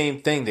was the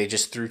same thing. They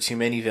just threw too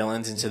many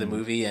villains into the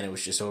movie, and it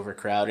was just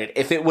overcrowded.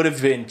 If it would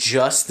have been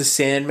just the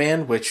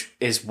Sandman, which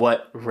is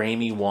what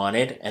Raimi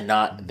wanted, and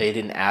they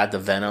didn't add the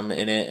Venom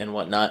in it and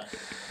whatnot,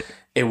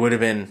 it would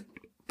have been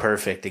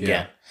perfect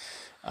again.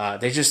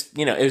 They just,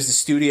 it was the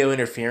studio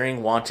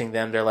interfering, wanting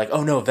them. They're like,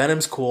 oh no,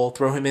 Venom's cool,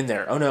 throw him in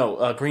there. Oh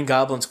no, Green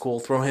Goblin's cool,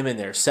 throw him in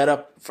there. Set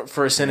up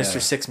for a Sinister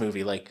Six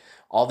movie. Like,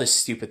 all this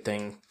stupid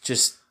thing,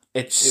 just,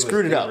 it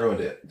screwed it up. They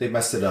ruined it. They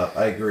messed it up.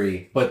 I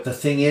agree. But the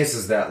thing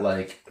is that,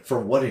 like, for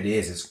what it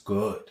is, it's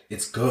good.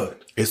 It's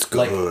good. It's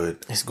good.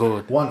 Like, it's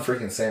good. One,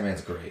 freaking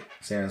Sandman's great.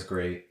 Sandman's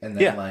great. And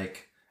then,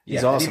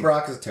 he's awesome. Eddie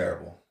Brock is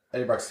terrible.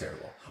 Eddie Brock's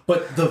terrible.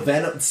 But the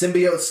Venom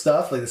symbiote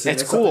stuff, like the symbiote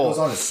it's stuff cool. that goes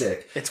on is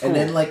sick. It's cool. And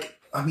then, like,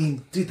 I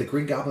mean, dude, the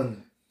Green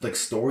Goblin, like,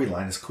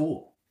 storyline is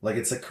cool. Like,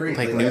 it's like crazy.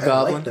 Like New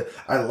Goblin?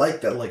 I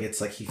like that, like,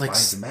 it's like he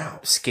finds him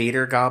out.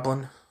 Skater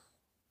Goblin?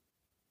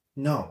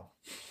 No.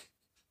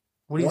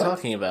 What are you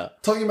talking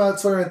about? Talking about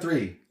Spider-Man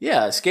 3.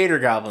 Yeah, Skater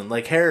Goblin,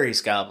 like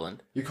Harry's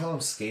Goblin. You call him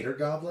Skater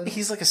Goblin?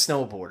 He's like a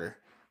snowboarder.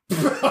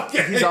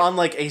 Okay. He's on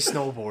like a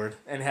snowboard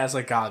and has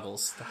like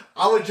goggles.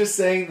 I was just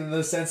saying in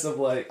the sense of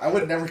like, I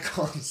would never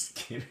call him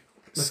Skater.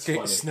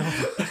 Snowboard.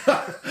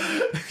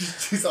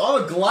 He's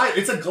on a glider.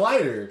 It's a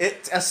glider.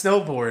 It's a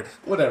snowboard.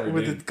 Whatever,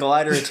 with dude. a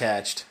glider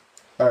attached.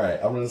 All right,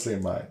 I'm going to say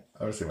mine.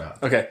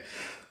 Okay.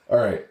 All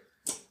right.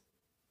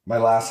 My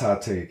last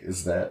hot take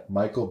is that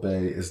Michael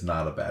Bay is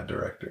not a bad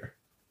director.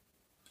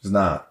 He's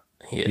not.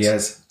 He is. He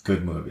has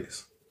good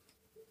movies.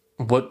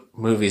 What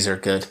movies are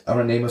good? I'm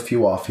going to name a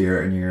few off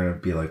here, and you're going to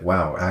be like,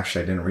 wow,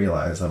 actually, I didn't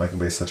realize that Michael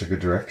Bay is such a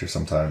good director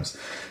sometimes.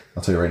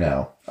 I'll tell you right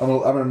now. I'm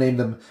going to name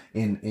them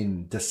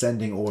in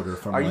descending order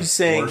from Are you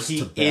saying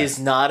he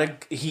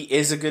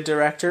is a good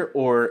director,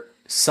 or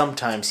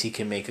sometimes he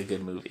can make a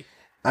good movie?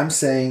 I'm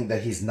saying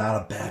that he's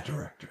not a bad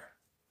director.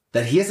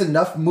 That he has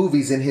enough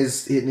movies in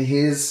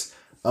his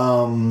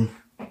wow,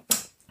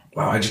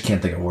 I just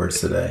can't think of words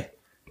today.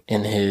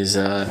 In his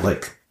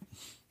like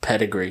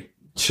pedigree.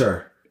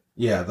 Sure.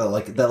 Yeah,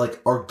 that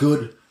are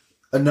good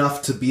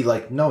enough to be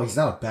like, no, he's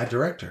not a bad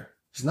director.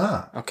 He's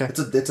not. Okay. It's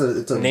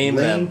a name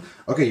lame. them.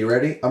 Okay, you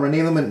ready? I'm gonna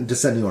name them in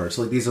descending order.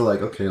 So like these are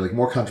like, okay, like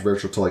more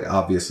controversial to like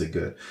obviously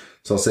good.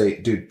 So I'll say,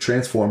 dude,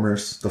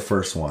 Transformers, the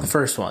first one. The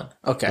first one.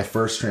 Okay. The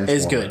first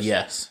Transformers is good,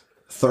 yes.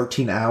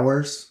 13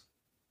 Hours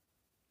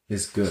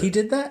is good. He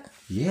did that?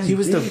 Yeah, he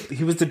was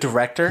the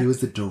director? He was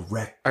the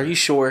director. Are you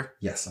sure?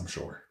 Yes, I'm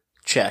sure.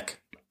 Check.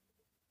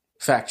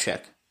 Fact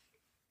check.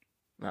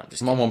 No, I'm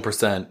just I'm on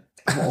 1%.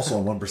 I'm also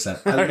on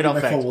 1%. All right,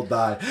 my phone will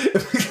die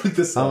if we look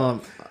this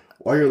up.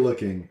 While you're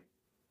looking,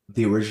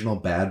 the original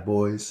Bad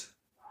Boys,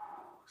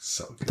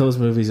 so good. Those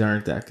movies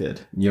aren't that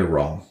good. You're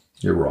wrong.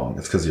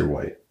 It's because you're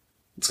white.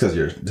 It's because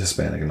you're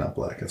Hispanic and not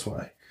black. That's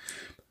why.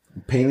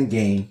 Pain and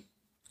Gain.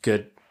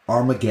 Good.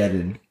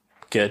 Armageddon.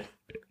 Good.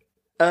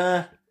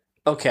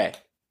 Okay.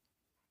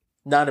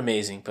 Not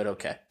amazing, but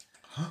okay.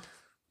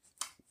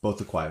 Both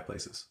The Quiet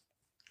Places.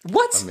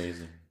 What?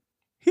 Amazing.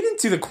 He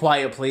didn't do The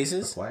Quiet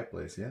Places. The Quiet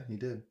Place, yeah, he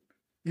did.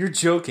 You're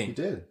joking. He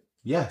did.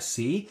 Yeah,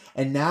 see?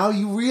 And now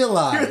you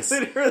realize.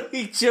 You're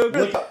literally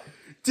joking.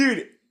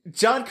 Dude,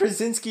 John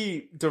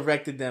Krasinski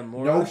directed them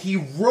more. No, he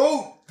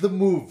wrote the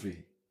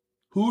movie.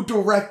 Who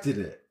directed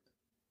it?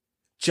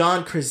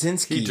 John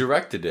Krasinski. He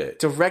directed it.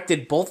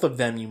 Directed both of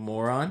them, you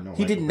moron. No,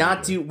 he did Michael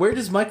not Bay do... Where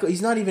does Michael...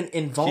 He's not even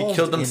involved. He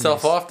killed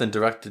himself in this. off, then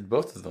directed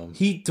both of them.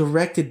 He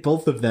directed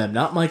both of them,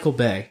 not Michael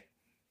Bay.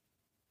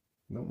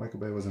 No, Michael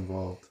Bay was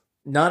involved.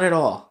 Not at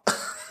all.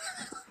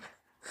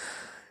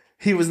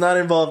 He was not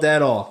involved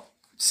at all.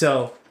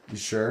 So... You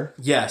sure?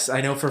 Yes,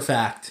 I know for a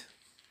fact.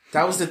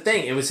 That was the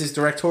thing. It was his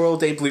directorial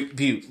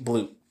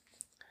debut.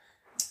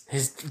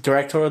 His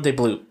directorial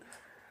debut.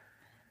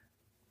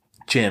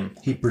 Jim.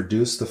 He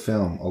produced the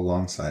film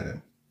alongside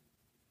him.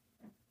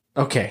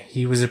 Okay,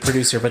 he was a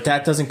producer, but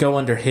that doesn't go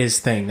under his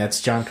thing.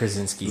 That's John It's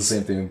Krasinski's. the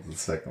same thing with the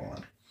second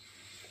one.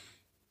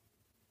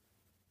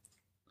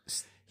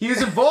 He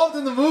was involved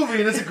in the movie,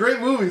 and it's a great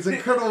movie. It's an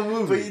incredible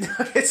movie.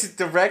 But it's a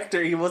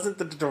director. He wasn't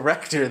the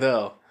director,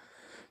 though.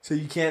 So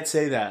you can't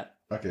say that.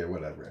 Okay,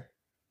 whatever.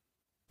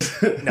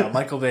 No,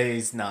 Michael Bay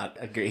is not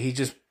a great... He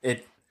just...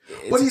 It's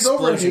But he's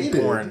explosion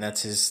overhated. porn.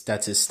 That's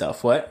his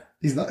stuff. What?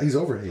 He's not. He's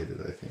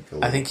overhated, I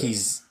think. I think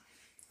he's...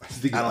 I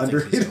think I don't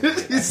think he's overrated. I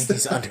think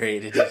he's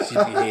underrated. He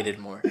should be hated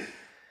more.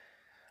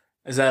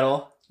 Is that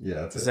all?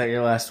 Yeah, that's Is it. that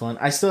your last one?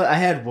 I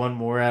had one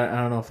more. I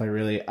don't know if I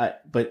really...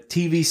 but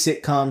TV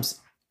sitcoms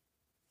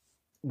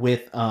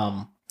with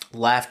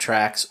laugh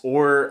tracks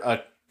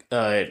or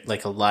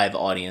like a live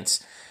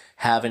audience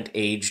haven't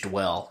aged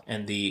well.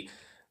 And the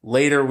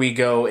later we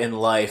go in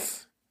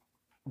life,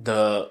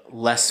 the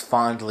less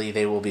fondly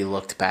they will be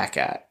looked back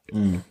at.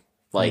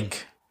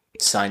 Like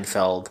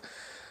Seinfeld,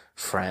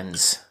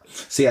 Friends.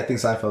 See, I think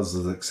Seinfeld's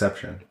the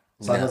exception.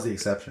 Seinfeld's No. the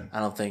exception. I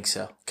don't think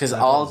so. Because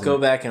Seinfeld's I'll go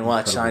an back and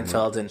watch incredible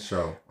Seinfeld and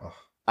show. Ugh.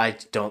 I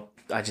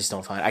just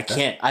don't find it. I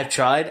can't. I've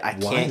tried.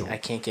 wild. I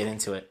can't get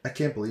into it. I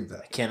can't believe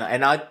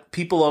that.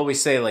 People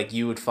always say like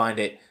you would find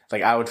it,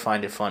 like I would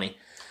find it funny.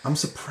 I'm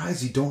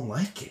surprised you don't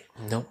like it.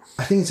 Nope.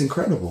 I think it's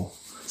incredible.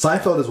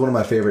 Seinfeld is one of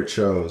my favorite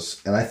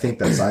shows, and I think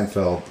that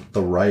Seinfeld,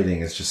 the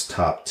writing is just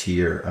top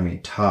tier. I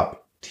mean,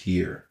 top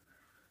tier.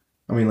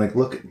 I mean, like,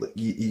 look,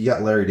 you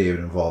got Larry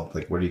David involved.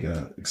 Like, what are you going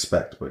to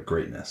expect but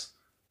greatness?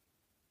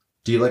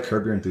 Do you like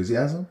Curb Your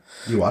Enthusiasm?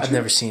 You watch it? I've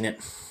never seen it.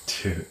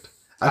 Dude.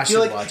 I feel should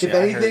like watch if it. I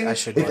anything,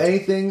 should watch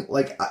it.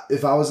 like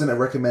if I was going to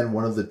recommend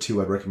one of the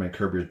two, I'd recommend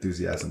Curb Your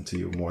Enthusiasm to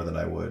you more than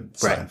I would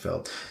Right.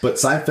 Seinfeld. But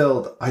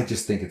Seinfeld, I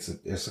just think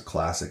it's a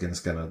classic and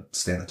it's going to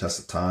stand the test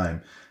of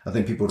time. I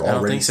think people would I don't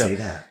already think so. say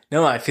that.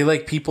 No, I feel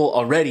like people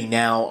already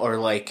now are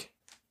like,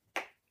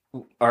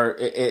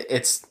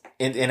 it's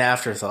an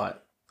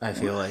afterthought. I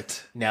feel like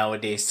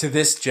nowadays to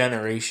this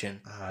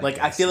generation,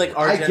 I feel like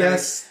our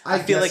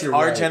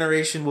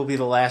generation will be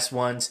the last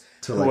ones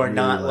To, who like, are really,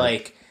 not like-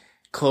 like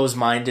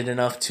close-minded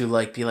enough to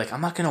like be like,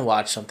 I'm not gonna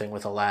watch something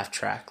with a laugh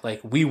track.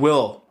 Like we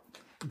will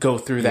go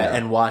through that Yeah.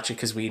 and watch it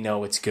because we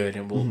know it's good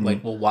and we'll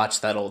Mm-hmm. we'll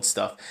watch that old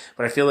stuff.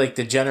 But I feel like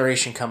the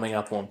generation coming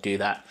up won't do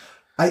that.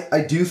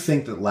 I do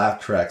think that laugh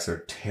tracks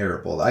are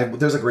terrible.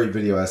 There's a great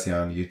video I see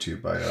on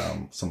YouTube by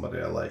somebody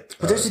I like.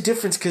 But there's a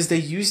difference because they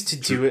used to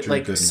do it Drew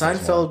like Gooden does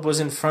Seinfeld was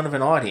in front of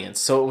an audience,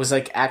 so it was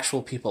like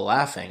actual people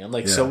laughing, and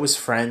like so Yeah. was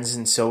Friends,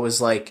 and so was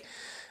like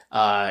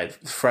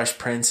Fresh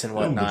Prince and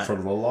whatnot.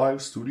 of a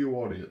live studio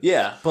audience.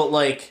 Yeah, but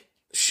like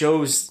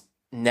shows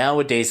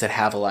nowadays that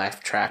have a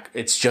laugh track,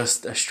 it's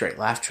just a straight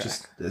laugh track.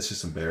 It's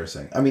just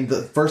embarrassing. I mean,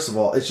 first of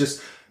all, it's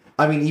just.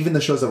 I mean, even the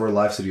shows that were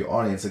live studio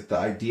audience, like the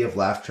idea of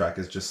laugh track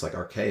is just like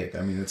archaic.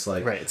 I mean, it's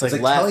like Right, it's like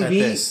laugh telling at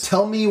me, this.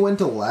 tell me when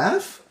to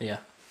laugh, Yeah,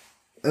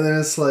 and then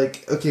it's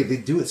like, okay, they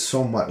do it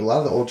so much. A lot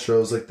of the old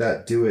shows like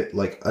that do it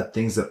like at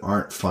things that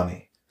aren't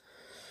funny.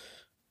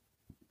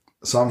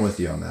 So I'm with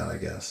you on that, I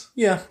guess.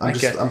 yeah. I'm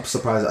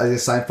surprised. I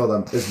guess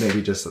Seinfeld is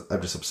maybe just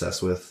I'm just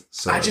obsessed with.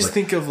 So I just like,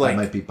 think of like I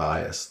might be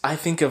biased. I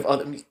think of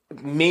other,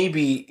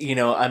 maybe,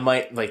 I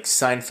might like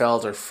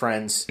Seinfeld or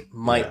Friends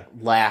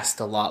might last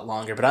a lot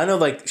longer, but I know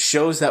like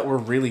shows that were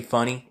really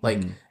funny,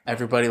 like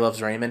Everybody Loves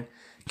Raymond,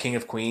 King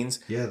of Queens.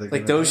 Yeah, they're like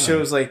gonna those die.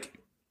 shows, like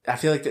I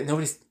feel like that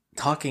nobody's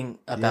talking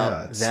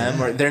about it's them,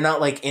 sad. or they're not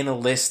like in a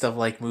list of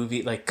like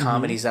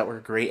comedies that were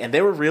great and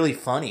they were really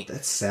funny.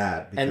 That's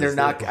sad. And they're because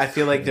not. I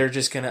feel like they're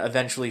just gonna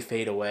eventually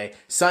fade away.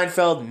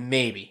 Seinfeld,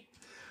 maybe.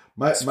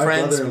 My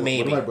Friends, brother,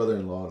 maybe. one of my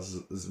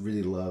brother-in-laws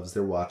really loves.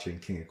 They're watching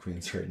King of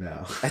Queens right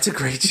now. That's a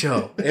great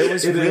show. It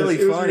was It is. really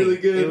It was funny. really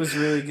good. It was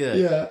really good.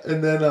 Yeah,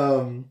 and then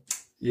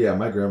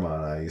my grandma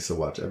and I used to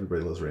watch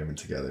Everybody Loves Raymond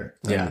together.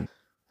 Yeah. I mean,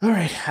 All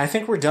right, I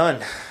think we're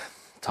done.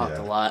 Talked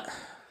Yeah. a lot.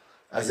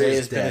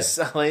 Isaiah's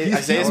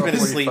Isaiah's been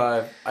asleep.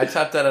 I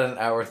tapped out at an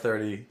hour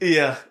 30.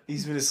 Yeah,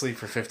 he's been asleep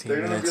for 15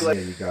 they're gonna minutes. be like,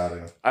 yeah, you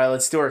gotta. All right,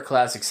 let's do our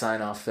classic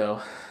sign off though.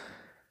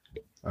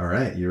 All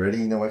right, you ready?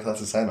 You know my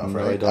classic sign off, No,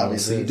 I right? don't.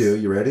 Obviously, you This do.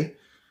 is- You ready?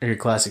 Or your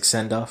classic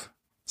send off.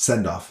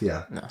 Send off.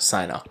 Yeah. No,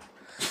 sign off.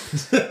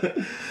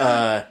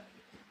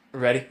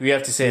 Ready? We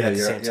have to say it Yeah, at the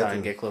you're- same you have time.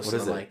 to- Get close What to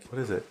is the it? mic.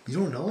 What is it? You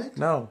don't know it,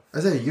 No.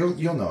 Isaiah?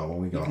 You'll know it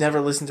when we go. Never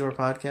listened to our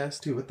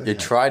podcast. Dude, what the It heck?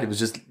 tried. It was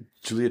just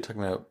Julia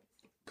talking about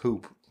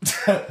poop.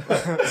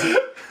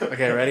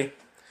 Okay, ready?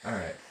 All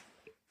right.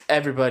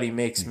 Everybody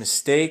makes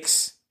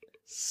mistakes,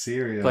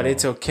 Cereal, but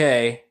it's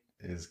okay.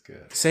 is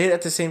good. Say it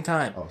at the same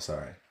time. Oh,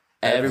 sorry.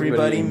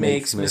 Everybody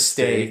makes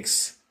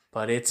mistakes,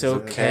 but it's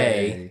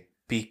okay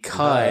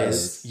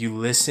because you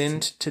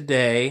listened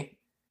today.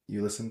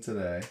 You listen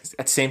today.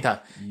 At the same time,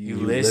 you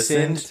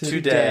listened listened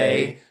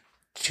today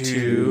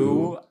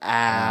to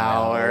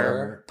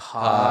our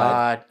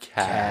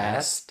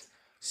podcast.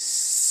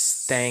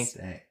 Thank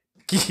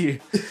you.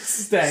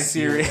 Thank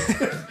Cereal.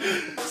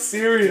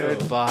 Cereal.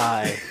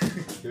 Goodbye.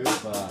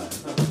 Goodbye.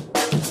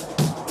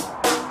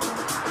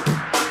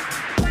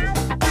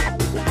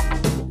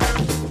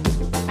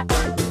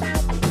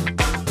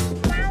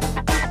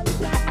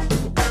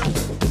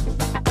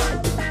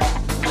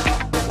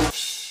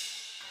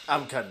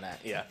 I'm cutting that,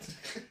 yeah.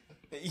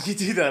 You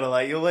do that a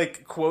lot. You'll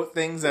like quote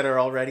things that are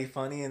already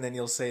funny and then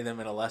you'll say them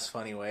in a less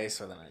funny way,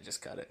 so then I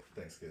just cut it.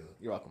 Thanks, Caleb.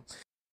 You're welcome.